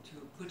work and to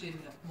put in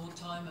more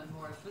time and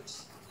more efforts.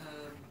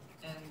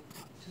 And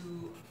to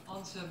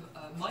answer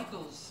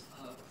Michael's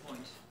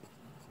point,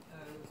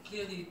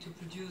 clearly to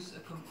produce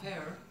a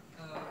compare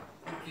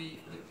would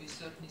be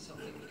certainly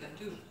something we can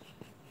do.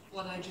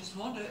 What I just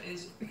wonder is,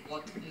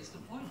 what is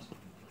the point?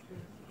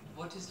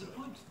 What is the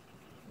point?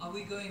 How are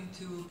we going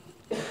to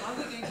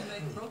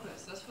make progress?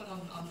 That's what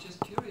I'm just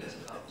curious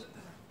about.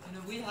 You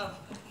know, we have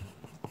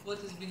what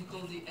has been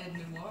called the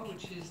aide-mémoire,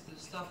 which is the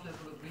staff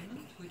level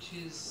agreement, which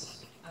is,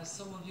 as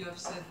some of you have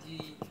said,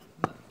 the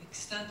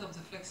extent of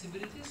the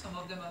flexibility. Some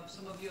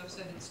of you have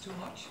said it's too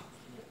much.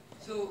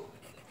 So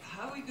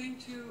how are we going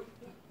to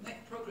make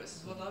progress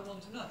is what I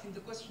want to know. I think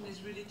the question is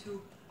really to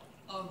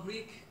our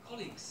Greek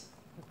colleagues.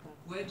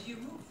 Where do you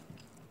move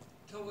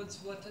towards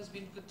what has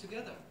been put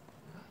together?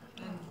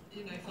 And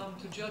you know, if I'm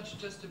to judge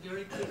just a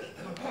very quick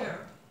compare,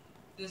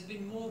 there's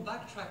been more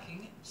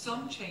backtracking,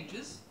 some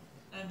changes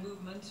and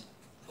movement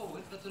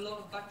forward, but a lot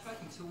of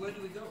backtracking. So where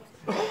do we go?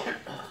 I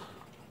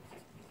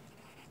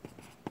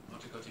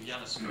want to go to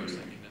Yanis first.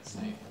 I think that's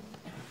the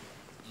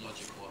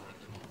logical order at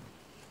the moment.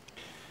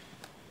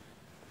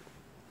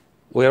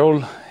 We're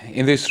all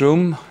in this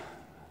room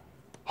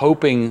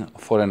hoping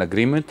for an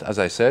agreement, as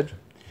I said,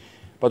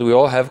 but we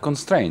all have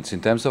constraints in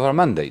terms of our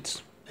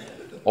mandates.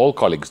 All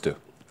colleagues do.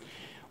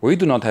 We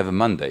do not have a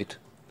mandate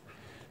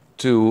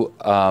to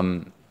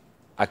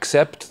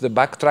accept the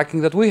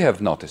backtracking that we have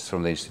noticed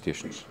from the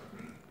institutions.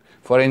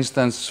 For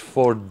instance,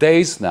 for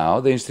days now,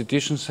 the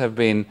institutions have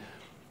been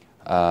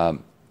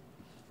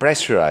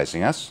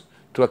pressurizing us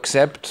to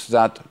accept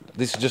that,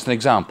 this is just an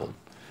example,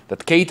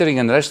 that catering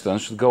and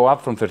restaurants should go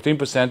up from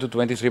 13% to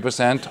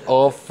 23%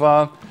 of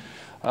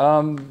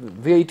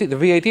the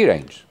VAT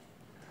range.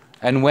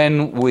 And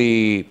when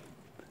we,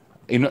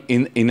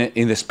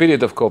 in the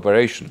spirit of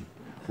cooperation,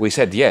 we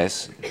said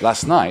yes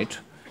last night,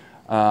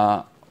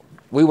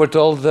 we were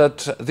told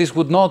that this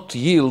would not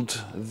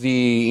yield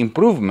the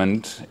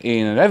improvement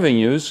in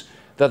revenues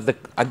that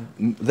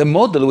the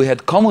model we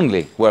had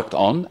commonly worked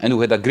on and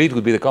we had agreed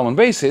would be the common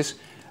basis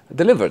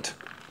delivered.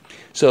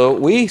 So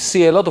we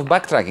see a lot of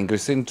backtracking,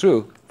 Christine,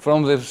 true,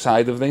 from the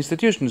side of the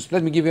institutions.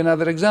 Let me give you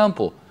another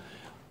example.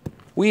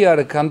 We are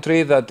a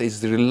country that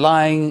is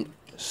relying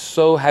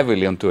so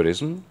heavily on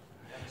tourism.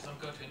 I'm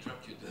going to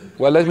interrupt you.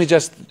 Well, let me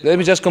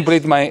just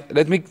complete my.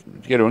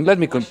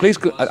 Jeroen, please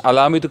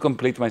allow me to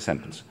complete my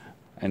sentence,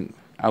 and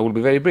I will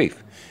be very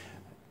brief.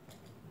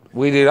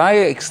 We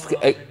rely.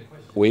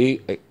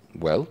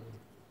 Well,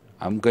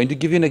 I'm going to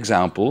give you an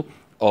example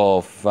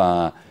of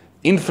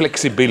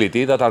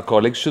inflexibility that our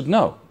colleagues should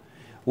know.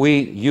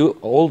 You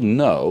all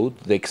know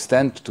the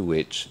extent to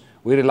which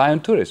we rely on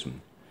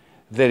tourism.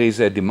 There is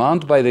a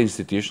demand by the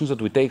institutions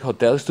that we take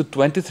hotels to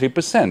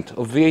 23%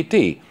 of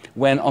VAT,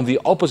 when on the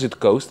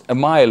opposite coast, a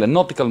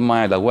nautical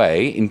mile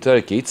away in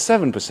Turkey, it's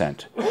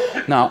 7%.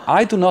 Now,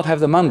 I do not have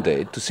the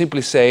mandate to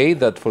simply say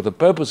that for the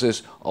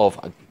purposes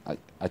of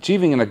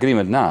achieving an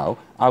agreement now,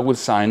 I will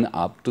sign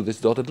up to this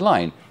dotted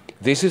line.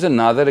 This is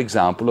another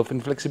example of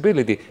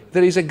inflexibility.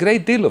 There is a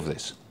great deal of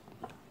this.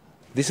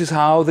 This is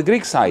how the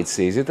Greek side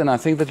sees it, and I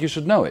think that you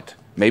should know it.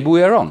 Maybe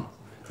we are wrong.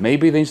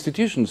 Maybe the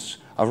institutions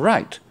are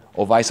right,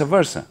 or vice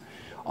versa.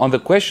 On the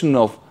question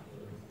of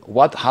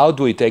how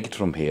do we take it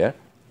from here,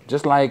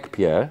 just like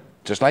Pierre,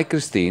 just like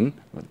Christine,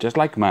 just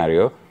like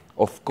Mario,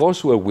 of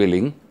course we're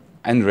willing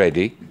and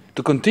ready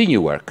to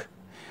continue work.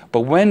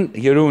 But when,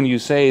 Jeroen, you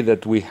say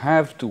that we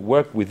have to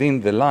work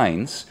within the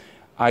lines,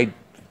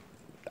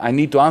 I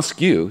need to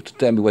ask you to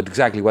tell me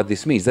exactly what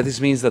this means.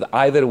 This means that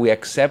either we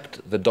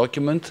accept the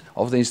document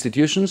of the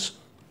institutions,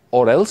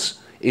 or else,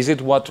 is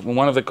it what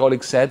one of the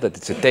colleagues said, that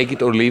it's a take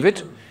it or leave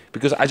it?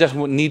 Because I just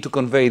need to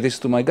convey this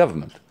to my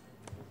government.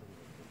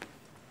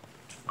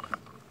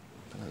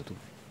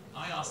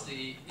 I asked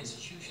the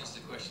institutions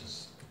the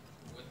questions,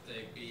 would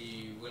they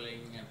be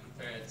willing and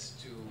prepared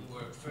to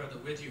work further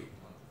with you?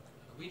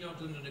 We don't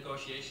do the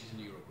negotiations in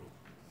the Eurogroup.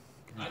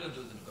 I don't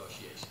do the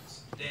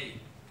negotiations. They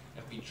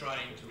have been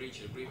trying to reach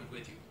an agreement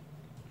with you.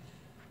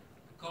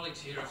 The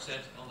colleagues here have said,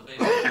 on the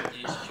basis of what the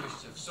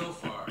institutions have so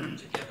far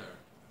together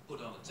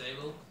put on the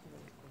table,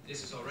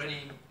 this is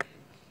already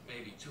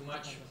maybe too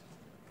much,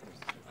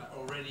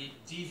 already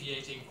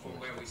deviating from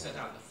where we set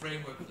out the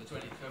framework of the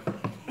 20th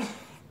February.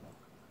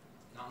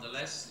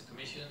 Nonetheless, the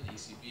Commission, the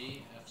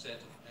ECB have said,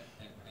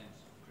 and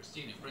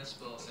Christine in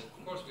principle said,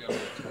 of course we are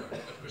ready to work,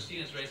 but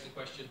Christine has raised the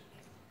question,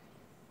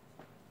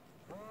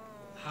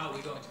 how are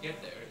we going to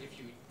get there if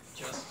you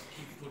just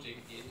keep putting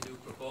in new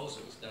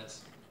proposals that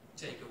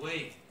take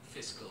away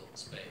fiscal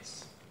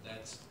space,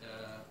 that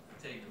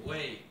take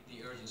away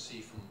the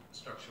urgency from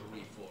structural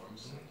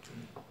reforms,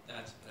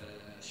 that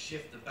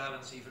shift the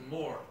balance even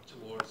more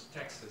towards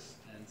taxes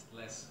and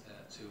less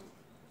to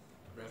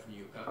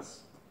revenue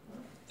cuts.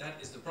 That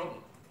is the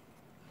problem.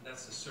 And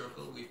that's the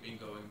circle we've been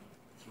going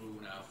through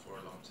now for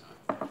a long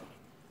time.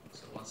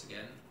 So once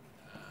again,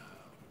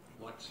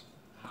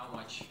 how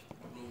much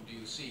room do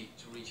you see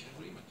to reach an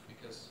agreement?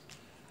 Because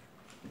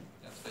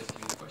that's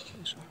basically the question.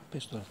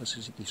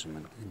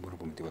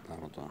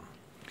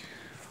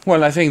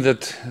 Well, I think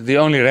that the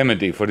only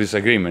remedy for this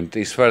agreement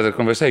is further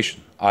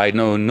conversation. I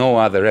know no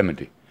other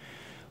remedy.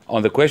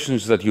 On the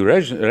questions that you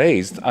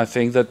raised, I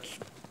think that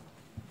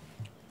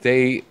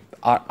they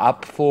are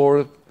up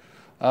for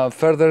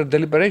further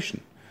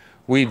deliberation.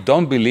 We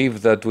don't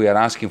believe that we are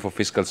asking for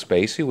fiscal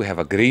space. We have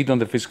agreed on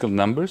the fiscal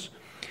numbers.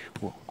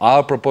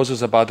 Our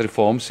proposals about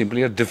reforms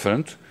simply are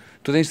different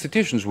to the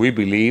institutions. We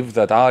believe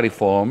that our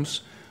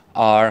reforms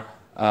are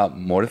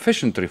more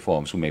efficient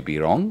reforms. We may be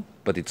wrong,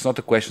 but it's not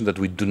a question that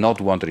we do not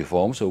want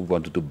reforms or we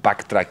want to do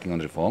backtracking on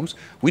reforms.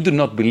 We do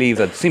not believe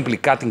that simply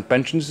cutting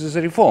pensions is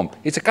a reform.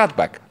 It's a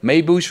cutback.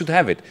 Maybe we should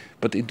have it,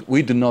 but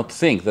we do not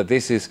think that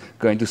this is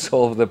going to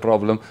solve the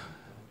problem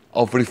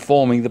of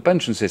reforming the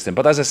pension system.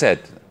 But as I said,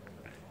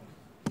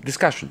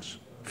 discussions,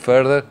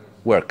 further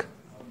work.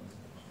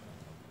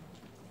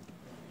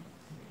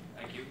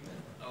 Thank you.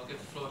 I'll give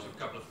the floor to a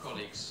couple of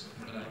colleagues,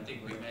 but I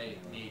think we may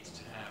need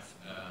to have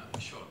a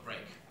short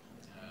break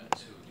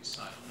to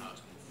decide on how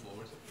to move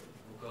forward.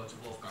 We'll go to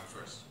Wolfgang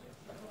first.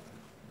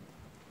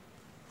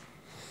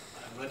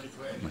 I'm ready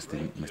for any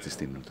Είμαστε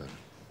στην νότα.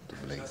 Το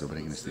break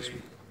είναι στήσιμο.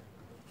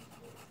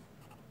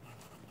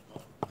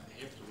 I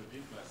have to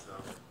repeat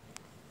myself.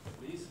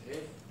 Please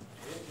have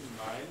in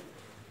mind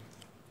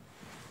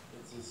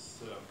that this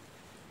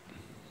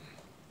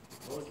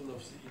proposal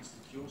of the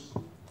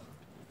institution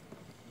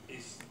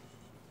is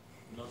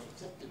not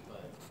accepted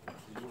by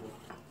the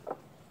Eurogroup.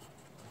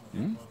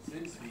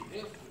 Since we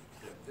have to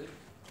accept it,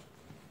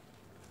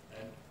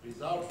 and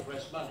without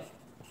fresh money,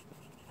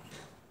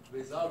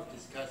 without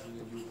discussing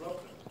a new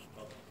program,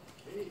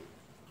 okay,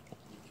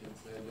 we can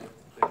say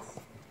that's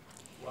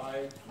why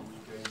we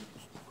gain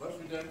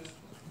confidence.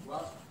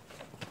 What?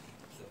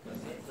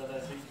 That I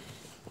think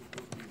it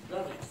would be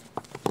very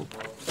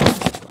important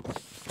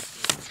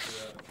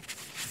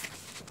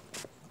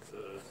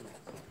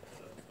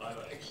by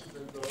our actions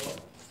and so on,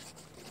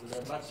 we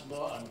are much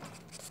more on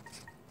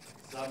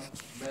some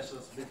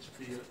measures which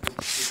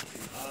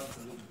enhance a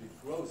little bit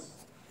growth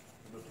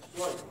and not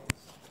destroy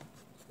growth.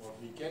 What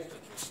we get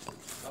at the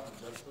sudden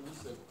judgment is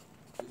that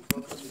this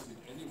program is in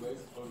any way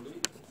only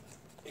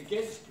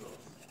against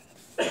growth.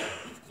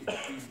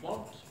 If we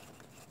want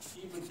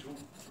even to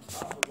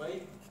path away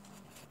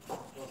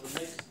for the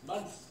next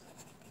months,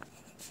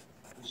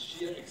 the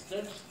sheer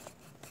extension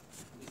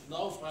is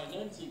now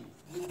financing,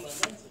 new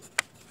financing,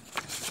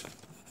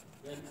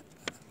 then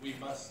we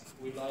must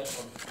rely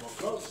on more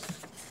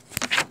growth.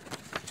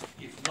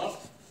 If not,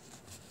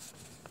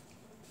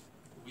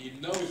 we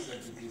know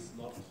that it is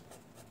not,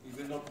 we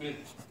will not build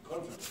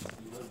confidence,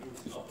 we will do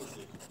the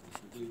opposite.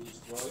 We will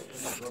destroy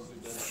any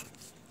confidence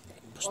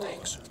in all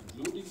of us,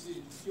 including the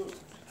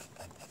institutions.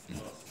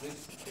 Because this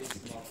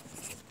is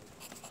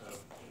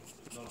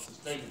not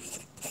sustainable.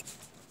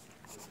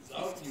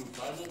 Without new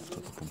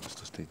financing, it's not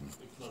sustainable.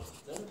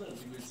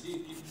 We will see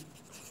it even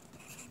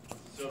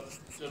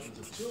certain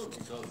sections,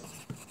 because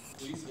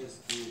Greece has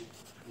to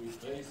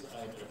replace the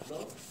IMF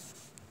loan,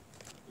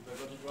 if I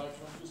got it right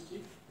from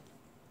Christine,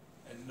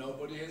 and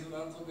nobody has an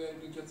answer where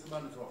we get the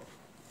money from.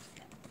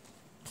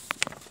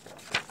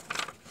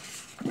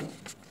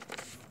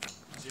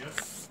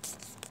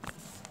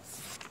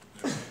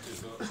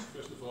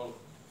 First of all,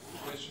 the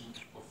question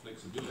of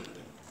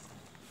flexibility,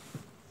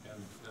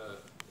 and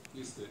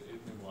is the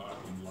aide-memoire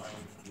in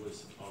line with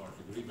our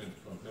agreement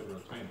from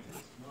February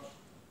 20th?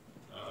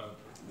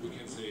 We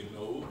can say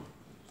no,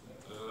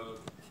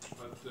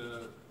 but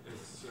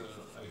as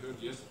I heard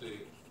yesterday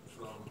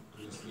from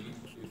Christine,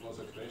 it was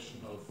a question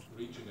of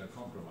reaching a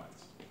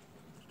compromise.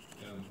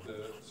 And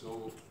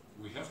so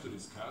we have to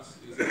discuss,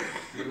 is it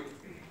still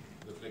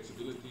the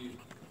flexibility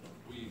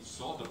we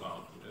thought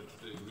about at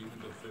the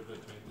agreement of February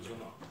 20th or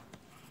not?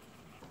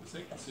 The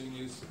second thing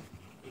is,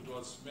 it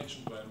was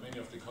mentioned by many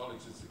of the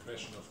colleagues, it's the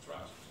question of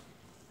trust.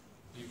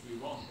 If we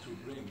want to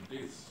bring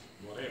this,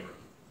 whatever,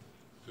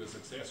 to a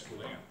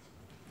successful end,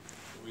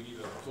 we need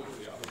a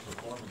totally other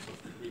performance of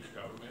the Greek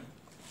government,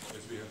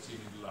 as we have seen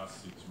in the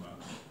last 6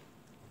 months.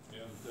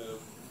 And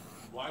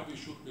why we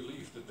should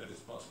believe that that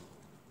is possible,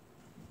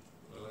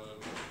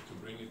 to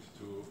bring it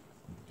to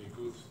a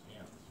good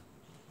end.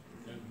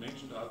 And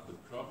mentioned out the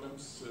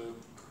problems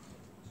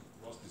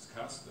was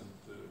discussed and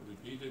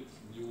repeated.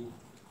 New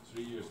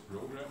 3 years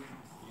program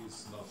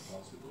is not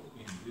possible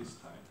in this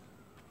time.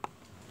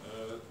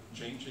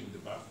 Changing the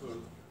buffer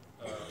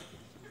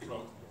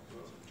from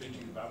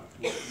changing the buffer to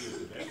 2 years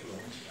of debt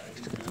loans, I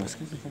think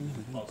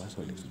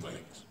possible in this way.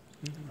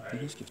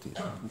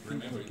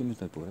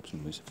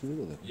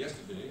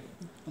 Yesterday,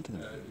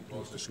 it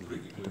was a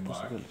critical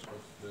remark of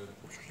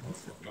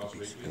Klaus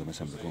Regling to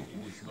say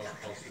it is not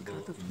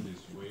possible in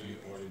this way,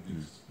 or it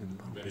is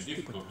very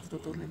difficult to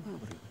do.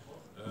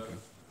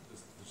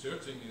 The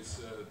third thing is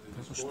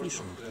the discourse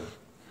of the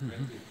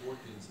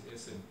 2014's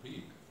S&P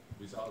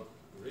without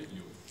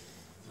review.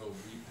 So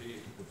we pay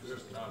the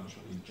first tranche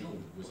in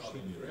June without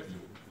any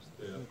review.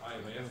 The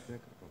IMF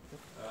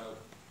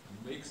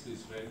makes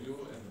this review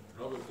and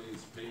probably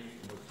is paying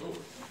in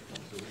October.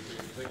 So we pay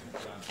the second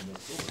tranche in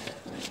October.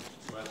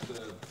 But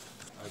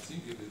I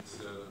think it is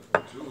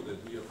true that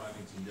we are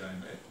financing the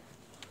IMF,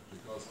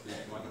 because the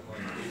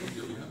 1.8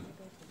 billion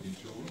in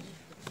June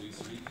is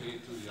repaid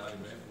to the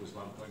IMF with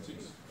 1.6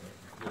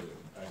 billion.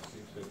 I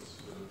think that's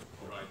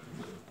the right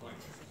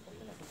point.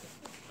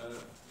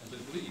 And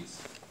then please,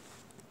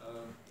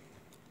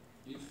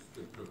 if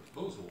the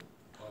proposal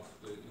of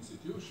the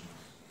institutions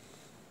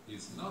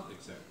is not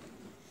accepted,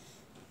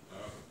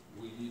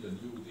 we need a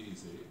new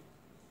DSA,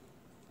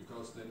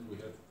 because then we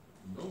have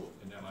no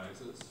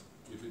analysis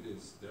if it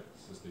is debt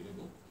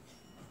sustainable,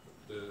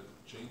 the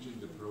changing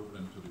the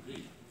program to the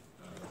Greek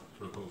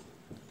proposal.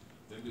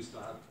 Then we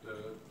start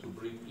to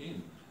bring in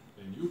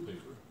a new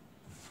paper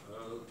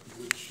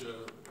which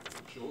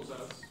shows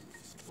us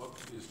what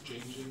is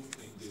changing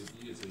in the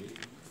DSA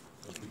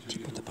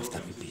between the two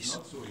programs. It's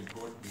not so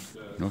important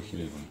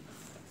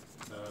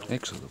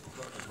Έξω το πω.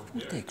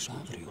 Ούτε έξω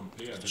αύριο.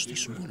 Θα το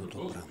στήσουμε όλο το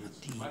πράγμα.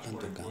 Τι ήταν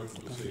το κάνουμε,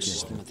 το κάνουμε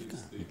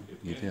συστηματικά.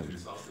 Γιατί αύριο.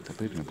 Θα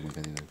πρέπει να πούμε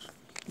κάτι έξω.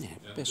 Ναι,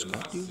 πες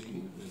κάτι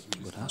ότι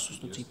βράσω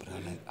στο Τσίπρα,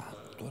 αλλά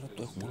τώρα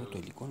το έχουμε όλο το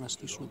υλικό να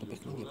στήσουμε το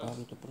παιχνίδι από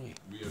αύριο το πρωί.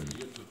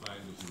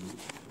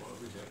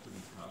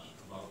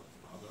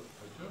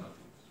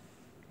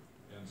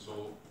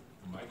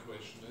 My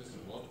question is,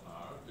 what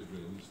are the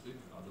realistic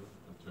other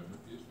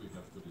alternatives we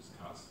have to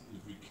discuss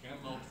if we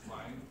cannot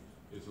find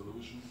a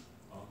solution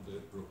on the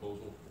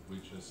proposal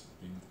which has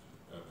been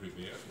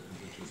prepared and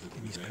which is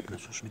Εμείς πρέπει να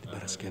σώσουμε την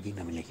Παρασκευή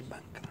να μην έχει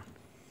μπάνκα.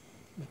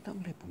 Μετά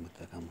βλέπουμε τι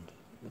θα κάνουν.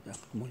 Μετά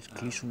μόλις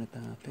κλείσουν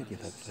τα τέτοια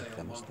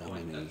θα μας τα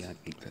λένε για...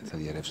 Θα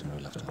διαρρεύσουν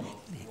όλα αυτά.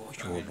 Ναι,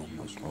 όχι όλο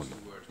όμως.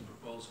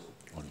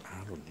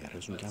 Άλλο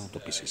διαρρεύσουν και άλλο το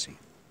πεις εσύ.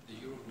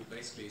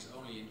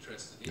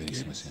 Δεν έχει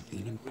σημασία.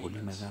 Είναι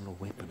πολύ μεγάλο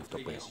weapon αυτό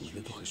που έχουμε,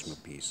 δεν το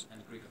χρησιμοποιείς.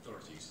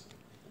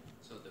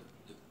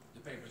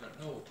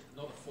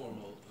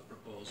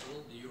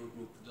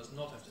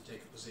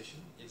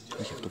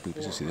 Όχι αυτό που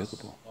είπες εσύ, δεν το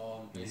πω.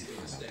 Ναι,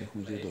 αλλά ότι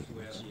έχουμε δύο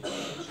documents.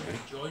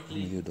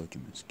 Έχουμε δύο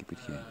documents και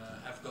υπήρχε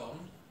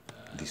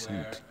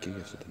dissent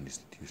kirjased on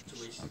institutions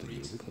which on the the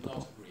Greeks Eurogroup did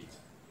not agree.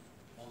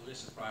 On the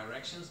list of prior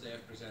actions, they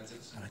have presented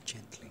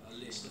a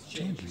list of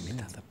changes,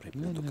 Μετά θα πρέπει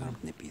να το κάνουν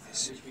την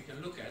επίθεση. which we can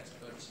look at,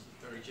 but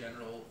very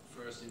general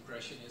first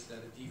impression is that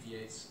it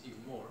deviates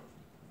even more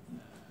in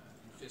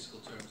fiscal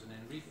terms and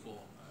in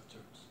reform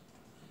terms.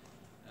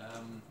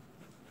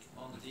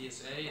 On the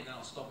DSA, and then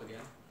I'll stop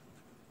again.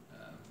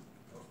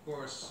 Of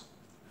course,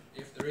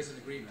 if there is an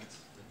agreement,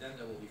 then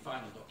there will be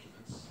final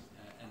documents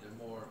and a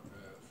more,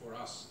 for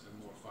us, a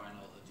more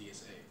final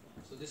DSA.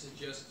 So this is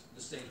just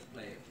the state of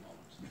play at the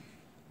moment,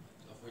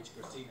 of which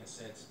Christina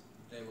said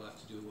they will have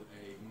to do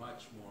a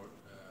much more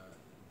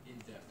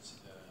in-depth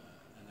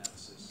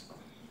analysis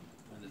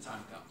when the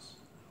time comes.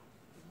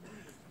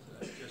 So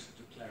that's just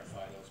to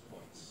clarify those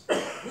points.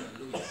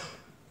 Louis.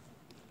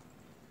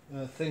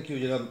 Thank you,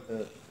 Jerome.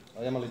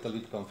 I am a little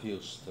bit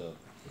confused.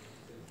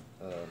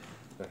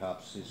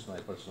 Perhaps it's my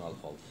personal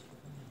fault.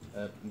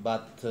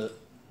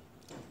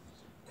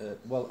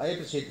 Well, I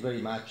appreciate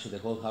very much the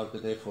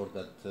wholehearted effort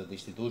that the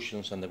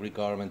institutions and the Greek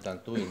government are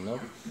doing, no?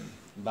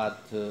 But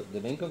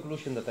the main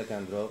conclusion that I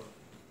can draw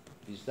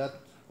is that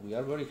we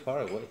are very far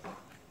away.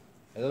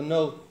 I don't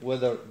know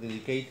whether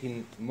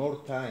dedicating more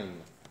time,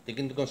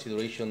 taking into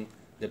consideration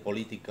the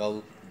political,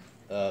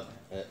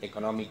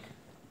 economic,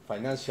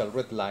 financial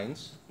red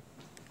lines,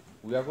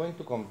 we are going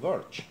to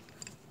converge.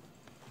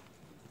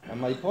 And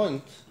my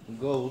point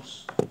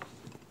goes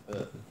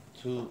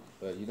to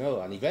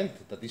an event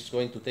that is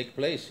going to take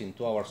place in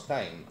 2 hours'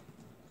 time.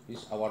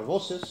 Is our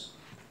bosses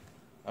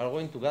are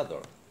going to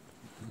gather.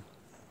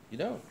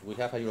 We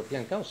have a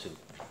European Council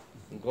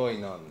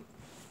going on.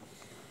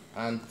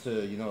 And,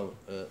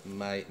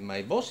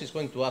 my boss is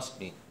going to ask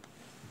me,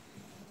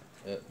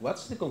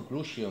 what's the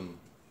conclusion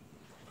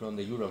from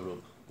the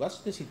Eurogroup? What's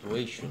the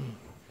situation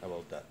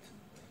about that?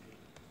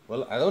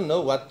 Well, I don't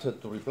know what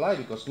to reply,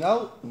 because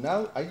now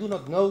I do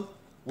not know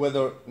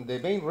whether the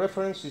main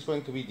reference is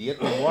going to be the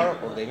memoir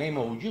or the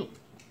MOU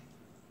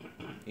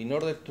in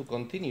order to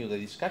continue the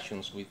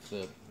discussions with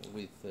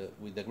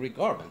the Greek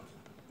government.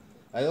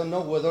 I don't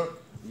know whether,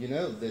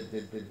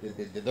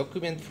 the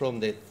document from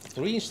the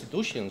 3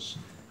 institutions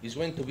is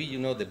going to be,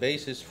 the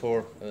basis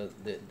for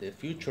the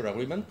future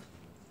agreement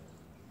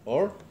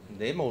or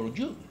the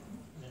MOU.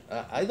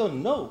 I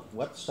don't know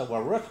what's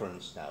our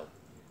reference now.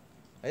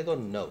 I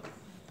don't know.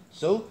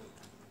 So,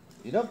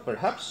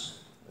 perhaps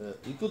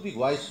it would be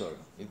wiser,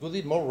 it would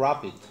be more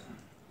rapid,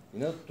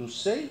 to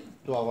say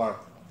to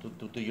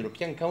the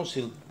European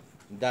Council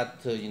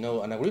that,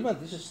 an agreement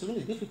is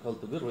extremely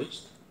difficult to be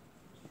reached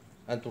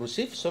and to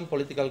receive some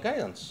political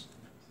guidance.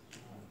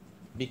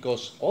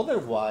 Because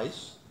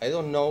otherwise, I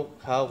don't know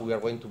how we are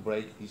going to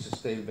break this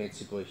stalemate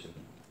situation.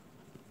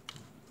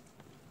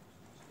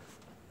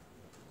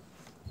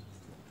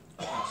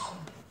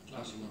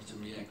 Klaus, you want to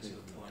react to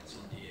the points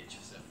on the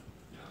HSF?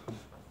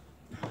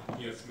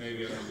 Yes,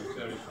 maybe I will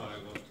clarify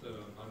what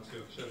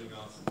Hans-Jörg Schelling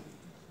asked.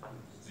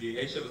 The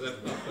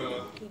HSF buffer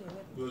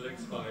will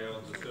expire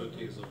on the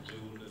 30th of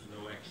June if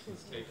no action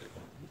is taken.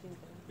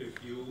 If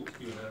you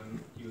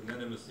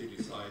unanimously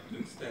decide to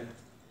extend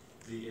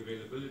the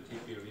availability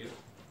period,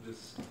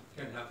 this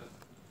can happen.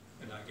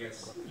 And I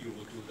guess you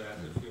will do that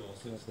if you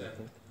also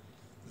extend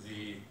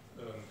the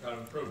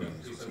current program.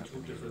 These are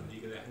 2 different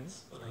legal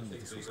acts, but I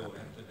think they go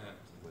hand in hand.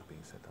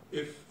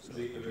 If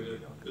the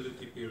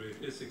availability period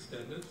is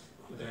extended,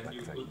 then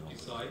you could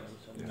decide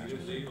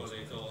immediately or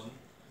later on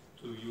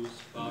to use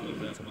part of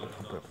that money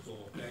not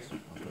for bank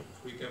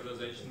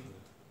recapitalization,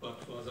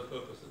 but for other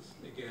purposes.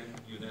 Again,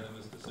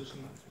 unanimous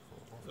decision.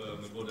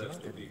 It would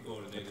have to be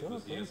coordinated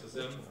with the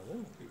SSM,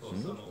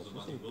 because some of the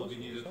money will be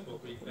needed for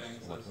Greek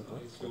banks, as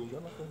I assume,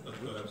 but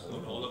perhaps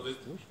not all of it.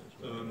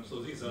 So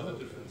these are the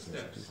different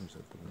steps.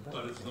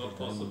 But it's not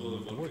possible,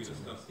 what we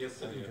discussed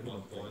yesterday at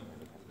one point,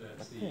 that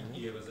the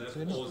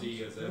EFSF or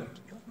the ESM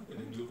in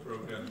a new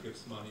program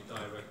gives money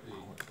directly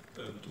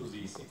to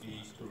the ECB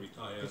to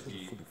retire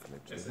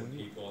the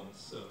S&P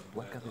bonds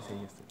at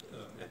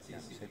the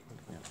ECB.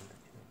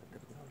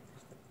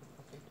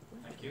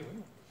 Thank you.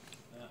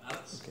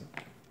 Alex?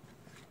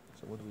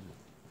 So what do we do?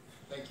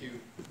 Thank you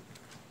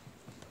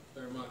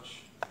very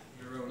much,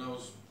 Jeroen. I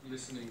was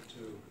listening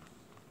to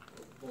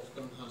both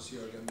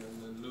Hans-Jörg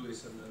and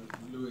Louis,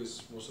 and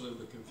Louis was a little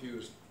bit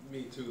confused.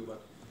 Me too,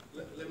 but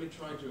let me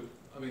try to,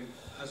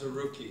 as a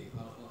rookie,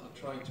 I'll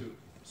try to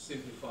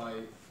simplify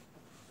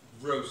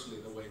grossly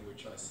the way in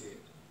which I see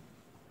it.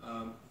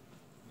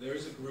 There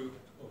is a group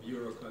of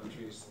Euro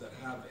countries that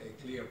have a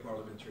clear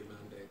parliamentary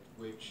mandate,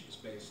 which is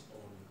based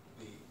on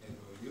the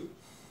MOU.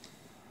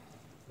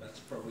 That's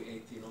probably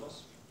 18 of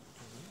us.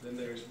 Then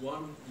there is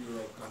one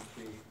Euro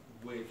country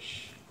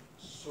which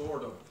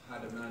sort of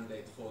had a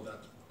mandate for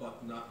that,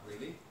 but not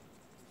really.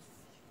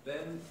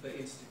 Then the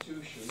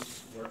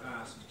institutions were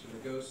asked to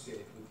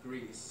negotiate with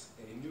Greece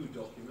a new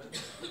document,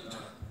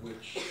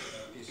 which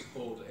is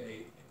called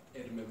a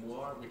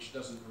aide-memoire, which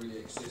doesn't really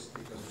exist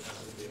because it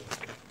hasn't been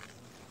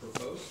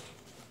proposed.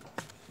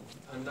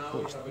 And now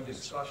we have a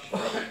discussion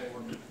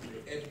on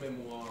the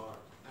aide-memoire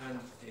and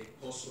a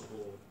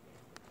possible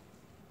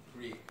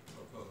Greek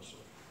proposal.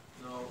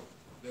 Now,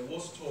 there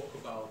was talk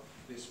about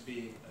this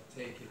being a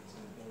take it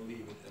or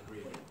leave it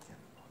agreement,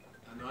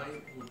 and I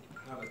would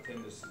have a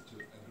tendency to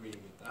agree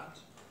with that.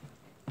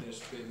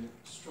 There's been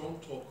strong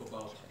talk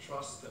about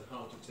trust and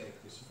how to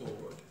take this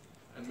forward.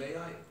 And may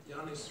I,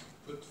 Yanis,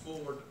 put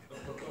forward a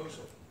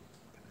proposal?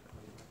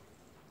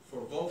 For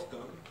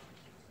Wolfgang,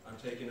 I'm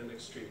taking an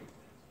extreme.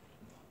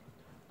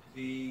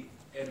 The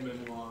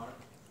aide-memoire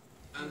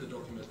and the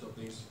document of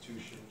the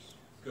institutions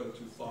go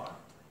too far.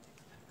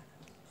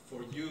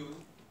 For you,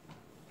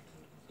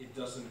 it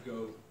doesn't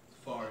go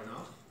far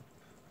enough.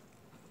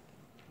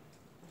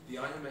 The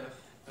IMF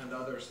and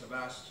others have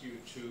asked you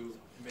to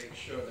make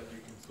sure that you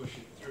can push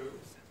it through.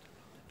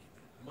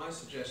 My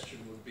suggestion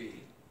would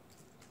be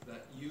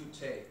that you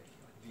take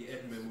the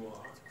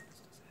aide-memoire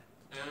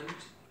and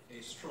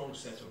a strong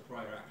set of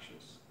prior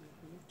actions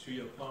to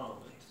your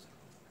parliament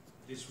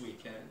this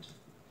weekend.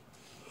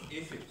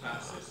 If it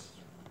passes,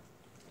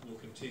 we'll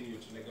continue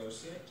to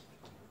negotiate.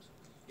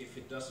 If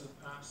it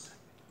doesn't pass,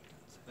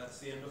 that's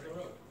the end of the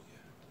road.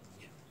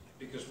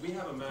 Because we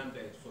have a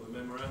mandate for the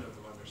Memorandum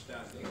of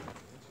Understanding,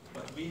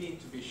 but we need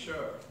to be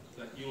sure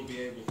that you'll be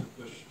able to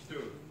push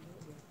through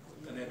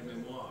an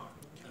aide-memoire.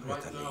 And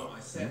right now, I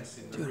sense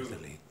in the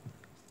room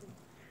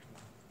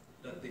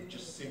that it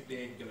just simply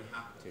ain't going to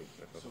happen.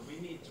 So we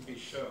need to be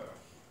sure,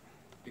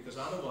 because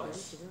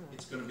otherwise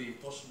it's going to be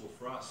impossible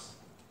for us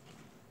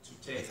to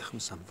take the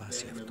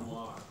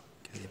aide-memoire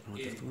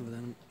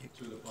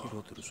into the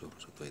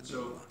parliament.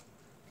 So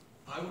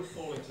I would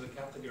fall into the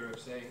category of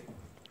saying,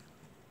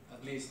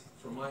 at least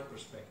from my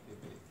perspective,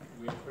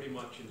 we're pretty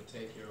much in the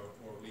take it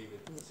or leave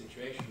it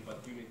situation,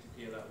 but you need to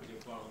clear that with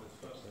your parliament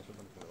first.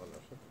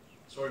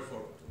 Sorry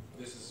for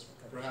this is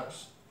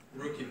perhaps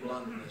rookie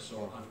bluntness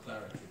or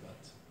unclarity,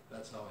 but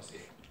that's how I see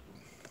it.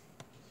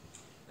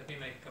 Let me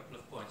make a couple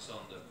of points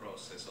on the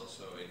process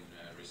also in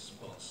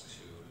response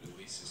to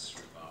Luis's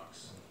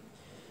remarks.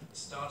 The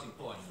starting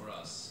point for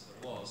us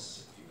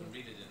was, you can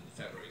read it in the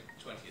February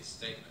 20th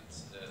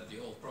statement, the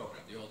old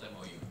program, the old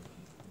MOU.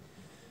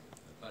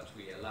 But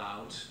we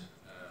allowed,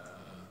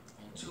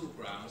 on two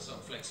grounds, some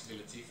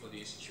flexibility for the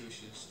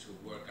institutions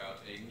to work out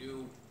a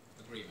new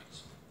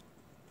agreement.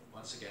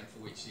 Once again,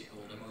 for which the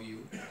old MOU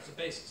is the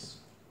basis.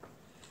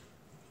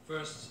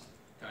 First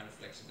kind of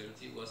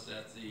flexibility was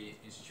that the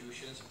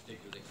institutions,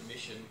 particularly the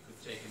Commission, could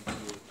take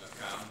into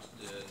account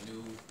the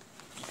new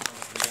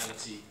economic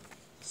reality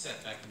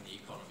setback in the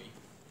economy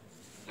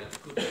that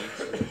could lead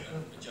to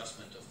an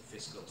adjustment of the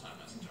fiscal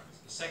timelines and targets.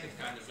 The second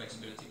kind of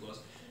flexibility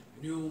was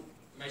new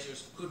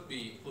measures could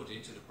be put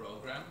into the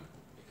program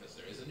because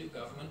there is a new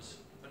government,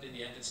 but in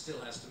the end it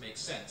still has to make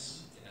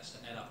sense. It has to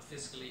add up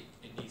fiscally,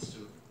 it needs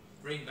to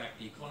bring back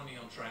the economy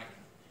on track,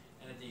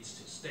 and it needs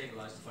to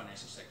stabilize the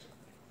financial sector.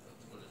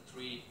 Those were the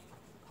three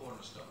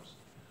cornerstones.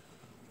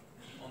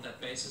 On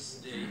that basis,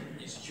 the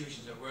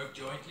institutions have worked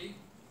jointly,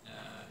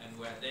 and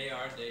where they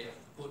have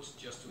put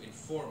just to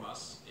inform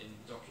us in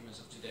documents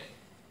of today.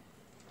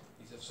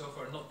 These have so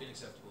far not been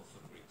acceptable for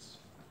the Greeks.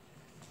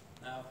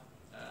 Now,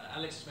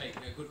 Alex is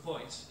making a good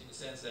point in the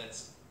sense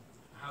that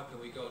how can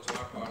we go to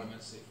our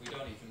parliaments if we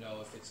don't even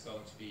know if it's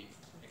going to be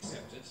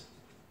accepted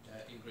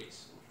in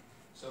Greece?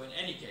 So in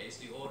any case,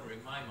 the order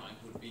in my mind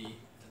would be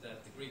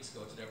that the Greeks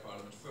go to their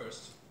parliament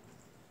first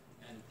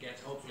and get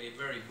hopefully a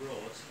very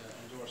broad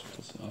endorsement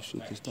of the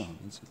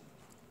package.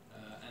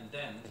 And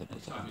then,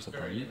 and time is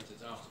very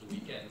limited after the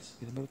weekend,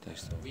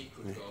 we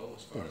could go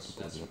as far as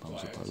that's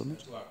required to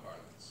our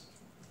parliaments.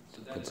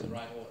 So that is the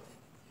right order.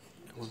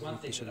 There's one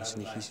thing that I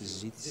would like to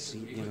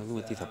disagree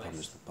with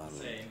Alex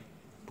saying,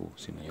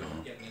 you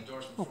know, get an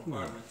endorsement from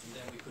Parliament and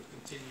then we could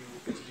continue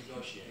to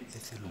negotiate.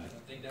 I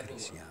don't think that will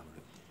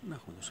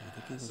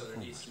work. So there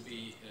needs to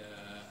be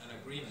an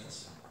agreement,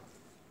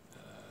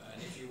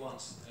 and if you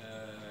want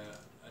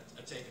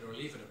a take it or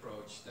leave it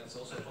approach, that's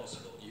also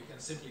possible. You can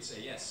simply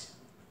say yes.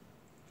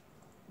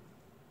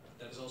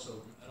 That is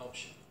also an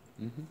option,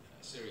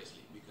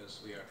 seriously,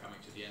 because we are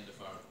coming to the end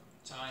of our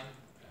time,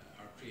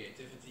 our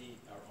creativity,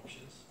 our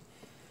options.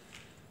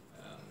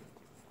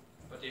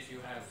 But if you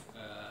have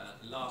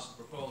last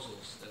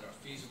proposals that are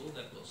feasible,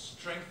 that will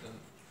strengthen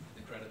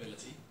the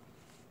credibility,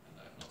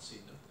 and I have not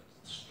seen them, but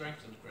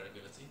strengthen the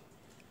credibility,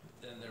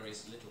 then there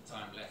is little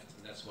time left,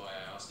 and that's why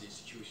I asked the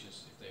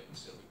institutions if they would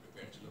still be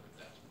prepared to look at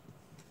that.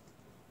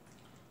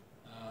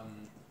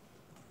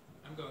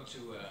 I'm going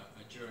to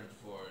adjourn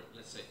for,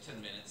 let's say,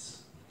 10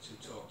 minutes to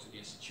talk to the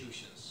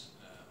institutions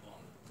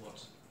on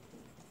what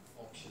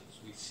options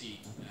we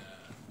see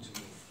to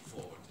move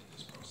forward in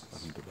this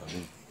process.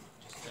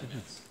 Just 10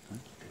 minutes.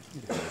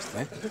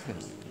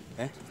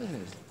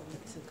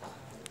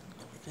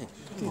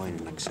 Το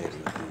είναι να ξέρει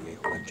ότι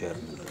έχω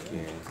adjournment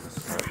και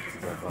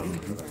θα βάλω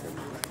το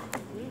καθένα.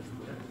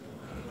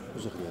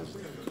 Πώς δεν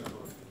χρειάζεται.